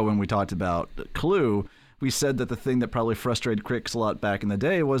 long ago when we talked about Clue, we said that the thing that probably frustrated critics a lot back in the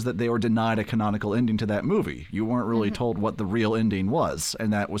day was that they were denied a canonical ending to that movie. You weren't really told what the real ending was,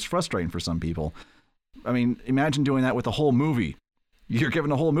 and that was frustrating for some people. I mean, imagine doing that with a whole movie. You're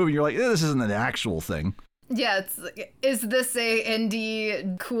given a whole movie, you're like, this isn't an actual thing. Yeah, it's like, is this a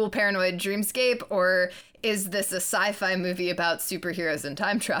indie cool paranoid dreamscape, or is this a sci-fi movie about superheroes and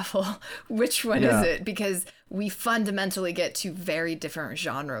time travel? Which one is it? Because we fundamentally get two very different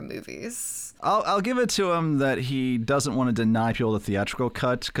genre movies. I'll give it to him that he doesn't want to deny people the theatrical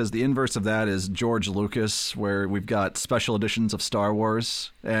cut, because the inverse of that is George Lucas, where we've got special editions of Star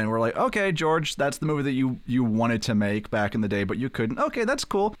Wars, and we're like, okay, George, that's the movie that you wanted to make back in the day, but you couldn't. Okay, that's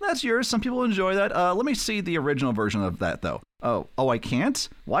cool. That's yours. Some people enjoy that. Let me see the original version of that, though. Oh, I can't?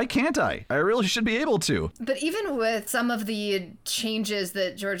 Why can't I? I really should be able to. But even with some of the changes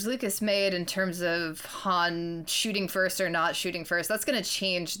that George Lucas made in terms of Han shooting first or not shooting first, that's going to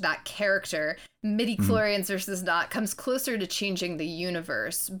change that character. Midi-chlorians versus not comes closer to changing the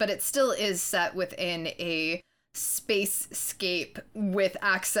universe, but it still is set within a spacescape with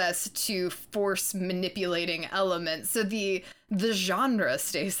access to force manipulating elements. So the genre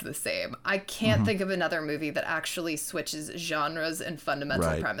stays the same. I can't think of another movie that actually switches genres and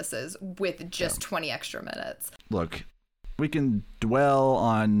fundamental premises with just 20 extra minutes. Look, we can dwell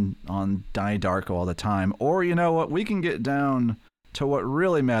on Donnie Darko all the time, or you know what, we can get down to what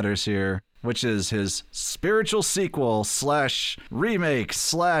really matters here, which is his spiritual sequel / remake /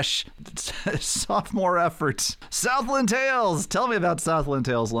 sophomore effort, Southland Tales. Tell me about Southland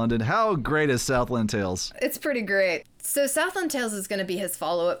Tales, London. How great is Southland Tales? It's pretty great. So Southland Tales is going to be his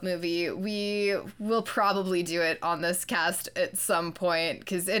follow-up movie. We will probably do it on this cast at some point,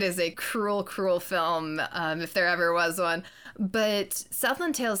 because it is a cruel, cruel film, if there ever was one. But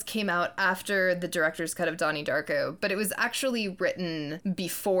Southland Tales came out after the director's cut of Donnie Darko, but it was actually written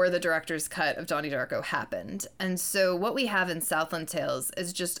before the director's cut of Donnie Darko happened. And so what we have in Southland Tales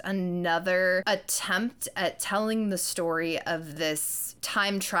is just another attempt at telling the story of this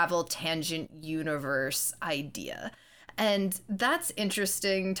time travel tangent universe idea. And that's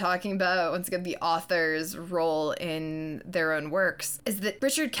interesting, talking about, once again, the author's role in their own works, is that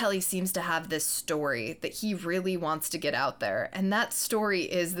Richard Kelly seems to have this story that he really wants to get out there. And that story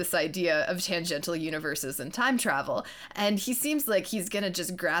is this idea of tangential universes and time travel. And he seems like he's going to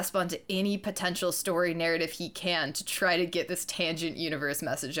just grasp onto any potential story narrative he can to try to get this tangent universe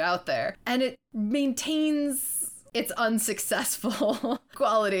message out there. And it maintains its unsuccessful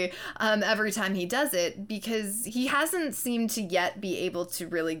quality every time he does it, because he hasn't seemed to yet be able to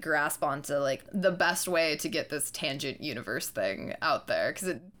really grasp onto like the best way to get this tangent universe thing out there, because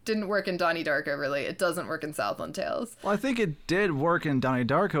it didn't work in Donnie Darko, really. It doesn't work in Southland Tales. Well, I think it did work in Donnie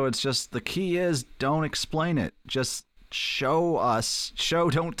Darko. It's just the key is don't explain it. Just show us. Show,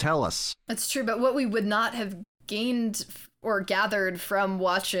 don't tell us. That's true, but what we would not have gained or gathered from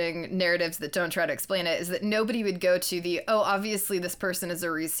watching narratives that don't try to explain it is that nobody would go to the, oh, obviously this person is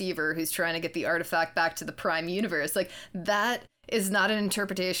a receiver who's trying to get the artifact back to the prime universe. Like, that is not an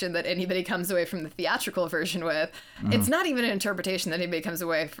interpretation that anybody comes away from the theatrical version with. It's not even an interpretation that anybody comes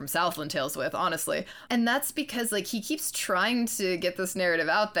away from Southland Tales with, honestly. And that's because, like, he keeps trying to get this narrative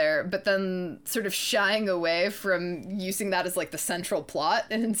out there, but then sort of shying away from using that as, like, the central plot,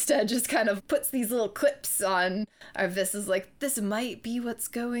 and instead just kind of puts these little clips on of this is like, this might be what's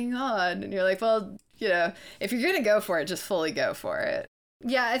going on. And you're like, well, you know, if you're gonna go for it, just fully go for it.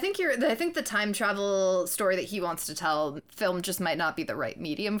 Yeah, I think the time travel story that he wants to tell, film just might not be the right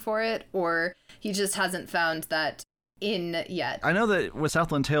medium for it, or he just hasn't found that in yet. I know that with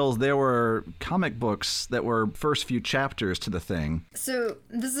Southland Tales, there were comic books that were first few chapters to the thing. So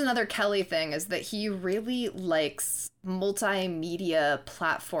this is another Kelly thing, is that he really likes multimedia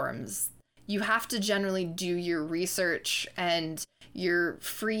platforms. You have to generally do your research and your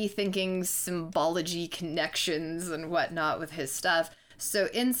free thinking symbology connections and whatnot with his stuff. So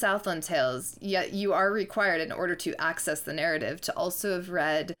in Southland Tales, you are required, in order to access the narrative, to also have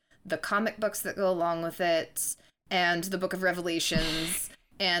read the comic books that go along with it, and the Book of Revelations,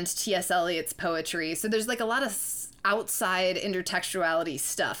 and T.S. Eliot's poetry. So there's like a lot of outside intertextuality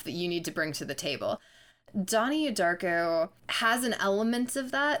stuff that you need to bring to the table. Donnie Darko has an element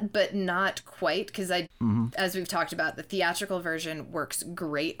of that, but not quite, because as we've talked about, the theatrical version works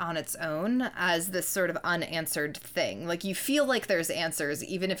great on its own as this sort of unanswered thing. Like, you feel like there's answers,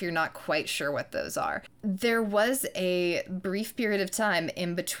 even if you're not quite sure what those are. There was a brief period of time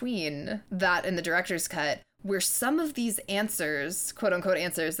in between that and the director's cut where some of these answers, quote unquote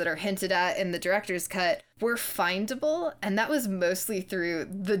answers, that are hinted at in the director's cut were findable, and that was mostly through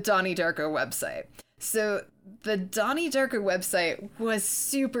the Donnie Darko website. So the Donnie Darko website was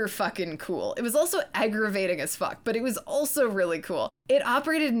super fucking cool. It was also aggravating as fuck, but it was also really cool. It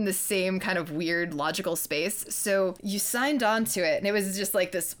operated in the same kind of weird logical space. So you signed on to it, and it was just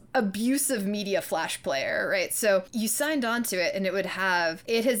like this abusive media flash player, right? So you signed on to it, and it would have,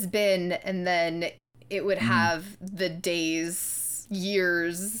 it has been, and then it would have the days,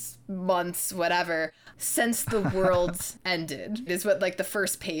 years, months, whatever, since the world ended, is what like the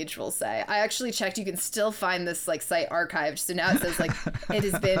first page will say. I actually checked, you can still find this like site archived. So now it says like, it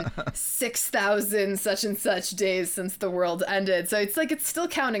has been 6,000 such and such days since the world ended. So it's like, it's still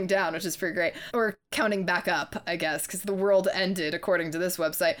counting down, which is pretty great. Or counting back up, I guess, because the world ended according to this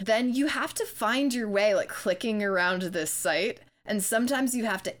website. Then you have to find your way, like clicking around this site. And sometimes you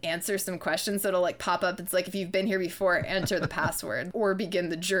have to answer some questions that'll like pop up. It's like, if you've been here before, enter the password or begin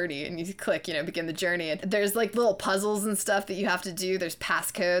the journey, and you click, begin the journey. And there's like little puzzles and stuff that you have to do. There's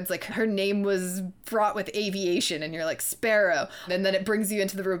passcodes, like her name was fraught with aviation, and you're like Sparrow. And then it brings you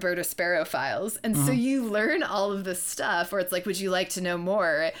into the Roberta Sparrow files. And so you learn all of this stuff, or it's like, would you like to know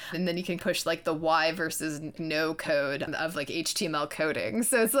more? And then you can push like the Y versus no code of like HTML coding.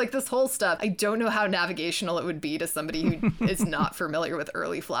 So it's like this whole stuff. I don't know how navigational it would be to somebody who is not familiar with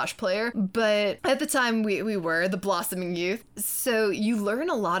early Flash Player, but at the time we were the blossoming youth. So you learn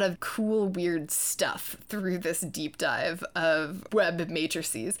a lot of cool, weird stuff through this deep dive of web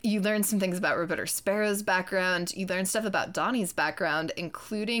matrices. You learn some things about Roberta Sparrow's background. You learn stuff about Donnie's background,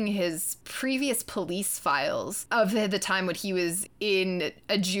 including his previous police files of the time when he was in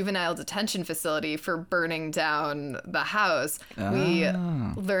a juvenile detention facility for burning down the house. We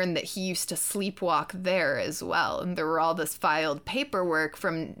learned that he used to sleepwalk there as well, and there were all this filed paperwork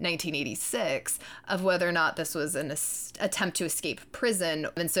from 1986 of whether or not this was an attempt to escape prison.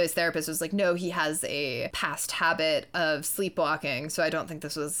 And so his therapist was like, no, he has a past habit of sleepwalking, so I don't think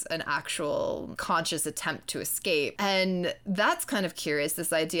this was an actual conscious attempt to escape. And that's kind of curious,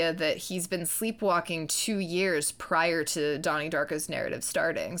 this idea that he's been sleepwalking 2 years prior to Donnie Darko's narrative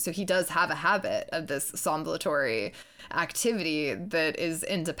starting. So he does have a habit of this somnolatory activity that is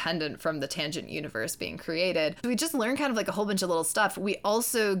independent from the tangent universe being created. We just learn kind of like a whole bunch of little stuff. We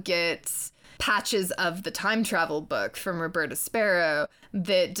also get patches of the time travel book from Roberta Sparrow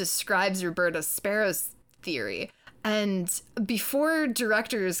that describes Roberta Sparrow's theory. And before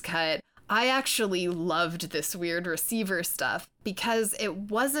director's cut, I actually loved this weird receiver stuff because it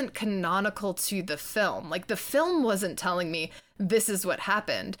wasn't canonical to the film. Like, the film wasn't telling me this is what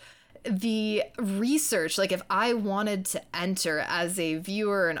happened. The research, like if I wanted to enter as a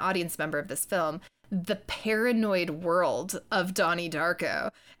viewer or an audience member of this film, the paranoid world of Donnie Darko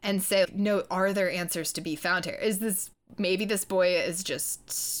and say, no, are there answers to be found here? Is this, maybe this boy is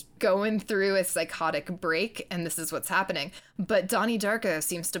just going through a psychotic break and this is what's happening. But Donnie Darko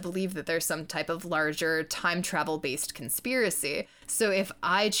seems to believe that there's some type of larger time travel based conspiracy. So if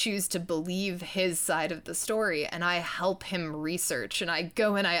I choose to believe his side of the story and I help him research and I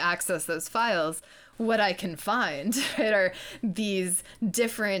go and I access those files, what I can find are these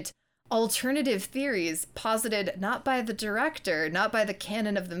different alternative theories posited not by the director, not by the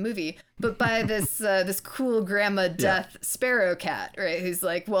canon of the movie, but by this cool grandma death sparrow cat, right? Who's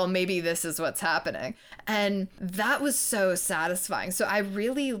like, well, maybe this is what's happening. And that was so satisfying. So I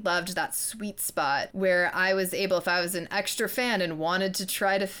really loved that sweet spot where I was able, if I was an extra fan and wanted to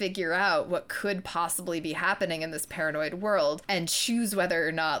try to figure out what could possibly be happening in this paranoid world and choose whether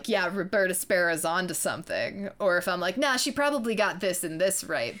or not, Roberta Sparrow's onto something. Or if I'm like, nah, she probably got this and this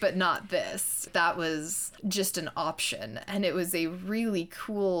right, but not this. That was just an option. And it was a really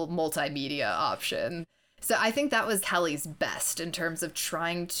cool multimedia option. So I think that was Kelly's best in terms of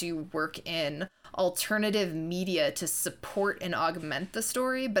trying to work in alternative media to support and augment the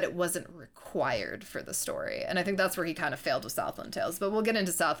story, but it wasn't required for the story. And I think that's where he kind of failed with Southland Tales, but we'll get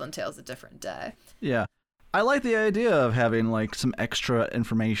into Southland Tales a different day. Yeah. I like the idea of having like some extra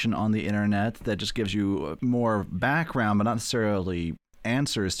information on the internet that just gives you more background, but not necessarily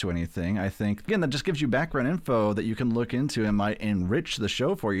answers to anything. I think, again, that just gives you background info that you can look into and might enrich the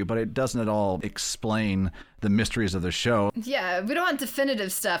show for you, but it doesn't at all explain the mysteries of the show. Yeah, we don't want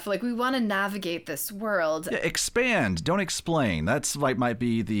definitive stuff. Like, we want to navigate this world. Yeah, expand, don't explain. That's like might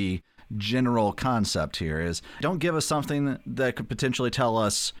be the general concept here is don't give us something that could potentially tell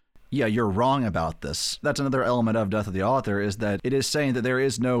us, yeah, you're wrong about this. That's another element of Death of the Author, is that it is saying that there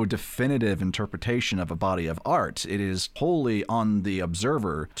is no definitive interpretation of a body of art. It is wholly on the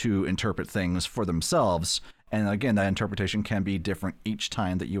observer to interpret things for themselves. And again, that interpretation can be different each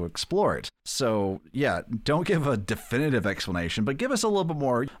time that you explore it. So yeah, don't give a definitive explanation, but give us a little bit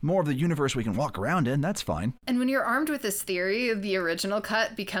more of the universe we can walk around in. That's fine. And when you're armed with this theory, the original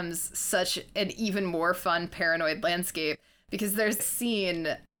cut becomes such an even more fun paranoid landscape, because there's a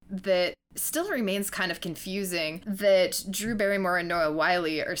scene that still remains kind of confusing, that Drew Barrymore and Noah Wyle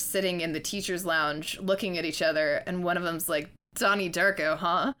are sitting in the teacher's lounge looking at each other, and one of them's like, Donnie Darko,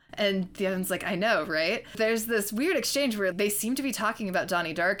 huh? And the other one's like, I know, right? There's this weird exchange where they seem to be talking about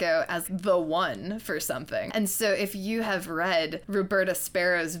Donnie Darko as the one for something. And so if you have read Roberta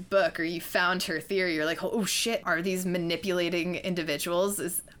Sparrow's book, or you found her theory, you're like, oh shit, are these manipulating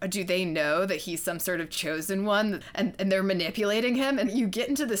individuals? Do they know that he's some sort of chosen one and they're manipulating him? And you get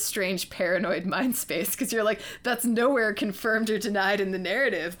into this strange paranoid mind space, because you're like, that's nowhere confirmed or denied in the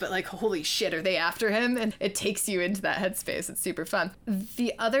narrative, but like, holy shit, are they after him? And it takes you into that headspace. It's super fun.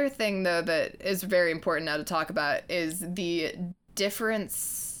 The other thing, though, that is very important now to talk about is the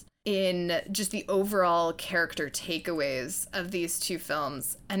difference in just the overall character takeaways of these two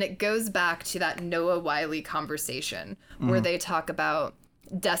films. And it goes back to that Noah Wyle conversation where they talk about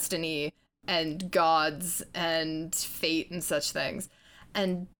destiny and gods and fate and such things.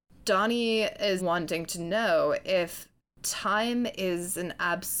 And Donnie is wanting to know if time is an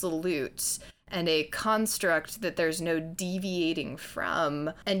absolute and a construct that there's no deviating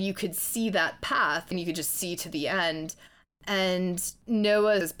from, and you could see that path and you could just see to the end. And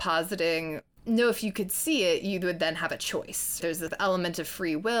Noah is positing, no, if you could see it, you would then have a choice. There's this element of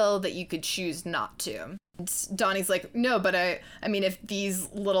free will that you could choose not to. And Donnie's like, no, but I mean, if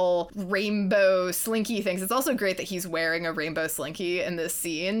these little rainbow slinky things, it's also great that he's wearing a rainbow slinky in this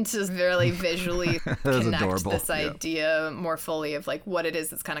scene to really visually connect this idea more fully of like what it is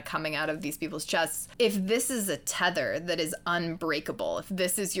that's kind of coming out of these people's chests. If this is a tether that is unbreakable, if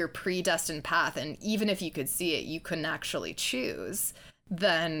this is your predestined path, and even if you could see it, you couldn't actually choose,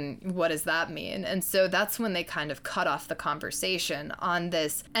 then what does that mean? And so that's when they kind of cut off the conversation on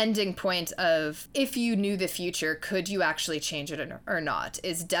this ending point of, if you knew the future, could you actually change it or not?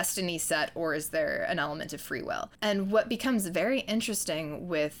 Is destiny set, or is there an element of free will? And what becomes very interesting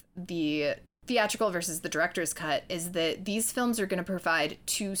with the theatrical versus the director's cut is that these films are going to provide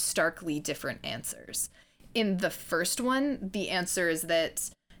two starkly different answers. In the first one, the answer is that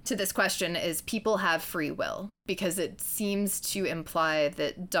to this question is people have free will, because it seems to imply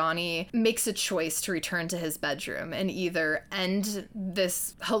that Donnie makes a choice to return to his bedroom and either end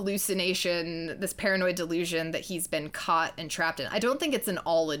this hallucination, this paranoid delusion that he's been caught and trapped in. I don't think it's an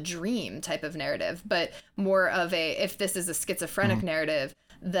all a dream type of narrative, but more of a, if this is a schizophrenic narrative,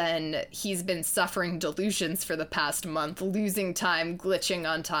 then he's been suffering delusions for the past month, losing time, glitching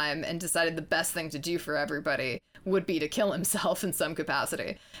on time, and decided the best thing to do for everybody would be to kill himself in some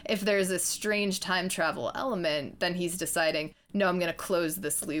capacity. If there's a strange time travel element, then he's deciding, no, I'm going to close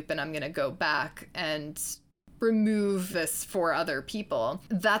this loop and I'm going to go back and remove this for other people.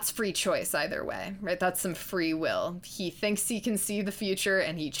 That's free choice either way, right? That's some free will. He thinks he can see the future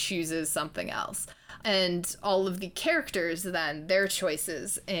and he chooses something else. And all of the characters, then, their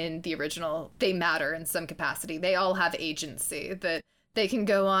choices in the original, they matter in some capacity. They all have agency, that they can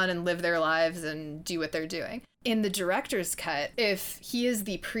go on and live their lives and do what they're doing. In the director's cut, if he is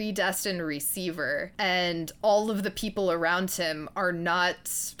the predestined receiver and all of the people around him are not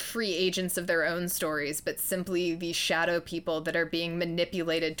free agents of their own stories, but simply the shadow people that are being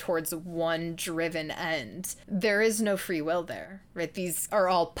manipulated towards one driven end, there is no free will there, right? These are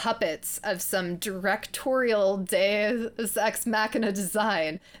all puppets of some directorial deus ex machina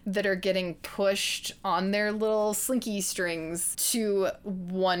design that are getting pushed on their little slinky strings to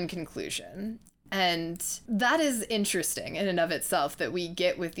one conclusion. And that is interesting in and of itself, that we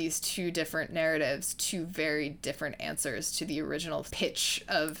get with these two different narratives, two very different answers to the original pitch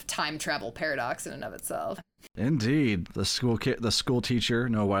of time travel paradox in and of itself. Indeed. The school teacher,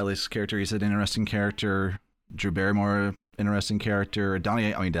 Noah Wiley's character, he's an interesting character. Drew Barrymore, interesting character.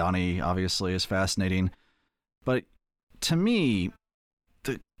 Donnie obviously is fascinating. But to me,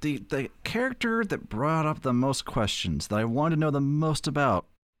 the character that brought up the most questions, that I wanted to know the most about,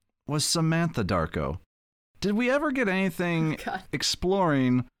 was Samantha Darko. Did we ever get anything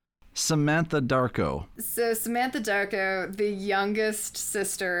exploring Samantha Darko? So Samantha Darko, the youngest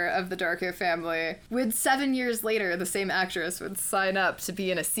sister of the Darko family, would 7 years later, the same actress would sign up to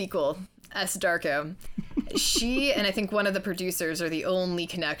be in a sequel, S. Darko. She and I think one of the producers are the only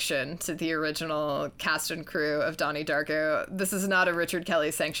connection to the original cast and crew of Donnie Darko. This is not a Richard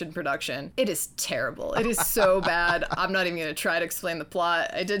Kelly sanctioned production. It is terrible. It is so bad. I'm not even going to try to explain the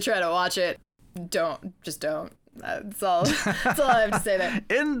plot. I did try to watch it. Just don't. That's all I have to say there.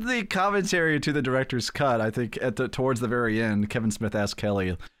 In the commentary to the director's cut, I think towards the very end, Kevin Smith asked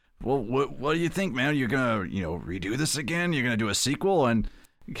Kelly, well, what do you think, man? You're going to, redo this again? You're going to do a sequel? And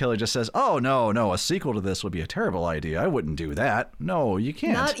Kelly just says, oh, no, a sequel to this would be a terrible idea. I wouldn't do that. No, you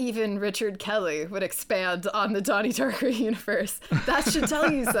can't. Not even Richard Kelly would expand on the Donnie Darko universe. That should tell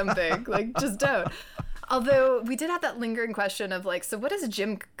you something. Just don't. Although we did have that lingering question of so what does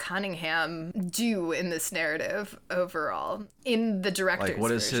Jim Cunningham do in this narrative overall in the director's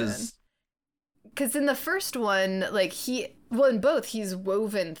what is version? His... Because in the first one, in both, he's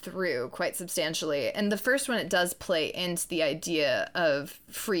woven through quite substantially. And the first one, it does play into the idea of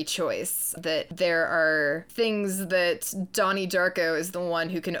free choice, that there are things that Donnie Darko is the one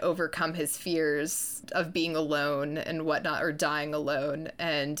who can overcome his fears of being alone and whatnot, or dying alone,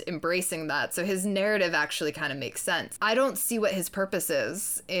 and embracing that. So his narrative actually kind of makes sense. I don't see what his purpose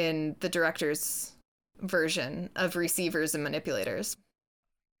is in the director's version of receivers and manipulators.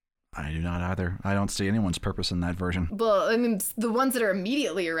 I do not either. I don't see anyone's purpose in that version. Well, I mean, the ones that are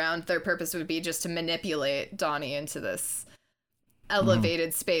immediately around, their purpose would be just to manipulate Donnie into this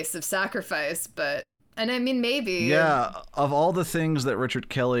elevated space of sacrifice. And I mean, maybe. Yeah, of all the things that Richard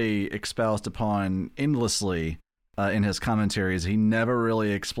Kelly espoused upon endlessly in his commentaries, he never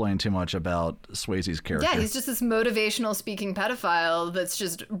really explained too much about Swayze's character. Yeah, he's just this motivational speaking pedophile that's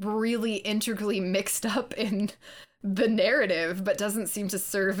just really integrally mixed up in the narrative, but doesn't seem to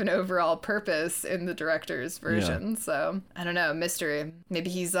serve an overall purpose in the director's version. Yeah. So, I don't know, mystery. Maybe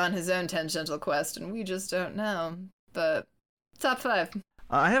he's on his own tangential quest and we just don't know. But, top 5.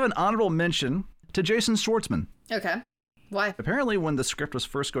 I have an honorable mention to Jason Schwartzman. Okay. Why? Apparently, when the script was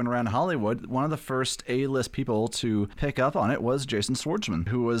first going around Hollywood, one of the first A-list people to pick up on it was Jason Schwartzman,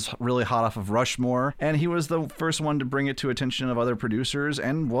 who was really hot off of Rushmore, and he was the first one to bring it to attention of other producers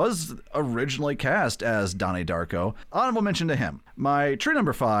and was originally cast as Donnie Darko. Honorable mention to him. My true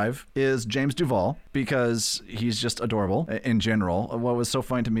number 5 is James Duvall, because he's just adorable in general. What was so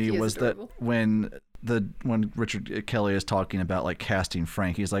funny to me was adorable. That when Richard Kelly is talking about casting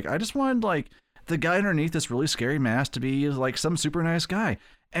Frank, he's like, I just wanted the guy underneath this really scary mask to be some super nice guy.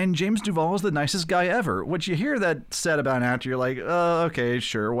 And James Duvall is the nicest guy ever. Which you hear that said about an actor, you're like, oh, okay,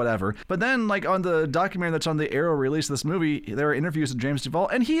 sure, whatever. But then, on the documentary that's on the Arrow release of this movie, there are interviews with James Duvall,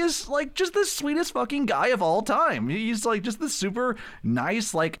 and he is, just the sweetest fucking guy of all time. He's, just this super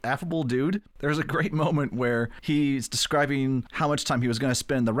nice, affable dude. There's a great moment where he's describing how much time he was going to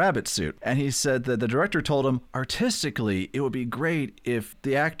spend in the rabbit suit. And he said that the director told him, artistically, it would be great if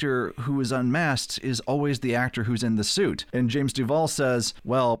the actor who is unmasked is always the actor who's in the suit. And James Duvall says,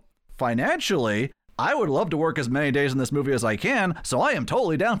 well, financially, I would love to work as many days in this movie as I can, so I am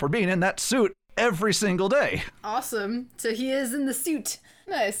totally down for being in that suit every single day. Awesome. So he is in the suit.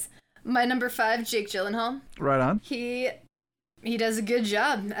 Nice. My number 5, Jake Gyllenhaal. Right on. He does a good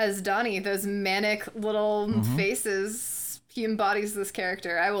job as Donnie. Those manic little faces. He embodies this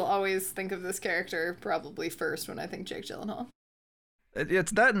character. I will always think of this character probably first when I think Jake Gyllenhaal.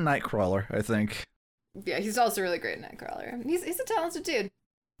 It's that and Nightcrawler, I think. Yeah, he's also really great in Nightcrawler. He's a talented dude.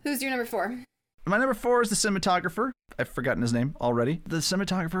 Who's your number 4? My number 4 is the cinematographer. I've forgotten his name already. The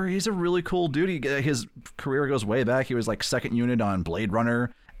cinematographer, he's a really cool dude. His career goes way back. He was second unit on Blade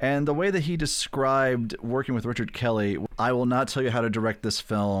Runner. And the way that he described working with Richard Kelly, I will not tell you how to direct this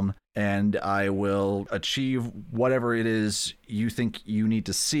film, and I will achieve whatever it is you think you need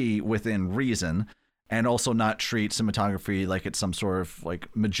to see within reason, and also not treat cinematography like it's some sort of like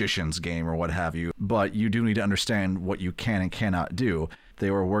magician's game or what have you. But you do need to understand what you can and cannot do. They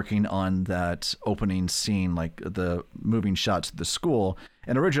were working on that opening scene, like the moving shots of the school.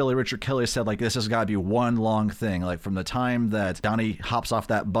 And originally Richard Kelly said, like, this has got to be one long thing. Like from the time that Donnie hops off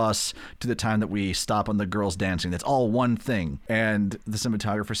that bus to the time that we stop on the girls dancing, that's all one thing. And the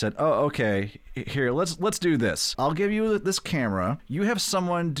cinematographer said, oh, okay, here, let's do this. I'll give you this camera. You have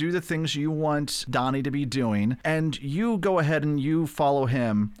someone do the things you want Donnie to be doing, and you go ahead and you follow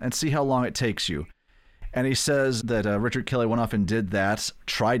him and see how long it takes you. And he says that Richard Kelly went off and did that,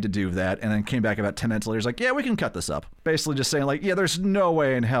 tried to do that, and then came back about 10 minutes later. He's like, yeah, we can cut this up. Basically just saying, like, yeah, there's no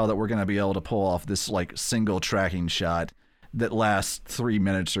way in hell that we're going to be able to pull off this, like, single tracking shot that lasts 3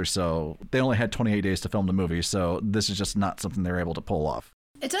 minutes or so. They only had 28 days to film the movie, so this is just not something they're able to pull off.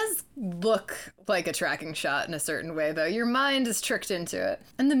 It does look like a tracking shot in a certain way, though. Your mind is tricked into it.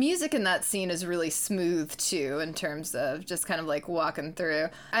 And the music in that scene is really smooth, too, in terms of just kind of like walking through.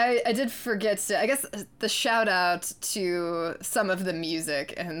 I did forget to, I guess, the shout out to some of the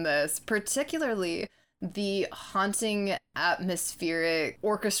music in this, particularly the haunting, atmospheric,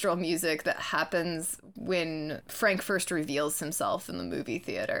 orchestral music that happens when Frank first reveals himself in the movie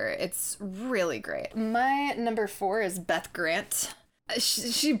theater. It's really great. My number 4 is Beth Grant.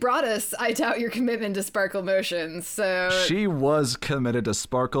 She brought us I Doubt Your Commitment to Sparkle Motion, so... She was committed to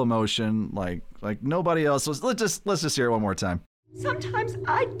Sparkle Motion like nobody else was. Let's just hear it one more time. Sometimes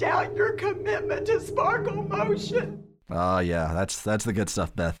I doubt your commitment to Sparkle Motion. Oh, yeah, that's the good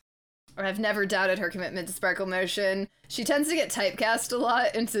stuff, Beth. I've never doubted her commitment to Sparkle Motion. She tends to get typecast a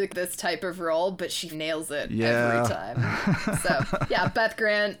lot into this type of role, but she nails it every time. So, yeah, Beth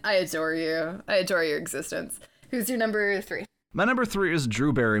Grant, I adore you. I adore your existence. Who's your number 3? My number 3 is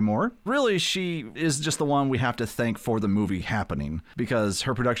Drew Barrymore. Really, she is just the one we have to thank for the movie happening, because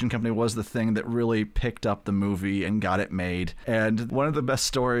her production company was the thing that really picked up the movie and got it made. And one of the best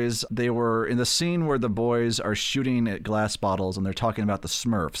stories, they were in the scene where the boys are shooting at glass bottles and they're talking about the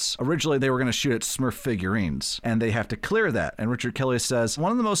Smurfs. Originally, they were going to shoot at Smurf figurines, and they have to clear that. And Richard Kelly says,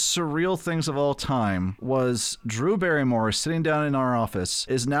 one of the most surreal things of all time was Drew Barrymore sitting down in our office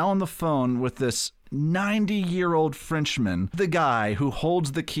is now on the phone with this 90-year-old Frenchman, the guy who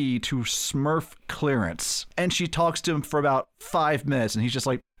holds the key to Smurf clearance. And she talks to him for about 5 minutes, and he's just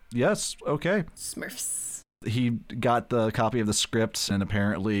like, yes, okay. Smurfs. He got the copy of the script, and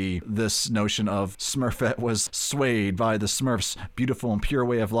apparently this notion of Smurfette was swayed by the Smurfs' beautiful and pure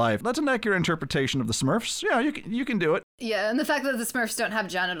way of life. That's an accurate interpretation of the Smurfs. Yeah, you can do it. Yeah, and the fact that the Smurfs don't have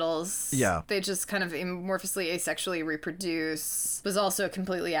genitals, yeah, they just kind of amorphously, asexually reproduce, was also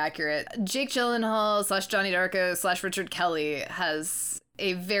completely accurate. Jake Gyllenhaal / Johnny Darko / Richard Kelly has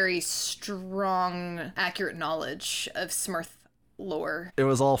a very strong, accurate knowledge of Smurf lore. It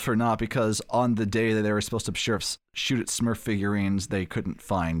was all for naught, because on the day that they were supposed to shoot at Smurf figurines, they couldn't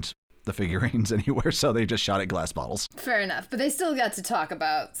find the figurines anywhere, so they just shot at glass bottles. Fair enough, but they still got to talk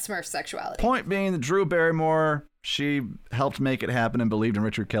about Smurf sexuality. Point being that Drew Barrymore, she helped make it happen and believed in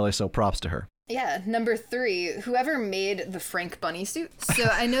Richard Kelly, so props to her. Yeah, number 3, whoever made the Frank Bunny suit. So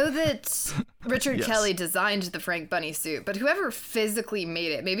I know that Richard Yes. Kelly designed the Frank Bunny suit, but whoever physically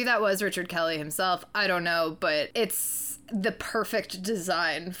made it, maybe that was Richard Kelly himself, I don't know, but it's the perfect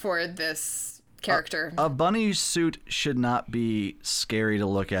design for this character. A bunny suit should not be scary to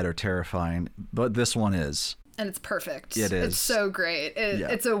look at or terrifying, but this one is. And it's perfect. It is. It's so great. Yeah.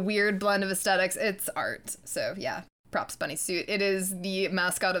 It's a weird blend of aesthetics. It's art. So yeah, props bunny suit. It is the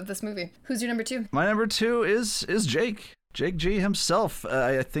mascot of this movie. Who's your number 2? My number 2 is Jake. Jake G himself.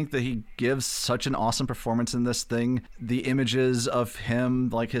 I think that he gives such an awesome performance in this thing. The images of him,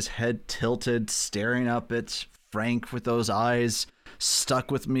 like his head tilted, staring up at Frank with those eyes,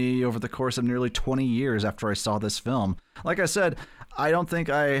 stuck with me over the course of nearly 20 years after I saw this film. Like I said, I don't think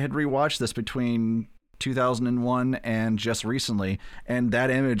I had rewatched this between 2001 and just recently, and that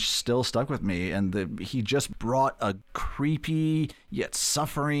image still stuck with me. And he just brought a creepy yet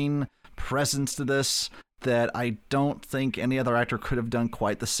suffering presence to this that I don't think any other actor could have done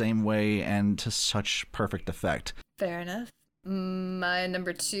quite the same way and to such perfect effect. Fair enough. My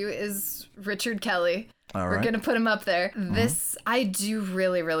number 2 is Richard Kelly. All We're right. going to put him up there. This, I do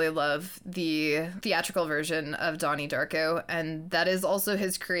really, really love the theatrical version of Donnie Darko, and that is also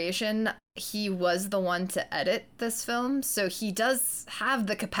his creation. He was the one to edit this film, so he does have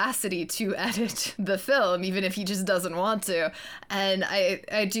the capacity to edit the film, even if he just doesn't want to. And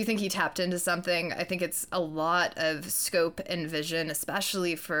I do think he tapped into something. I think it's a lot of scope and vision,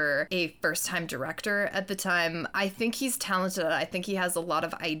 especially for a first-time director at the time. I think he's talented. I think he has a lot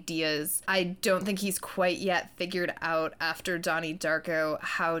of ideas. I don't think he's quite yet figured out after Donnie Darko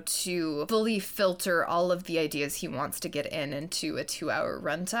how to fully filter all of the ideas he wants to get into a 2-hour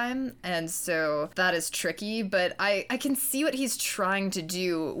runtime. And so that is tricky, but I can see what he's trying to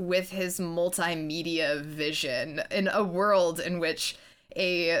do with his multimedia vision in a world in which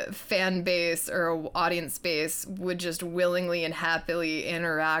a fan base or an audience base would just willingly and happily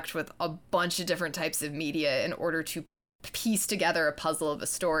interact with a bunch of different types of media in order to piece together a puzzle of a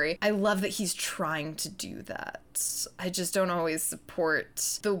story. I love that he's trying to do that. I just don't always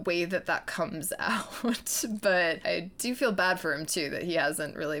support the way that that comes out, but I do feel bad for him too that he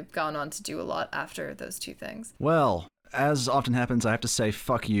hasn't really gone on to do a lot after those two things. Well, as often happens, I have to say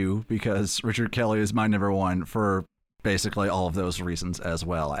fuck you, because Richard Kelly is my number one for basically all of those reasons as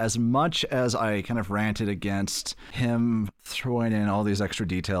well. As much as I kind of ranted against him throwing in all these extra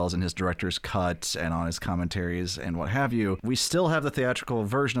details in his director's cut and on his commentaries and what have you, we still have the theatrical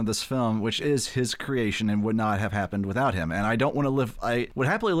version of this film, which is his creation and would not have happened without him. And I would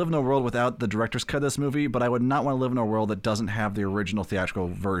happily live in a world without the director's cut of this movie, but I would not want to live in a world that doesn't have the original theatrical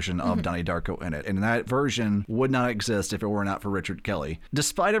version of Donnie Darko in it. And that version would not exist if it were not for Richard Kelly.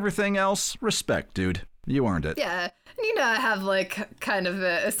 Despite everything else, respect, dude. You earned it. Yeah. And you know, I have like kind of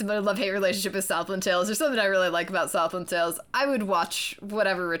a similar love-hate relationship with Southland Tales. There's something I really like about Southland Tales. I would watch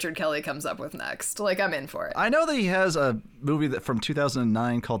whatever Richard Kelly comes up with next. Like, I'm in for it. I know that he has a movie from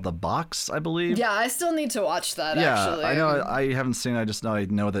 2009 called The Box, I believe. Yeah, I still need to watch that, Yeah, actually. I know. I haven't seen it. I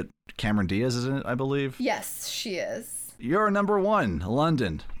know that Cameron Diaz is in it, I believe. Yes, she is. You're number one,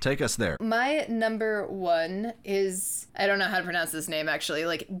 London. Take us there. My number one is, I don't know how to pronounce this name actually,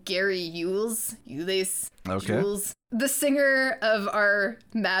 like Gary Yules. Okay. Yules. The singer of our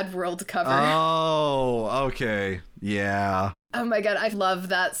Mad World cover. Oh, okay. Yeah. Oh my god, I love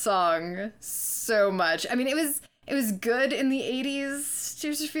that song so much. I mean, it was good in the 80s,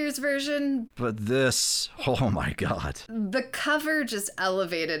 Tears for Fears version. But this, oh my God. The cover just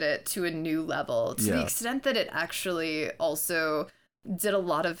elevated it to a new level to the extent that it actually also did a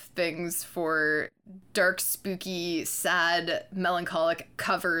lot of things for dark, spooky, sad, melancholic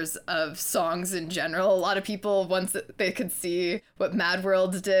covers of songs in general. A lot of people, once they could see what Mad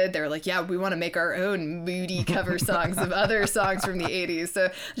World did, they were like, yeah, we want to make our own moody cover songs of other songs from the 80s.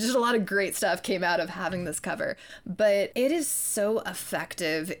 So just a lot of great stuff came out of having this cover. But it is so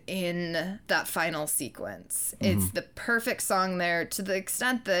effective in that final sequence. It's the perfect song there, to the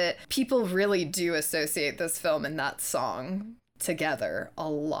extent that people really do associate this film and that song together a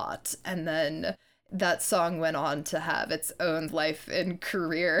lot. And then that song went on to have its own life and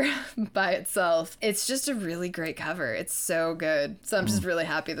career by itself. It's just a really great cover. It's so good. So I'm just really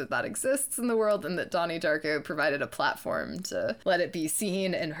happy that that exists in the world and that Donnie Darko provided a platform to let it be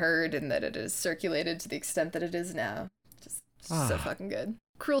seen and heard, and that it is circulated to the extent that it is now. Just so fucking good.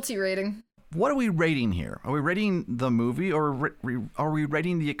 Cruelty rating. What are we rating here? Are we rating the movie, or are we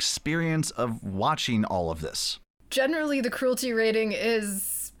rating the experience of watching all of this? Generally, the cruelty rating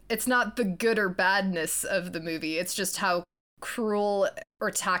is, it's not the good or badness of the movie. It's just how cruel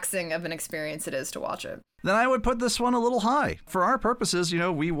or taxing of an experience it is to watch it. Then I would put this one a little high. For our purposes,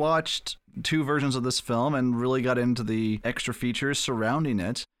 we watched 2 versions of this film and really got into the extra features surrounding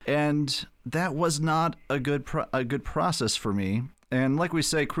it. And that was not a good process for me. And like we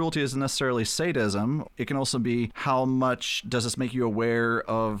say, cruelty isn't necessarily sadism. It can also be how much does this make you aware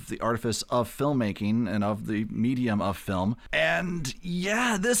of the artifice of filmmaking and of the medium of film. And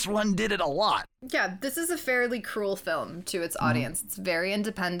yeah, this one did it a lot. Yeah, this is a fairly cruel film to its audience. It's very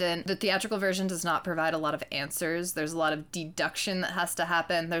independent. The theatrical version does not provide a lot of answers. There's a lot of deduction that has to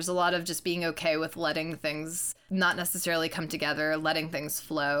happen. There's a lot of just being okay with letting things not necessarily come together, letting things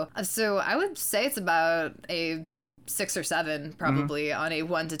flow. So I would say it's about a 6 or 7 probably on a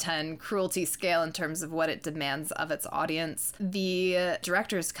 1 to 10 cruelty scale in terms of what it demands of its audience. The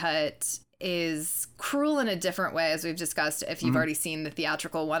director's cut is cruel in a different way, as we've discussed, if you've already seen the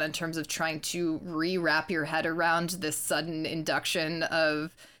theatrical one, in terms of trying to re-wrap your head around this sudden induction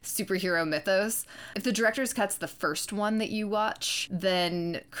of superhero mythos. If the director's cut's the first one that you watch,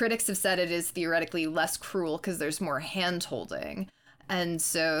 then critics have said it is theoretically less cruel because there's more hand-holding. And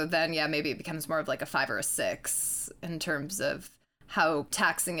so then, yeah, maybe it becomes more of like a 5 or a 6 in terms of how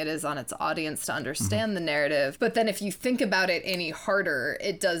taxing it is on its audience to understand the narrative. But then if you think about it any harder,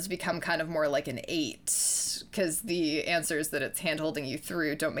 it does become kind of more like an 8, because the answers that it's hand-holding you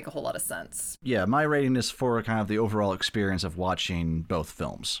through don't make a whole lot of sense. Yeah, my rating is for kind of the overall experience of watching both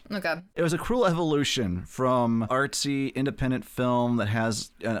films. Okay. It was a cruel evolution from artsy, independent film that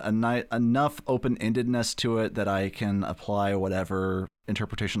has enough open-endedness to it that I can apply whatever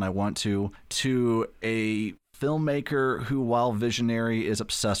interpretation I want to a filmmaker who, while visionary, is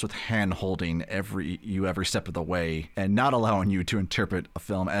obsessed with hand-holding every step of the way and not allowing you to interpret a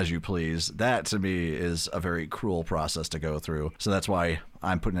film as you please. That, to me, is a very cruel process to go through. So that's why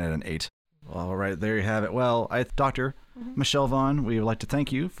I'm putting it at an 8. All right, there you have it. Well, Dr. Michelle Vaughn, we would like to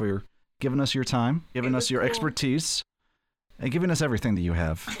thank you for giving us your time, giving us your expertise, and giving us everything that you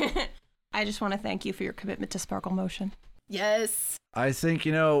have. I just want to thank you for your commitment to Sparkle Motion. Yes. I think,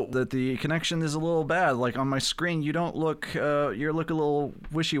 that the connection is a little bad. Like, on my screen, you don't look, you look a little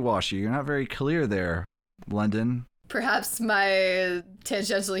wishy-washy. You're not very clear there, London. Perhaps my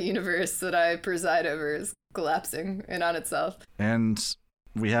tangential universe that I preside over is collapsing in on itself. And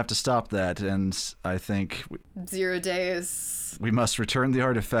we have to stop that, and I think 0 days. We must return the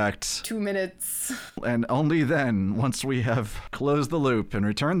artifact. 2 minutes. And only then, once we have closed the loop and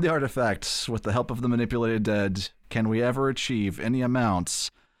returned the artifact with the help of the manipulated dead, can we ever achieve any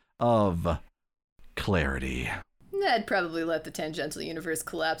amounts of clarity. I'd probably let the tangential universe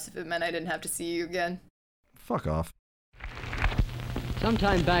collapse if it meant I didn't have to see you again. Fuck off.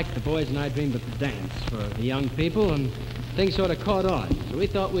 Sometime back, the boys and I dreamed up a dance for the young people, and things sort of caught on. So we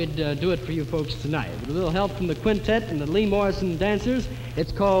thought we'd do it for you folks tonight. With a little help from the quintet and the Lee Morrison dancers,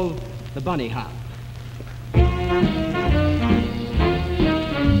 it's called the Bunny Hop.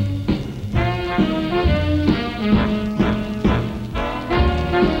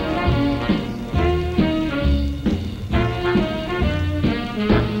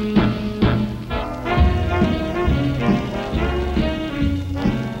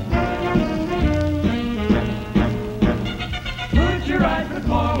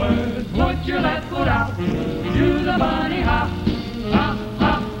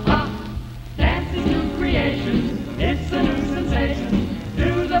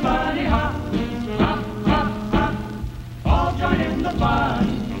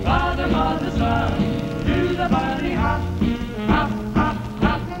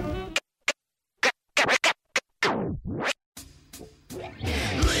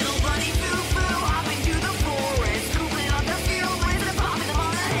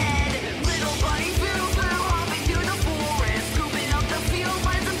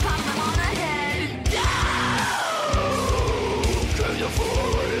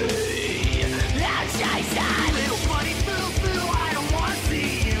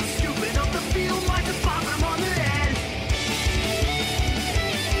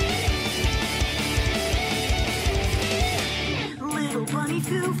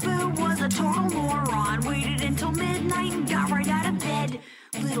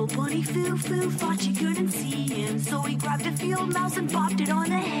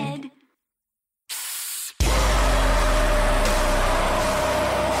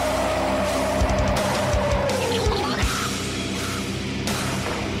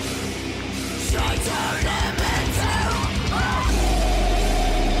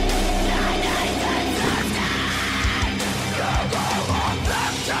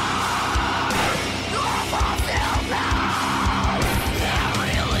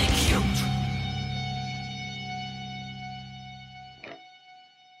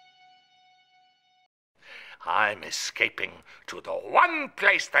 I'm escaping to the one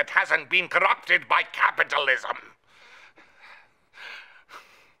place that hasn't been corrupted by capitalism.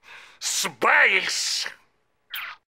 Space!